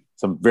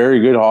some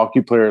very good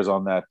hockey players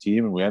on that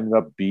team. And we ended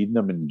up beating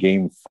them in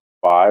game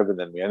 5, and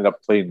then we ended up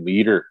playing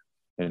leader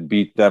and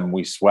beat them.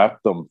 We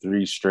swept them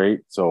 3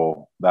 straight.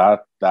 So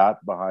that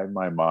behind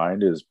my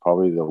mind is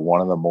probably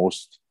one of the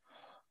most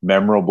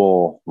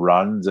memorable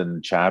runs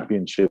and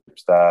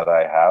championships that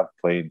I have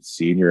playing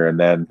senior. And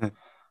then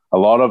a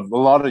lot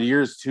of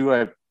years too,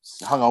 I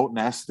hung out in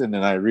Eston,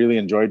 and I really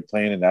enjoyed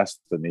playing in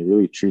Eston. They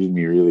really treated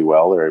me really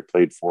well there. I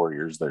played 4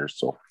 years there.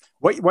 So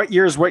what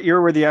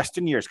year were the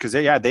Eston years? Because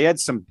they had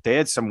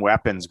some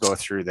weapons go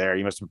through there.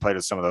 You must have played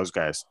with some of those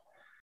guys.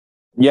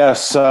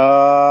 Yes,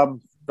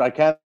 I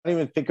can't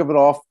even think of it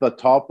off the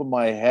top of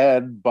my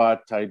head,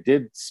 but I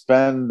did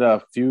spend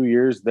a few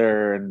years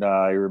there, and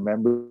I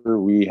remember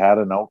we had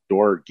an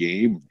outdoor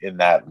game in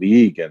that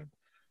league, and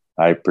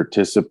I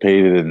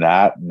participated in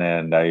that,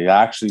 and I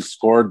actually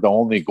scored the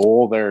only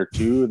goal there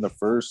too in the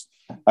first.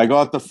 I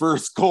got the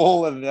first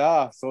goal, and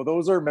so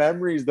those are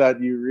memories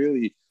that you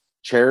really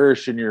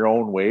cherish in your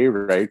own way,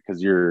 right?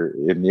 Because you're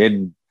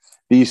in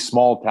these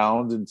small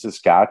towns in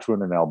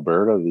Saskatchewan and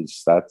Alberta.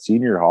 That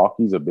senior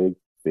hockey is a big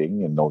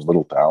thing in those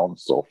little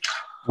towns. So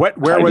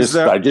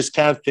I just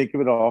can't think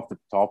of it off the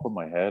top of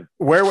my head.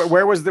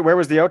 Where was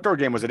the outdoor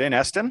game? Was it in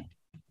Eston?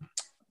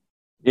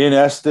 In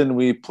Eston,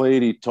 we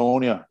played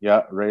Etonia.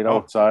 Yeah, right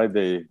outside.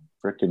 They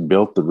freaking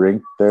built the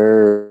rink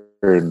there,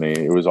 and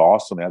it was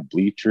awesome. They had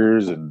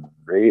bleachers, and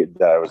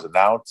that was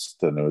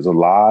announced, and it was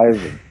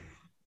alive. And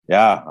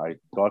I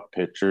got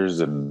pictures,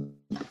 and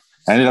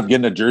I ended up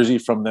getting a jersey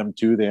from them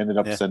too. They ended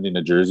up sending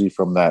a jersey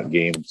from that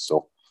game.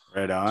 So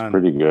right on, it's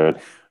pretty good.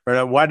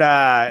 But what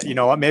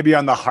maybe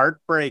on the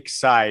heartbreak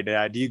side,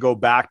 do you go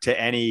back to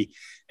any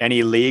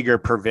league or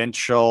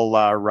provincial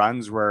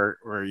runs where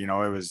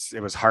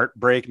it was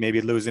heartbreak,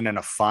 maybe losing in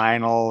a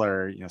final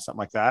or something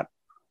like that?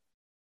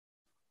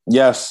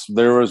 Yes,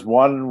 there was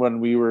one when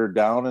we were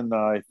down in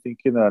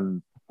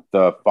the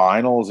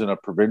finals in a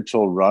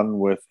provincial run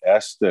with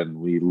Eston.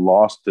 We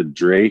lost to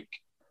Drake.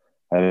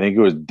 I think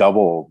it was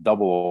double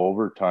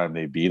overtime.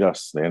 They beat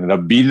us. They ended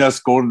up beating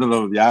us going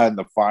to in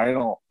the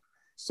final.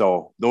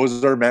 So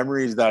those are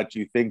memories that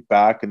you think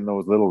back in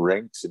those little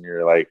rinks, and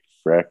you're like,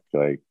 frick,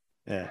 like,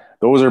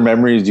 those are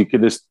memories you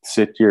could just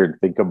sit here and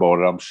think about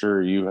it. I'm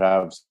sure you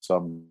have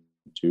some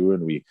too,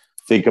 and we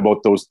think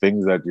about those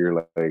things that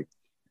you're like,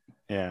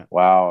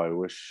 wow, I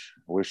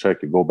wish I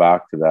could go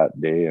back to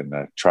that day and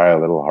try a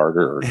little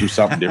harder or do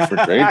something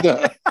different,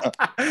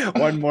 right?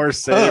 One more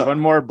save, one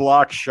more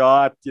block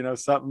shot,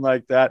 something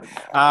like that.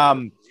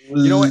 And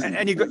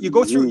you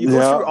go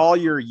through all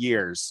your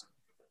years.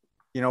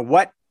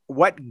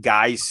 What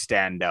guys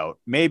stand out?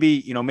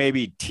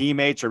 Maybe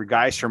teammates or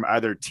guys from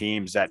other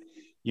teams that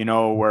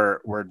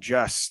were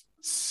just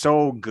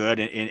so good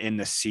in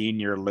the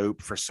senior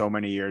loop for so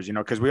many years,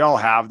 because we all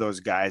have those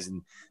guys,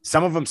 and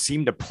some of them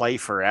seem to play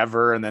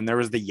forever. And then there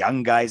was the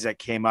young guys that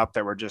came up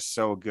that were just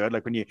so good.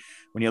 Like when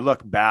you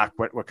look back,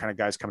 what kind of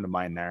guys come to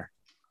mind there?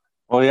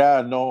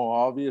 Well,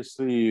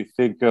 obviously you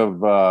think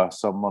of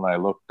someone I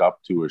looked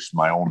up to is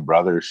my own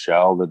brother,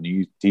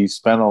 Sheldon. He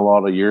spent a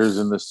lot of years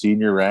in the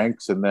senior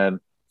ranks, and then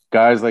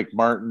guys like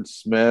Martin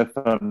Smith,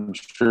 I'm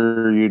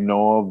sure you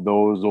know of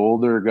those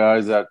older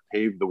guys that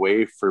paved the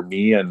way for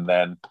me. And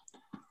then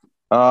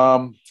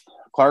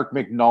Clark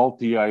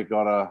McNulty, I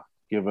gotta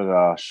give it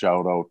a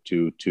shout out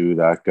to too.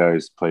 That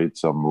guy's played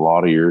a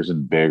lot of years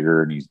in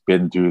Bigger, and he's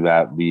been through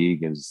that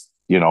league. Is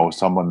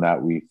someone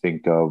that we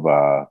think of,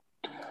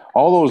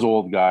 all those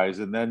old guys.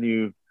 And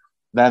then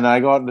I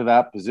got into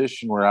that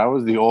position where I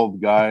was the old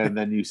guy, and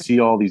then you see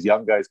all these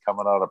young guys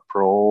coming out of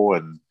pro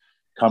and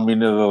coming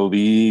to the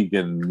league,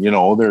 and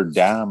they're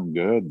damn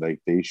good. Like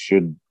they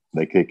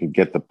could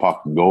get the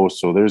puck and go.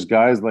 So there's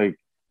guys like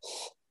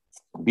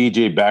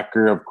BJ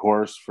Becker, of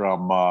course,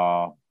 from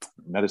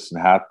Medicine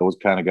Hat, those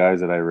kind of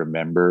guys that I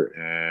remember.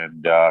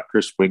 And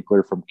Chris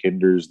Winkler from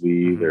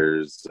Kindersley.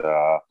 There's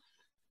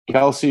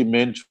Kelsey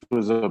Minch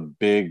was a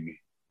big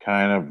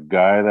kind of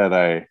guy that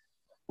I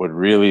would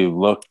really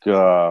look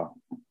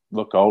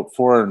out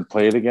for and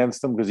played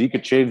against him because he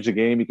could change the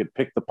game. He could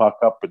pick the puck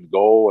up and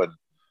go. And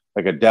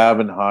like a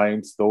Davin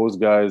Hines, those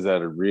guys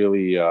that have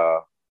really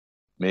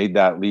made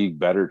that league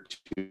better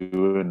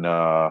too. And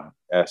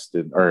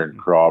Eston or in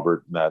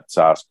Robert and that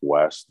Sask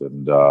West.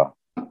 And,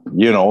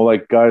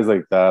 like guys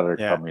like that are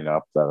coming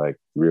up that I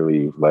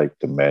really like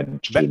to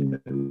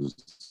mention.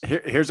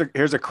 Here's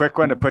a quick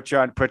one to put you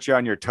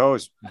on your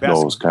toes.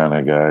 Those kind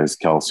of guys,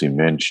 Kelsey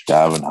Minch,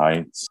 Davin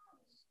Hines.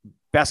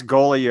 Best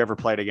goalie you ever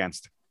played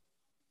against?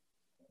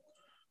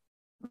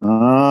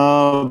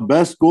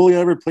 Best goalie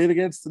I ever played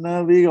against in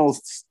that league. I'll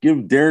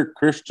give Derek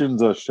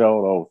Christians a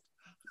shout out.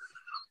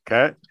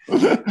 Okay.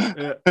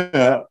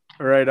 Yeah.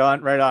 Right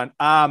on.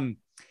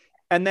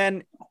 And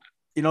then,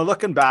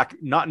 looking back,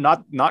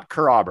 not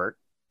Robert,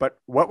 but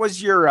what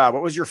was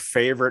your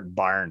favorite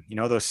barn?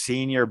 Those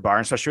senior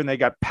barns, especially when they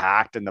got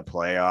packed in the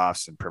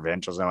playoffs and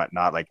provincials and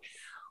whatnot. Like,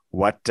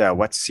 what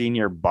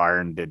senior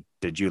barn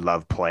did you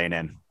love playing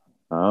in?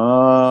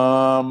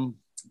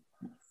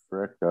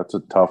 Frick, that's a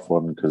tough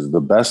one because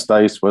the best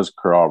ice was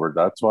Robert.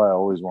 That's why I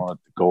always wanted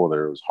to go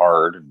there. It was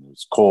hard and it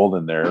was cold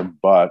in there,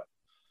 but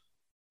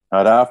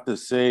I'd have to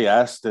say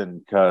Eston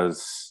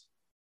because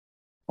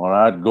when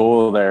I'd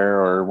go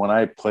there or when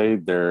I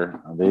played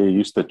there, they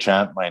used to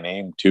chant my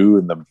name too.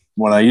 And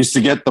when I used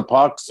to get the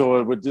puck, so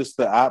it would just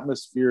the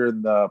atmosphere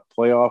and the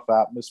playoff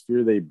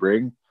atmosphere they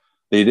bring.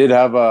 They did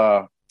have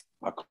a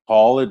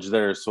college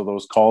there, so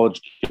those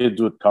college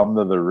kids would come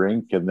to the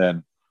rink and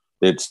then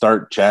they'd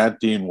start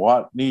chanting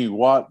Watney,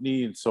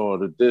 Watney. And so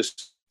it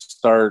just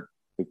start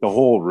like the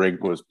whole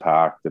rink was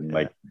packed and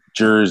like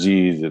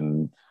jerseys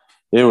and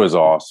it was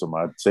awesome.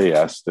 I'd say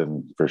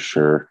Eston for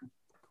sure.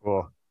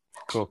 Cool.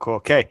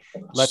 Okay.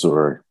 Let's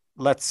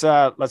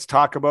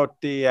talk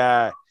about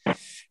the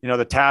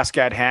the task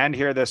at hand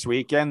here this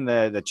weekend,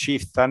 the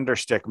Chief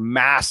Thunderstick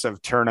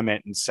massive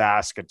tournament in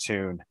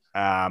Saskatoon.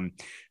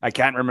 I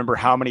can't remember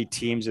how many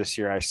teams this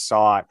year I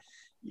saw it.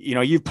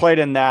 You've played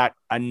in that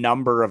a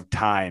number of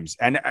times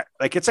and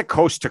like it's a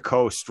coast to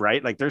coast,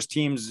 right? Like there's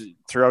teams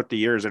throughout the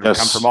years that have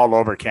come from all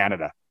over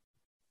Canada.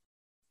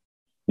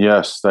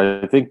 Yes.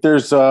 I think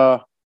there's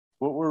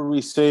what were we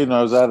saying?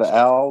 I was at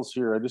Al's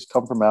here. I just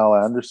come from Al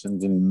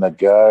Anderson's and that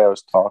guy I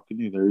was talking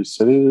to there, he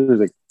said there's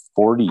like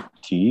 40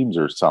 teams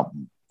or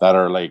something that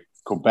are like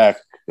Quebec.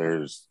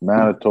 There's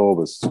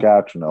Manitoba,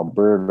 Saskatchewan,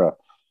 Alberta,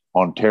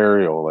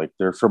 Ontario. Like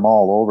they're from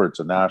all over. It's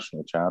a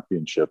national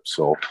championship.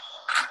 So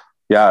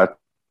yeah,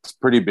 it's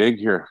pretty big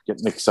here.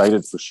 Getting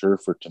excited for sure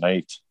for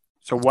tonight.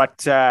 So what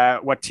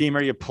team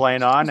are you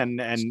playing on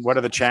and what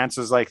are the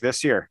chances like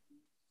this year?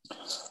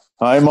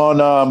 I'm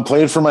on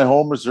playing for my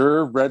home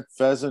reserve, Red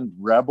Pheasant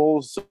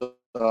Rebels.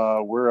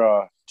 We're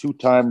a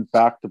 2-time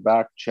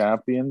back-to-back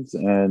champions,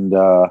 and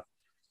the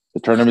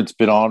tournament's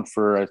been on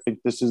for, I think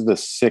this is the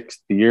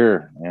 6th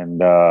year.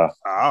 And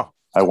I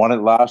won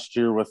it last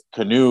year with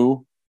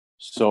Canoe.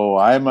 So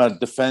I'm a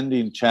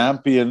defending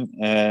champion,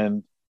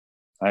 and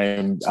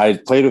I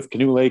played with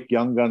Canoe Lake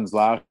Young Guns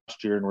last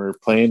year, and we're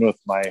playing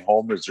with my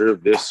home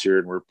reserve this year,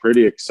 and we're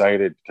pretty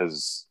excited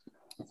because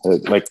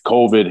like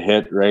COVID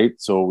hit, right?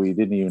 So we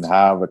didn't even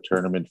have a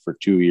tournament for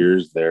 2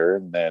 years there.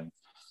 And then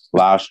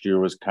last year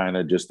was kind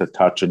of just a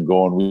touch and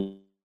go. And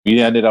we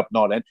ended up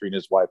not entering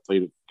is why I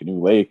played with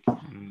Canoe Lake.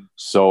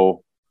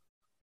 So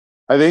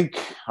I think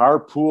our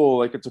pool,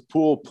 like it's a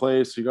pool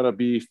play. So you got to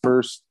be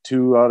first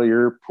 2 out of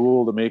your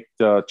pool to make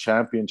the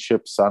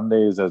championship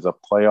Sundays as a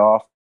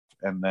playoff.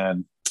 And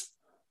then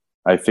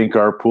I think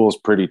our pool is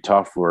pretty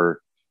tough. We're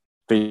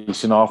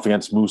facing off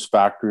against Moose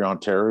Factory,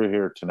 Ontario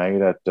here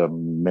tonight at the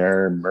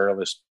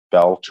Marilys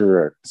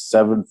Belcher at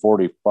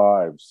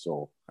 7:45.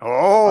 So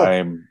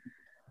I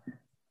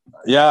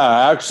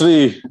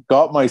actually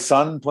got my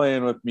son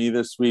playing with me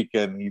this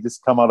weekend. He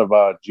just come out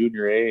of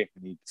junior A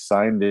and he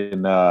signed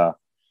in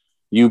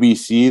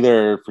UBC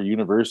there for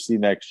university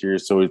next year.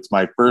 So it's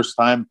my first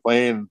time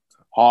playing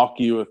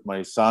hockey with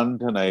my son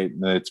tonight,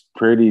 and it's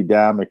pretty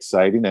damn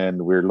exciting.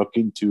 And we're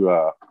looking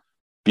to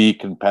be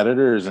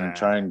competitors and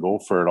try and go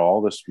for it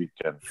all this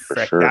weekend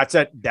for sure.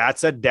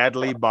 That's a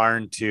deadly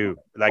barn too.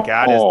 Like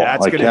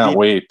that's gonna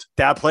wait.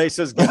 That place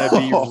is gonna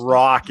be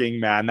rocking,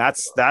 man.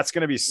 That's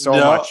gonna be so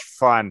much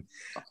fun.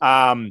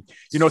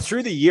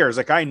 Through the years,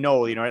 like I know,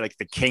 like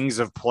the Kings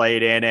have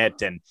played in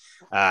it, and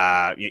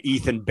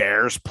Ethan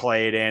Bears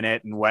played in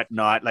it and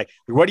whatnot. Like,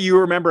 what do you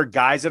remember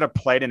guys that have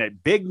played in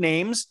it? Big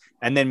names,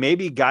 and then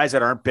maybe guys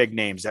that aren't big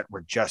names that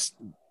were just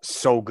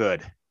so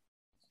good.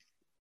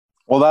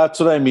 Well, that's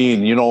what I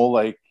mean.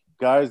 Like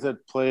guys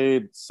that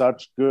played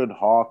such good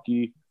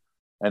hockey.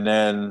 And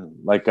then,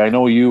 like, I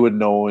know you would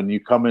know, and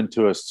you come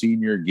into a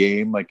senior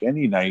game, like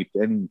any night,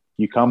 and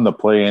you come to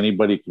play,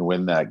 anybody can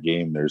win that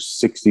game. There's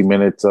 60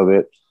 minutes of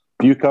it.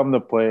 If you come to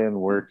play and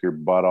work your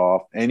butt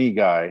off, any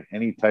guy,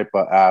 any type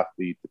of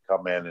athlete to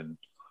come in and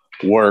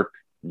work,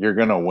 you're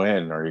going to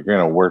win, or you're going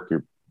to work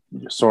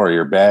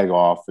your bag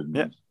off,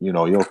 and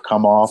you'll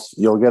come off,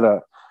 you'll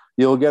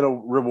get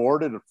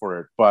rewarded for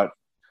it. But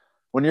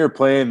when you're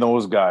playing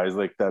those guys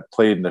like that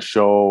played in the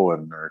show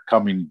and are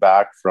coming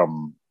back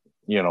from,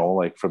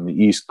 like from the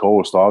East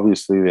Coast,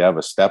 obviously they have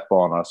a step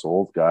on us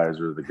old guys,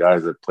 or the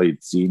guys that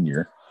played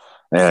senior.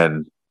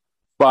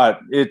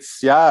 But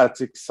it's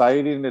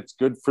exciting. It's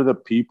good for the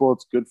people.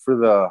 It's good for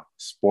the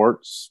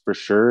sports for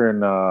sure.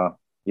 And,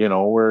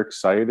 we're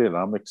excited.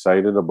 I'm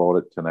excited about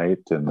it tonight,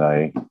 and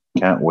I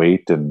can't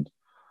wait. And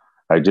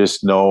I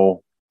just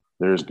know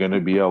there's going to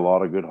be a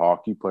lot of good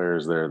hockey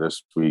players there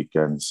this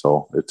weekend.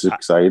 So it's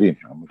exciting.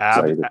 I'm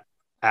excited.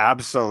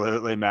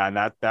 Absolutely, man.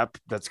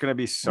 That's going to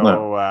be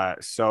so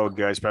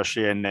good,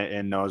 especially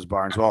in those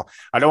barns. Well,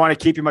 I don't want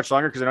to keep you much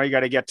longer because I know you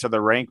got to get to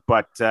the rink,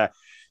 but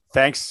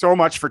thanks so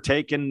much for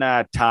taking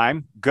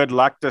time. Good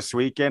luck this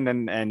weekend,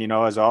 and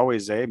as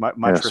always,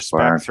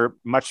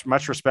 much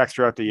respect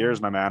throughout the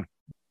years, my man.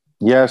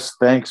 Yes,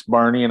 thanks,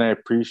 Barney, and I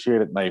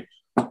appreciate it. And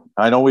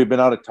I know we've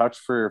been out of touch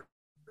for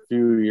a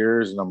few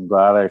years, and I'm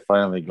glad I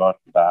finally got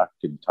back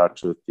in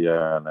touch with you,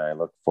 and I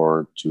look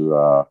forward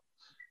to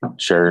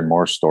sharing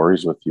more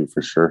stories with you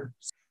for sure.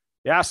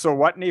 Yeah. So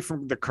Watney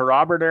from the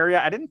Kerrobert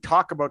area. I didn't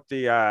talk about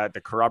the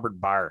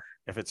Kerrobert bar,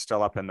 if it's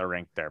still up in the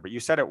rink there, but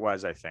you said it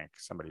was. I think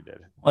somebody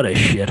did. What a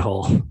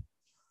shithole.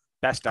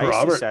 Best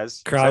ice, he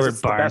says.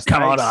 Kerrobert bar.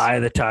 Come out of Eye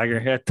of the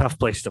Tiger. Yeah, tough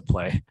place to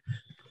play.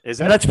 Is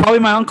it? Yeah, that's probably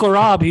my Uncle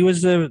Rob. He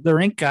was the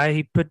rink guy.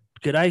 He put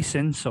good ice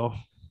in. So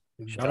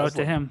shout out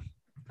to him.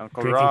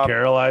 Uncle Rob.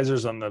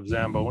 Paralyzers on the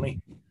Zamboni.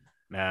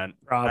 Man,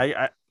 Rob.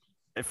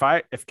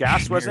 If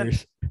gas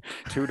wasn't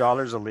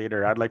 $2 a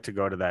liter, I'd like to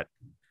go to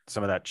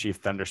some of that Chief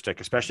Thunderstick,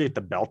 especially at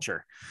the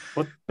Belcher.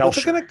 What's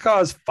it going to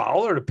cause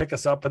Fowler to pick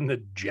us up in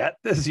the jet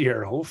this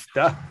year?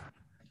 The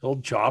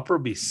old chopper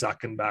will be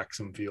sucking back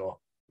some fuel.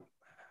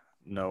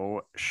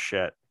 No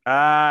shit.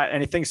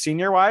 Anything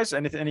senior wise?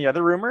 Any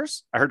other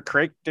rumors? I heard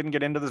Craig didn't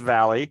get into the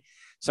Valley.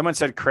 Someone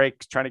said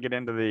Craig's trying to get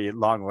into the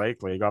Long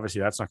Lake League. Obviously,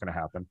 that's not going to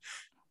happen.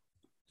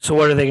 So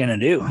what are they going to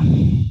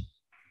do?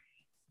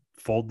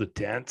 Fold the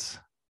tents.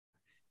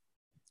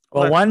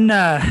 Well,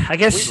 I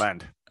guess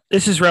Wheatland.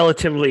 This is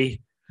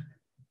relatively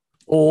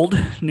old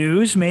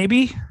news,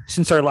 maybe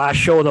since our last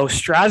show, though.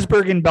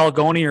 Strasbourg and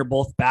Balgonie are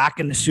both back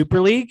in the Super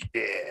League.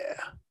 Yeah.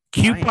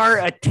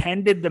 QPAR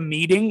attended the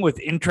meeting with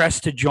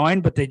interest to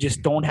join, but they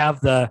just don't have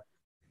I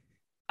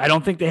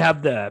don't think they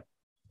have the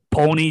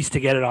ponies to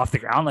get it off the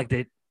ground. Like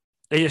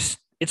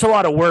it's a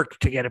lot of work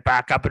to get it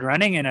back up and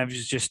running. And I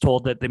was just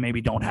told that they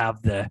maybe don't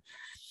have the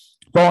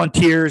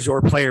volunteers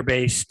or player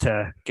base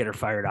to get her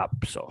fired up.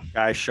 So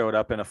guy showed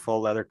up in a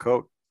full leather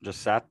coat, just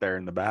sat there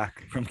in the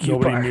back from QPAR.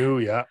 Nobody knew.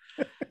 Yeah.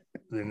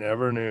 They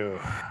never knew.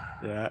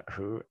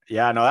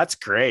 Yeah. No, that's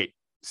great.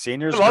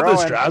 Seniors. I love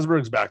that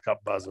Strasbourg's back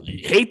up buzzing.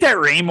 Hate that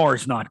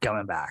Raymore's not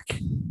coming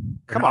back.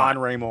 Come on,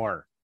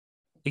 Raymore.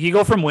 You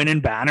go from winning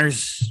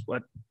banners,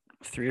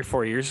 3 or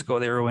 4 years ago,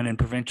 they were winning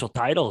provincial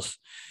titles.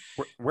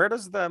 Where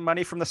does the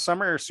money from the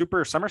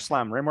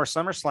SummerSlam, Raymore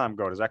SummerSlam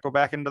go? Does that go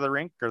back into the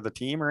rink or the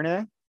team or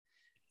anything?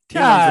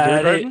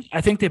 I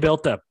think they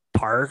built a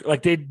park.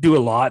 Like they do a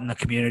lot in the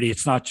community.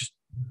 It's not just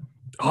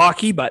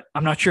hockey, but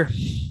I'm not sure.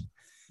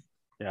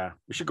 Yeah,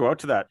 we should go out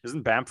to that.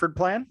 Isn't Bamford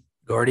playing?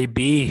 Gordy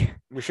B.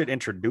 We should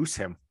introduce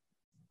him.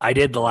 I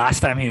did the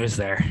last time he was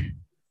there.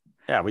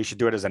 Yeah, we should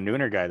do it as a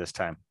nooner guy this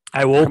time.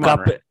 I woke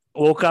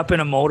up in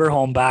a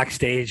motorhome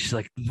backstage,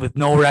 like with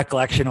no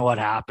recollection of what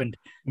happened.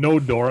 No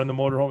door in the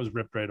motorhome was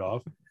ripped right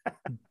off.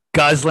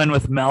 Guzzling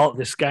with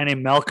this guy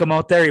named Malcolm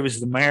out there. He was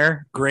the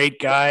mayor. Great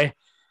guy.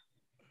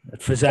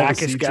 That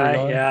Fazakis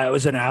guy. Yeah, it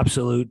was an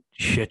absolute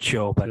shit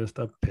show. But just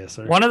a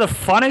pisser. One of the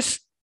funnest.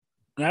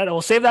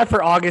 We'll save that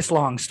for August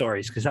long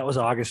stories because that was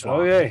August long.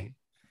 Okay.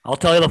 I'll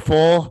tell you the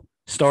full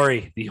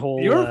story. The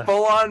whole. You were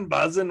full on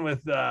buzzing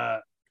with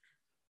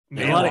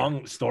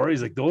long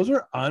stories. Like those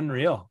are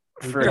unreal.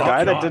 For a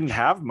guy that didn't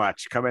have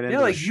much coming into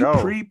the show. You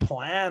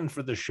pre-planned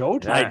for the show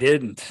tonight. I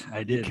didn't.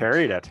 You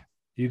carried it.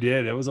 You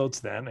did. It was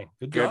outstanding.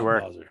 Good job,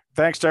 work. Bowser.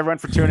 Thanks to everyone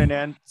for tuning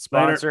in.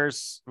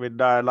 Sponsors, we'd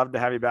love to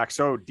have you back.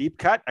 So Deep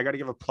Cut, I got to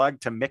give a plug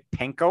to Mick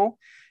Penko.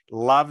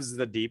 Loves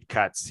the deep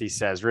cuts. He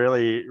says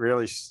really,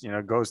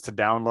 goes to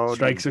download.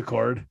 Strikes a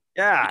chord.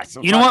 Yeah.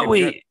 You know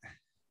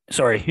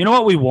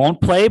what we won't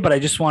play, but I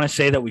just want to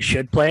say that we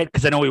should play it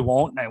because I know we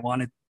won't, and I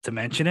wanted to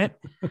mention it.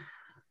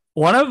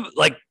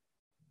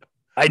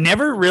 I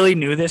never really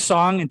knew this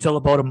song until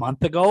about a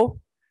month ago,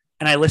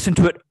 and I listened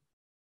to it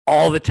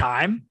all the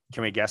time.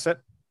 Can we guess it?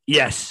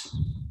 Yes.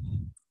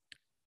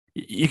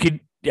 You could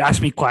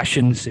ask me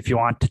questions if you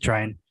want to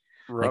try and.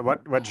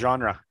 What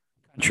genre?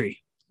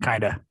 Country,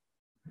 kind of.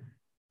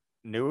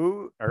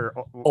 New or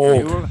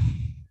old? New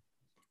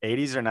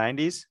 80s or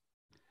 90s?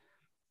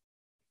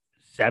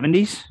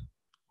 70s?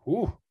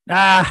 Ooh.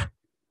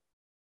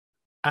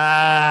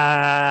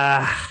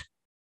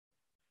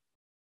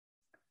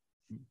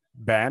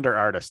 Band or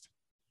artist?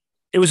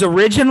 It was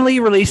originally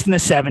released in the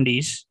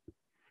 70s,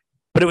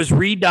 but it was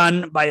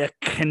redone by a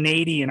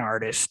Canadian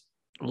artist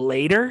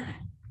later,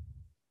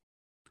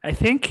 I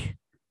think.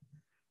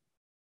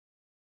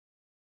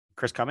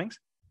 Chris Cummings?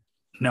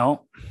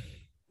 No.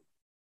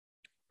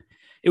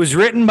 It was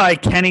written by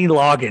Kenny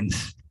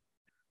Loggins.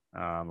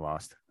 I'm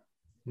lost.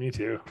 Me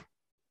too.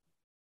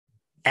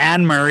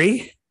 Anne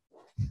Murray.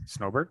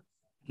 Snowbird?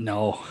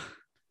 No.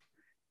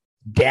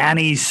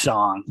 Danny's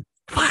song.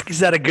 Fuck, is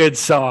that a good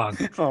song?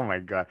 Oh my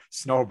God.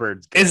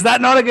 Snowbird. Is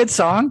that not a good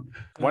song?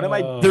 One of my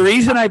The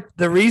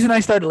reason I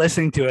started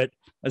listening to it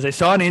is I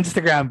saw an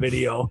Instagram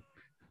video.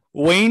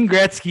 Wayne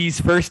Gretzky's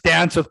first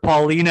dance with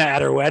Paulina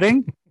at her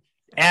wedding.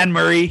 Anne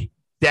Murray,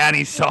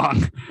 Danny's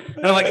song.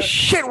 And I'm like,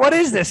 shit, what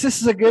is this?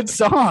 This is a good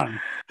song.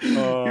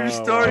 Your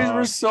stories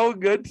were so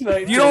good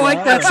tonight. You don't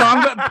like that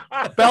song,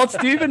 Belts?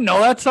 Do you even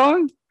know that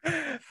song?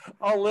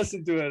 I'll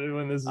listen to it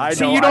when this is.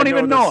 See, you don't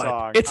even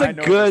know it. It's a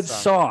good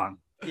song.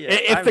 Yeah,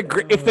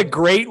 if the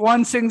great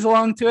one sings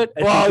along to it,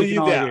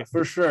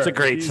 for sure. It's a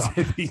great song.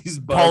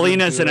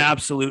 Paulina's an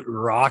absolute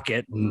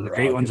rocket, and the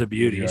great one's a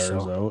beauty.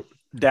 So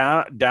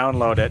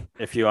download it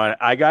if you want.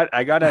 I got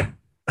a.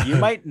 You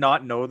might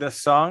not know this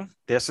song.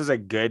 This is a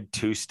good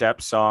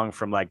two-step song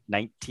from like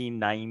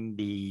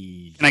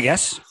 1990. Can I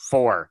guess?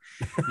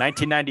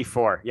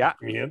 1994. Yeah.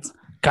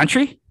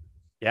 Country?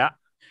 Yeah.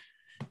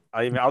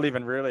 I'll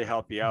even really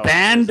help you out.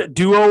 Band,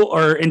 duo,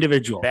 or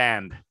individual?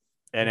 Band.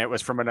 And it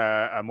was from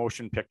a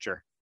motion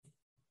picture.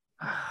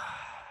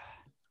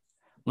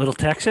 Little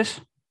Texas?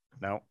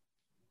 No.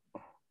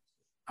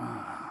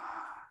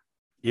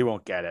 You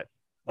won't get it.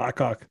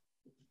 Blackhawk.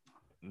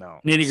 No.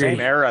 Nitty-gritty. Same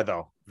era,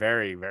 though.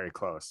 Very, very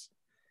close.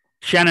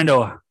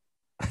 Shenandoah.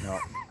 No.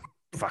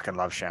 Fucking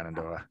love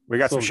Shenandoah. We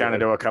got some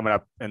Shenandoah coming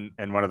up in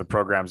one of the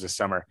programs this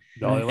summer.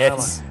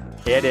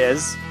 It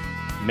is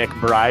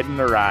McBride and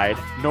the Ride.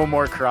 No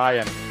More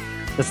Crying.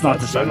 That's not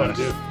the song. It's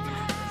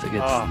a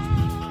good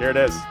song. Here it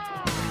is.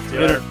 See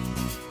you later.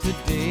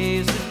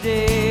 Today's the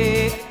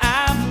day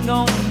I'm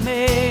gonna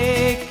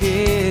make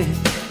it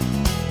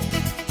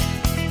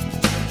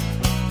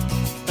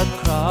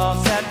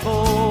across that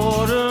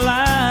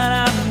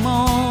borderline I'm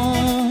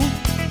on.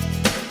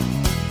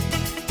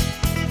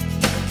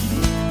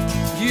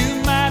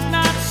 You might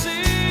not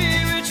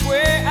see which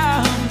way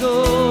I'm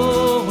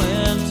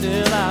going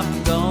till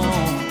I'm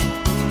gone.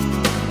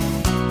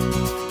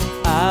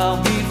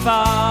 I'll be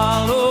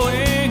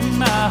following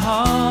my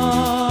heart.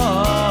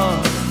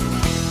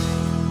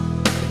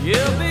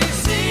 You'll be